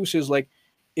other excuses like,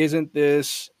 isn't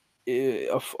this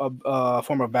a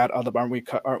form of bad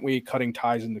adab? Aren't we cutting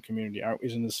ties in the community?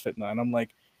 Isn't this fitna? And I'm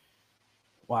like,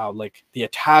 wow, like the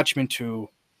attachment to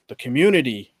the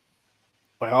community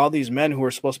by all these men who are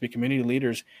supposed to be community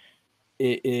leaders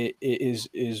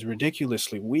is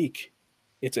ridiculously weak.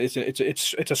 It's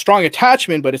a strong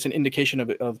attachment, but it's an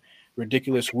indication of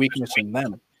ridiculous weakness in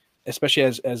them, especially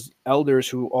as elders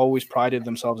who always prided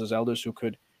themselves as elders who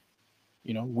could,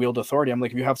 wield authority. I'm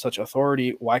like, if you have such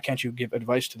authority, why can't you give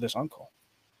advice to this uncle?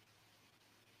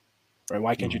 Right?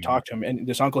 Why can't you talk to him? And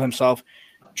this uncle himself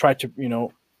tried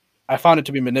to, I found it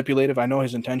to be manipulative. I know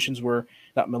his intentions were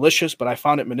not malicious, but I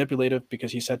found it manipulative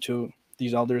because he said to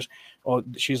these elders, oh,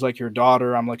 she's like your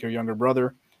daughter. I'm like your younger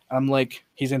brother. I'm like,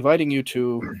 he's inviting you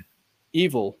to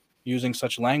evil using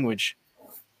such language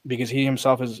because he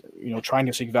himself is, trying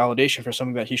to seek validation for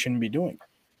something that he shouldn't be doing,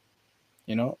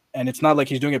 and it's not like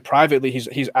he's doing it privately.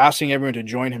 He's asking everyone to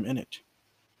join him in it,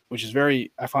 which is I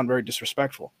found very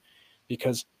disrespectful,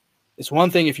 because it's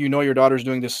one thing if you know your daughter's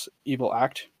doing this evil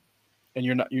act and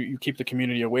you keep the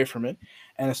community away from it.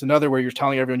 And it's another where you're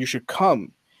telling everyone you should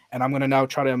come. And I'm going to now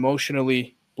try to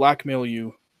emotionally blackmail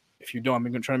you. If you don't, I'm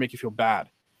going to try to make you feel bad.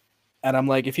 And I'm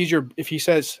like, if he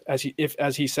says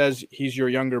he's your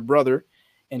younger brother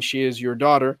and she is your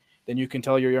daughter, then you can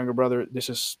tell your younger brother, this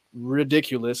is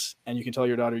ridiculous. And you can tell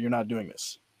your daughter, you're not doing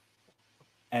this.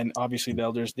 And obviously the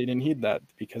elders, they didn't heed that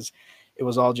because it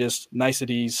was all just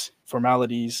niceties,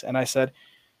 formalities. And I said,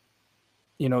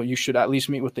 you should at least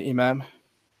meet with the imam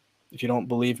if you don't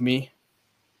believe me,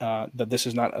 that this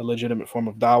is not a legitimate form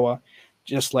of dawah.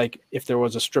 Just like if there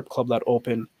was a strip club that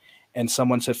opened and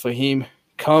someone said, Fahim,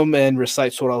 come and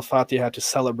recite Surah Al-Fatiha to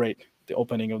celebrate the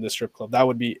opening of this strip club. That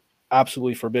would be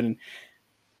absolutely forbidden.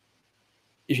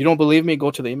 If you don't believe me,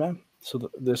 go to the imam. So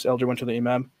this elder went to the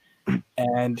imam,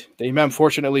 and the imam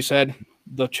fortunately said,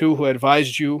 the two who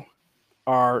advised you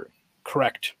are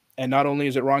correct. And not only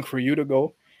is it wrong for you to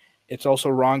go, it's also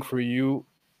wrong for you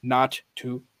not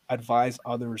to advise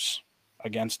others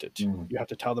against it. You have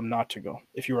to tell them not to go.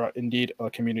 If you are indeed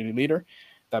a community leader,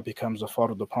 that becomes a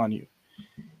fard upon you.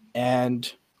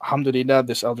 And alhamdulillah,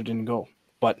 this elder didn't go,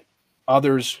 but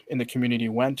others in the community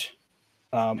went.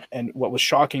 And what was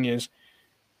shocking is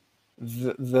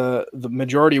the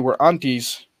majority were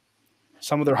aunties.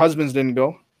 Some of their husbands didn't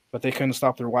go, but they couldn't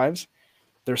stop their wives.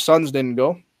 Their sons didn't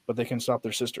go, but they couldn't stop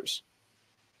their sisters.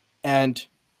 And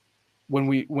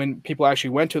when people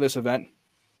actually went to this event,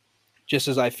 just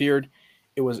as I feared,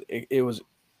 it was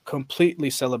completely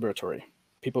celebratory.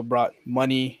 People brought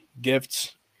money,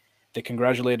 gifts. They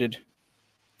congratulated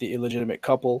the illegitimate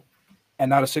couple, and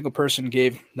not a single person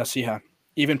gave nasiha.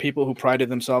 Even people who prided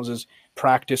themselves as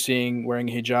practicing, wearing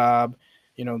hijab,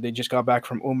 they just got back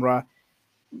from Umrah,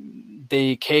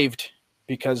 they caved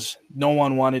because no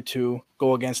one wanted to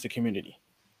go against the community.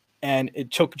 And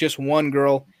it took just one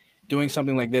girl doing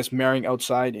something like this, marrying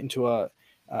outside into a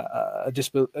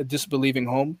disbelieving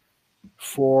home,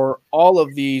 for all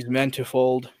of these men to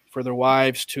fold, for their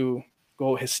wives to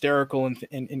go hysterical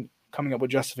in coming up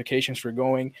with justifications for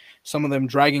going, some of them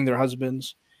dragging their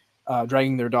husbands,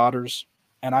 dragging their daughters.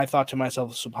 And I thought to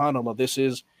myself, subhanAllah, this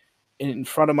is in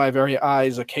front of my very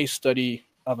eyes a case study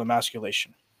of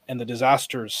emasculation and the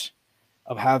disasters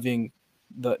of having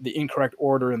the incorrect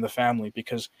order in the family,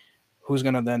 because who's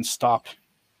going to then stop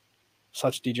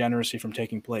such degeneracy from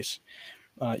taking place?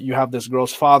 You have this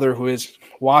girl's father who is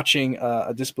watching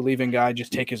a disbelieving guy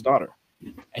just take his daughter,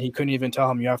 and he couldn't even tell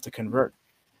him you have to convert.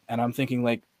 And I'm thinking,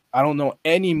 like, I don't know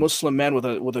any Muslim man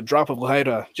with a drop of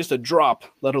ghaira, just a drop,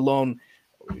 let alone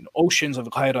oceans of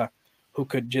ghaira, who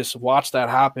could just watch that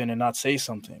happen and not say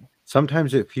something.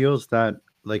 Sometimes it feels that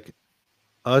like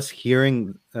us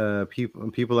hearing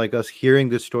people like us hearing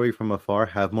this story from afar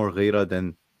have more ghaira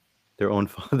than their own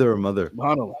father or mother.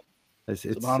 Subhanallah. It's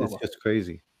Subhanallah. just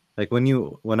crazy. Like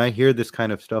when I hear this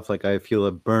kind of stuff, like I feel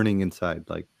a burning inside.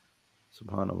 Like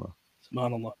subhanallah.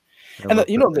 Subhanallah. And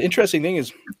the interesting thing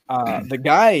is, the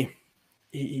guy,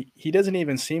 he doesn't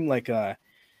even seem like a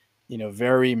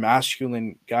very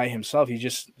masculine guy himself. He's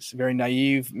just very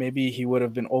naive. Maybe he would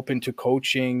have been open to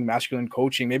coaching, masculine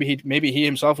coaching. Maybe he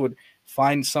himself would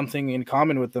find something in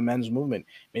common with the men's movement.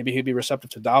 Maybe he'd be receptive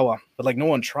to dawah, but like no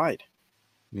one tried.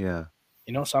 Yeah.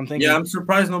 So I'm thinking. Yeah, I'm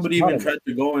surprised nobody even tried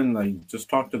to go and like just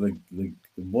talk to the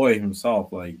boy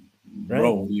himself. Like,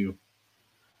 bro, you.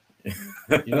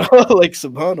 Like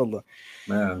subhanallah.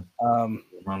 Man.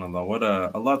 Subhanallah. What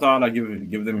Allah Ta'ala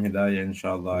give them hidayah,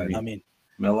 inshallah. Ameen.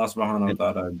 May Allah subhanahu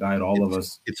wa ta'ala guide all of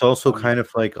us. It's also kind of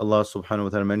like Allah subhanahu wa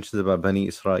ta'ala mentions about Bani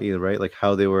Israel, right? Like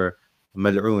how they were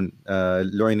ملعون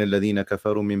لعن الذين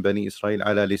كفروا من بني إسرائيل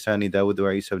على لسان داود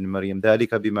وعيسى بن مريم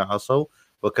ذلك بما عصوا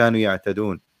وكانوا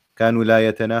يعتدون كانوا لا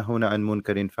يتناهون عن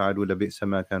منكر فعلوا لبئس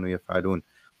ما كانوا يفعلون.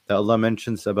 That Allah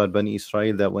mentions about Bani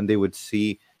Israel that when they would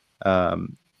see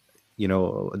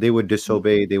they would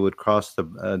disobey, they would cross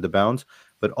the bounds,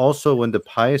 but also when the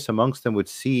pious amongst them would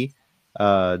see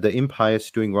the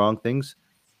impious doing wrong things,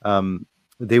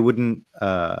 they wouldn't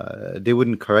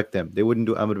correct them. They wouldn't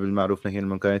do amr bil ma'ruf nahy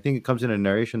anil munkar. I think it comes in a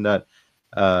narration that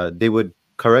they would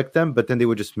correct them, but then they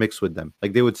would just mix with them.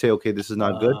 Like they would say, okay, this is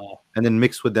not good, and then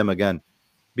mix with them again,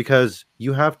 because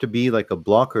you have to be like a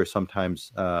blocker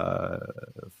sometimes, for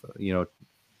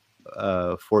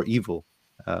evil,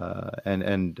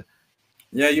 and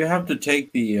yeah, you have to take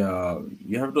you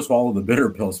have to swallow the bitter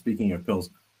pill. Speaking of pills.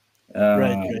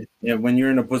 Right. Yeah, when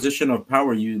you're in a position of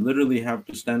power, you literally have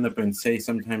to stand up and say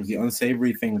sometimes the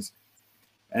unsavory things,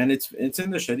 and it's in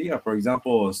the Sharia. For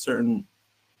example, certain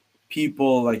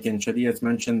people, like in Sharia, it's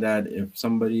mentioned that if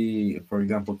somebody, for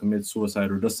example, commits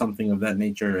suicide or does something of that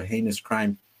nature, a heinous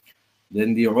crime,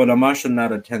 then the ulama should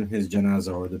not attend his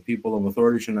janazah, or the people of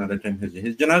authority should not attend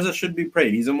his janazah. Should be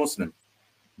prayed. He's a Muslim,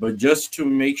 but just to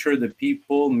make sure that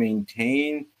people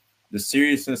maintain the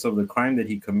seriousness of the crime that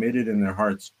he committed in their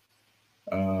hearts.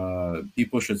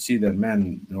 People should see that,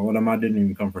 man, the ulama didn't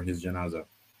even come for his janazah.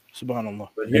 Subhanallah.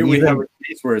 But here we have a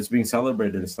case where it's being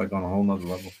celebrated. It's like on a whole nother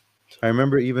level. I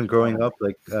remember even growing up,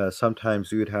 like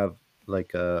sometimes we would have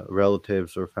like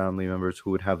relatives or family members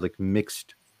who would have like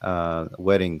mixed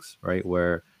weddings, right?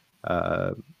 Where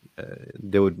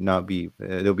there would not be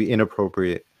there'll be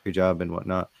inappropriate hijab and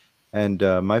whatnot. And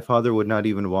my father would not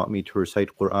even want me to recite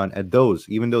Quran at those,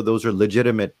 even though those are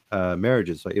legitimate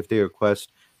marriages. Like if they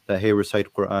request that, hey,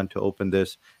 recite Quran to open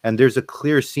this, and there's a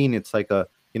clear scene. It's like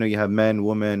you have men,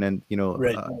 women, and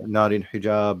not in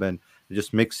hijab and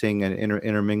just mixing and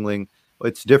intermingling.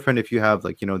 It's different if you have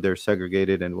like they're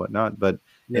segregated and whatnot. But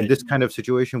in this kind of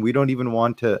situation, we don't even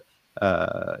want to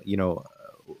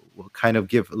kind of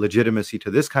give legitimacy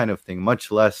to this kind of thing, much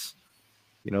less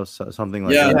something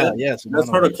like that. That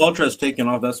sort of culture has taken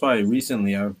off. That's why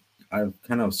recently I've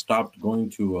kind of stopped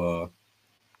going to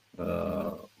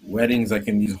weddings, like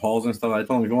in these halls and stuff. I told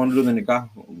them, if you want to do the nikah,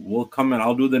 we'll come and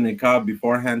I'll do the nikah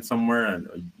beforehand somewhere,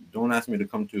 and don't ask me to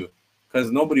come to,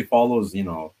 because nobody follows.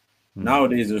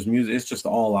 Nowadays there's music. It's just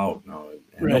all out now,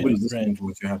 and nobody's listening to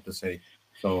what you have to say.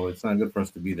 So it's not good for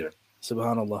us to be there.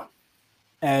 Subhanallah.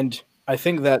 And I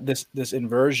think that this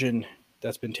inversion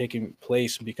that's been taking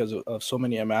place because of so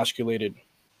many emasculated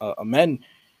men,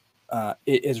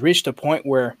 it has reached a point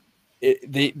where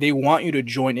they want you to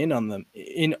join in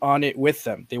on it with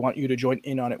them. They want you to join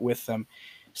in on it with them.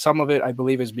 Some of it, I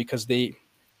believe, is because they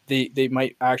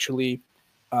might actually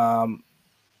have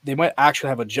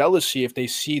a jealousy if they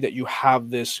see that you have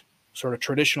this sort of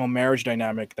traditional marriage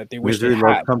dynamic that they wish they had. Misery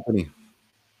loves company.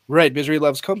 Right, misery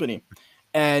loves company.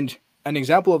 And an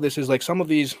example of this is like some of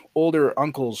these older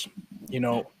uncles,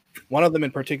 one of them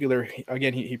in particular,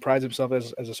 again, he prides himself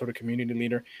as a sort of community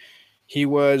leader. He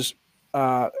was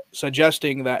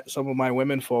suggesting that some of my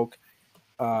women folk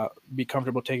be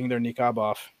comfortable taking their niqab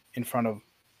off in front of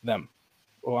them.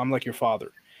 Oh, I'm like your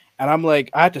father. And I'm like,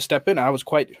 I had to step in. I was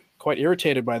quite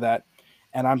irritated by that.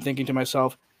 And I'm thinking to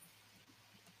myself,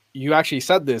 you actually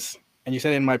said this, and you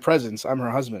said it in my presence, I'm her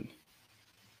husband.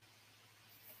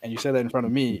 And you said that in front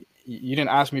of me. You didn't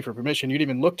ask me for permission. You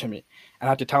didn't even look to me. And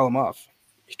I had to tell him off.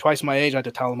 He's twice my age. I had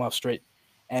to tell him off straight.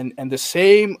 And the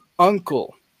same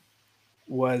uncle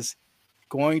was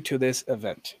going to this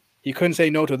event. He couldn't say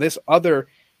no to this other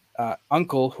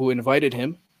uncle who invited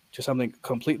him to something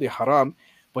completely haram,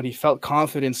 but he felt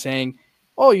confident saying,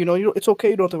 "Oh, it's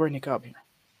okay. You don't have to wear niqab here."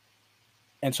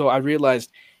 And so I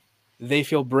realized they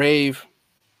feel brave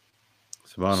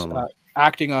Subhanallah.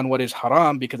 acting on what is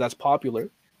haram because that's popular.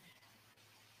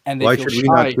 And they Why feel should shy we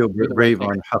not feel to do the right brave thing.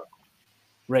 on haqq?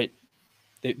 Right.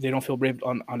 They don't feel brave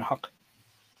on haqq.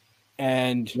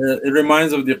 And It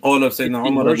reminds of the qawl of Sayyidina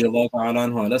Umar inversion. radiallahu ta'ala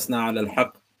anhu, "Lasna ala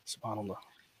al-haqq." Subhanallah.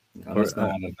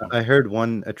 I heard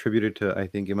one attributed to, I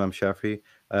think, Imam Shafi,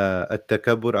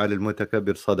 at-takabbur ala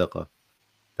al-mutakabbir sadaqa.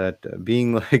 That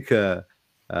being like,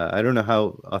 I don't know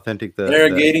how authentic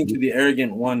Arrogating to the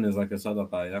arrogant one is like a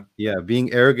sadaqah, yeah,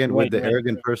 being arrogant with Right, the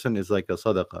arrogant person is like a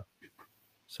sadaqah.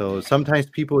 So sometimes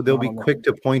people, they'll be quick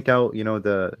to point out,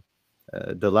 the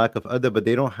lack of adab, but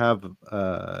they don't have,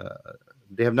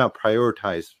 they have not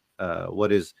prioritized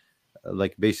what is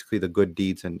like basically the good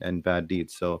deeds and bad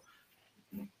deeds. So,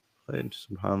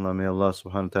 subhanallah, may Allah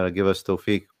subhanahu wa ta'ala give us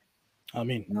tawfiq.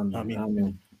 Ameen.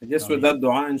 Ameen. I guess with that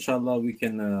dua, inshallah, we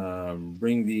can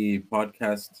bring the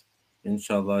podcast,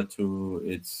 inshallah, to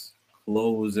its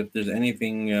close. If there's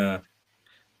anything, if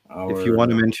you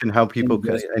want to mention how people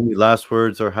can, any last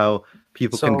words, or how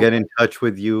people can get in touch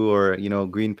with you, or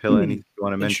Green Pill, anything you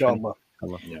want to mention. Inshallah.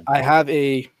 Yeah. I have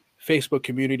a Facebook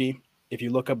community. If you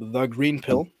look up The Green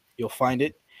Pill, you'll find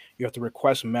it. You have to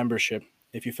request membership.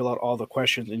 If you fill out all the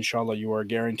questions, inshallah, you are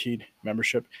guaranteed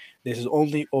membership. This is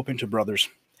only open to brothers.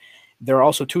 There are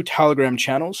also 2 Telegram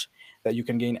channels that you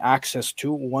can gain access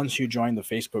to once you join the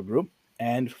Facebook group.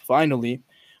 And finally,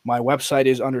 my website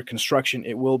is under construction.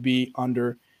 It will be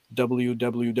under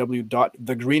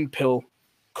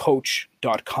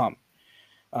www.thegreenpillcoach.com.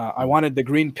 I wanted the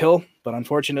green pill, but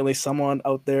unfortunately, someone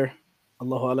out there,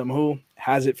 Allahu alam who,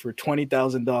 has it for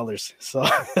 $20,000. So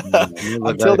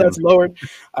until that's lowered,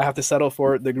 I have to settle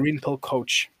for the Green Pill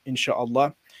Coach,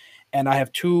 inshallah. And I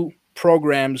have 2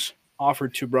 programs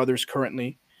offered to brothers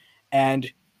currently,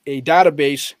 and a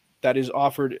database that is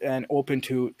offered and open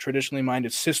to traditionally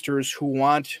minded sisters who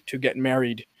want to get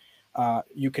married.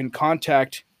 You can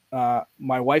contact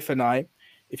my wife and I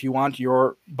if you want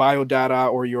your bio data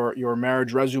or your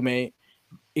marriage resume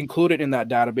included in that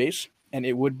database, and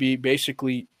it would be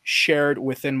basically shared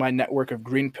within my network of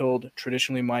green-pilled,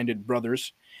 traditionally minded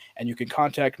brothers. And you can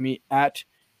contact me at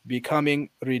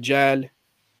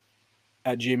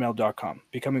becomingrijal@gmail.com.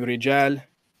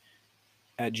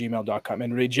 becomingrijal@gmail.com.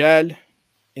 And Rijal,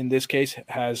 in this case,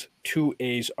 has 2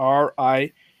 A's,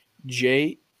 RIJAAL.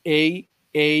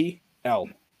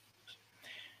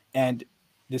 And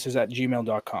this is at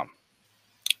gmail.com.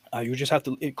 You just have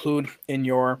to include in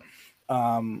your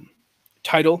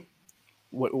title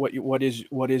what is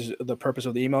the purpose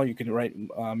of the email. You can write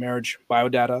marriage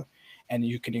biodata, and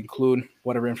you can include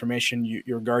whatever information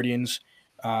your guardians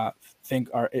think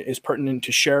is pertinent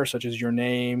to share, such as your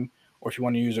name, or if you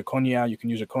want to use a kunya, you can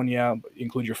use a kunya.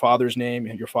 Include your father's name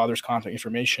and your father's contact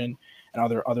information and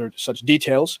other such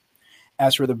details.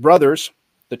 As for the brothers,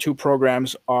 the 2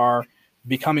 programs are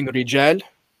Becoming Rijal,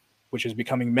 which is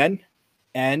becoming men,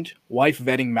 and Wife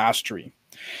Vetting Mastery.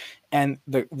 And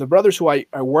the brothers who I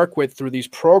work with through these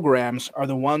programs are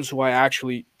the ones who I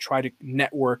actually try to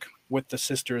network with the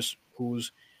sisters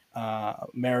whose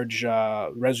marriage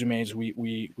resumes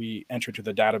we enter to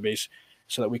the database,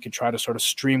 so that we can try to sort of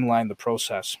streamline the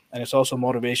process. And it's also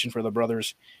motivation for the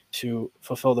brothers to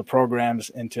fulfill the programs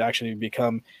and to actually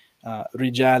become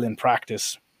Rijal in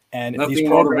practice. And nothing these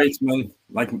programs, motivates, man,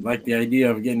 like the idea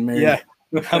of getting married. Yeah.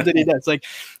 It's like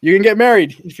you can get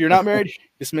married. If you're not married,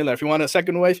 Bismillah. If you want a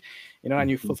second wife, and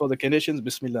you fulfill the conditions,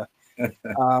 Bismillah.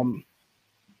 Becoming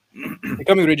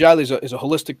Rijal is a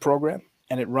holistic program,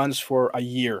 and it runs for a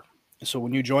year. So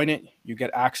when you join it, you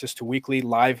get access to weekly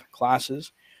live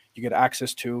classes. You get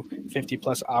access to 50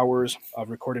 plus hours of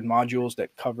recorded modules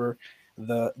that cover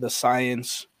the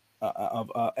science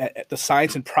the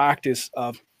science and practice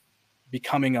of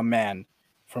becoming a man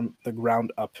from the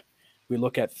ground up. We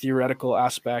look at theoretical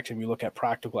aspects and we look at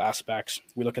practical aspects.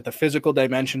 We look at the physical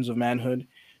dimensions of manhood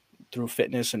through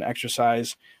fitness and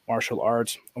exercise, martial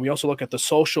arts. And we also look at the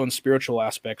social and spiritual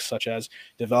aspects, such as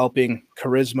developing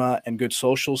charisma and good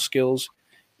social skills,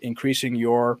 increasing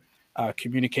your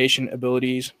communication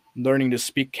abilities, learning to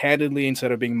speak candidly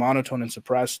instead of being monotone and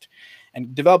suppressed,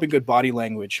 and developing good body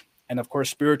language. And of course,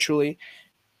 spiritually,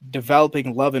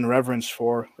 developing love and reverence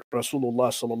for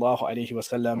Rasulullah sallallahu alaihi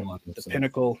wasallam, the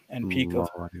pinnacle and peak of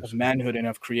manhood and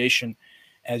of creation,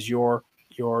 as your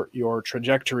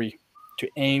trajectory to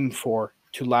aim for,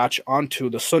 to latch onto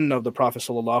the sunnah of the Prophet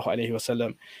sallallahu alaihi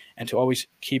wasallam, and to always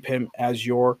keep him as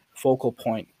your focal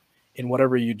point in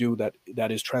whatever you do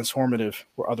that is transformative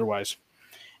or otherwise.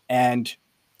 And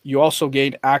you also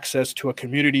gain access to a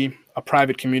community, a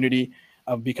private community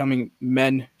of becoming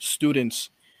men students.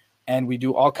 And we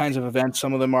do all kinds of events.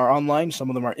 Some of them are online, some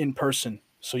of them are in person.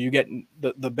 So you get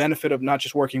the benefit of not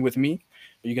just working with me,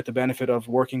 but you get the benefit of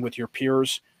working with your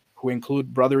peers, who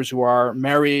include brothers who are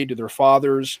married, their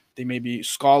fathers, they may be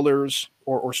scholars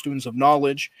or students of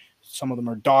knowledge. Some of them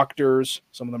are doctors,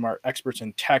 some of them are experts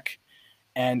in tech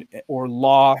and or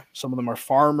law, some of them are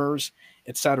farmers,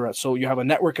 etc. So you have a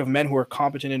network of men who are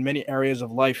competent in many areas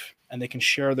of life, and they can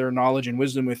share their knowledge and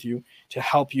wisdom with you to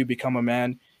help you become a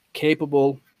man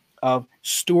capable of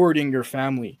stewarding your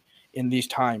family in these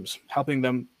times, helping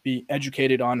them be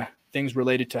educated on things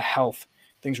related to health,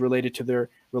 things related to their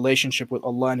relationship with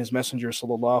Allah and His Messenger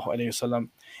sallallahu alaihi wasallam,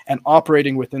 and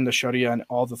operating within the Sharia and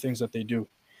all the things that they do.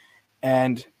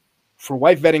 And for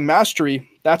wife vetting mastery,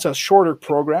 that's a shorter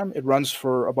program. It runs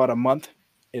for about a month.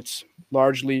 It's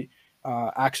largely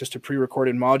access to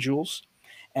pre-recorded modules,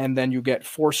 and then you get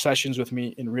 4 sessions with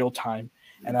me in real time.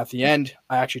 And at the end,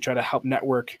 I actually try to help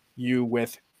network you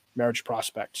with marriage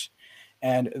prospects.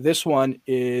 And this one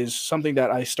is something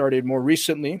that I started more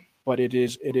recently, but it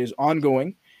is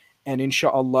ongoing. And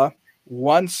inshallah,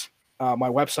 once my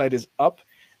website is up,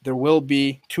 there will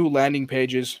be 2 landing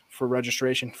pages for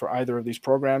registration for either of these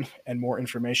programs and more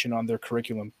information on their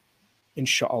curriculum.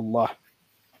 Inshallah.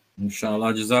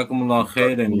 Inshallah, jazakumullah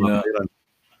khair. And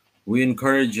we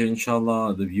encourage,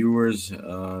 inshallah, the viewers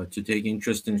to take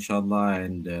interest, inshallah,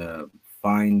 and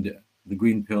find the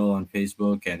Green Pill on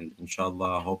Facebook, and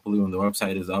inshallah, hopefully when the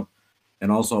website is up,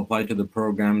 and also apply to the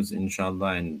programs,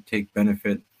 inshallah, and take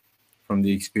benefit from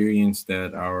the experience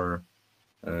that our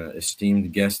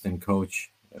esteemed guest and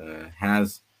coach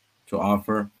has to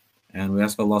offer. And we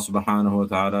ask Allah subhanahu wa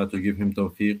ta'ala to give him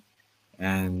tawfiq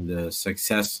and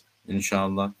success,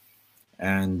 inshallah.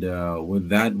 And with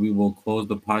that, we will close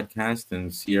the podcast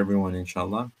and see everyone,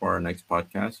 inshallah, for our next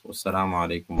podcast. Wassalamu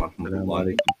alaikum wa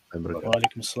rahmatullahi Wa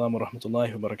alaikum assalam wa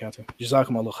rahmatullahi wa barakatuh.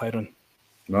 Jazakum Allah khairan.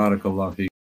 Barakallah fi.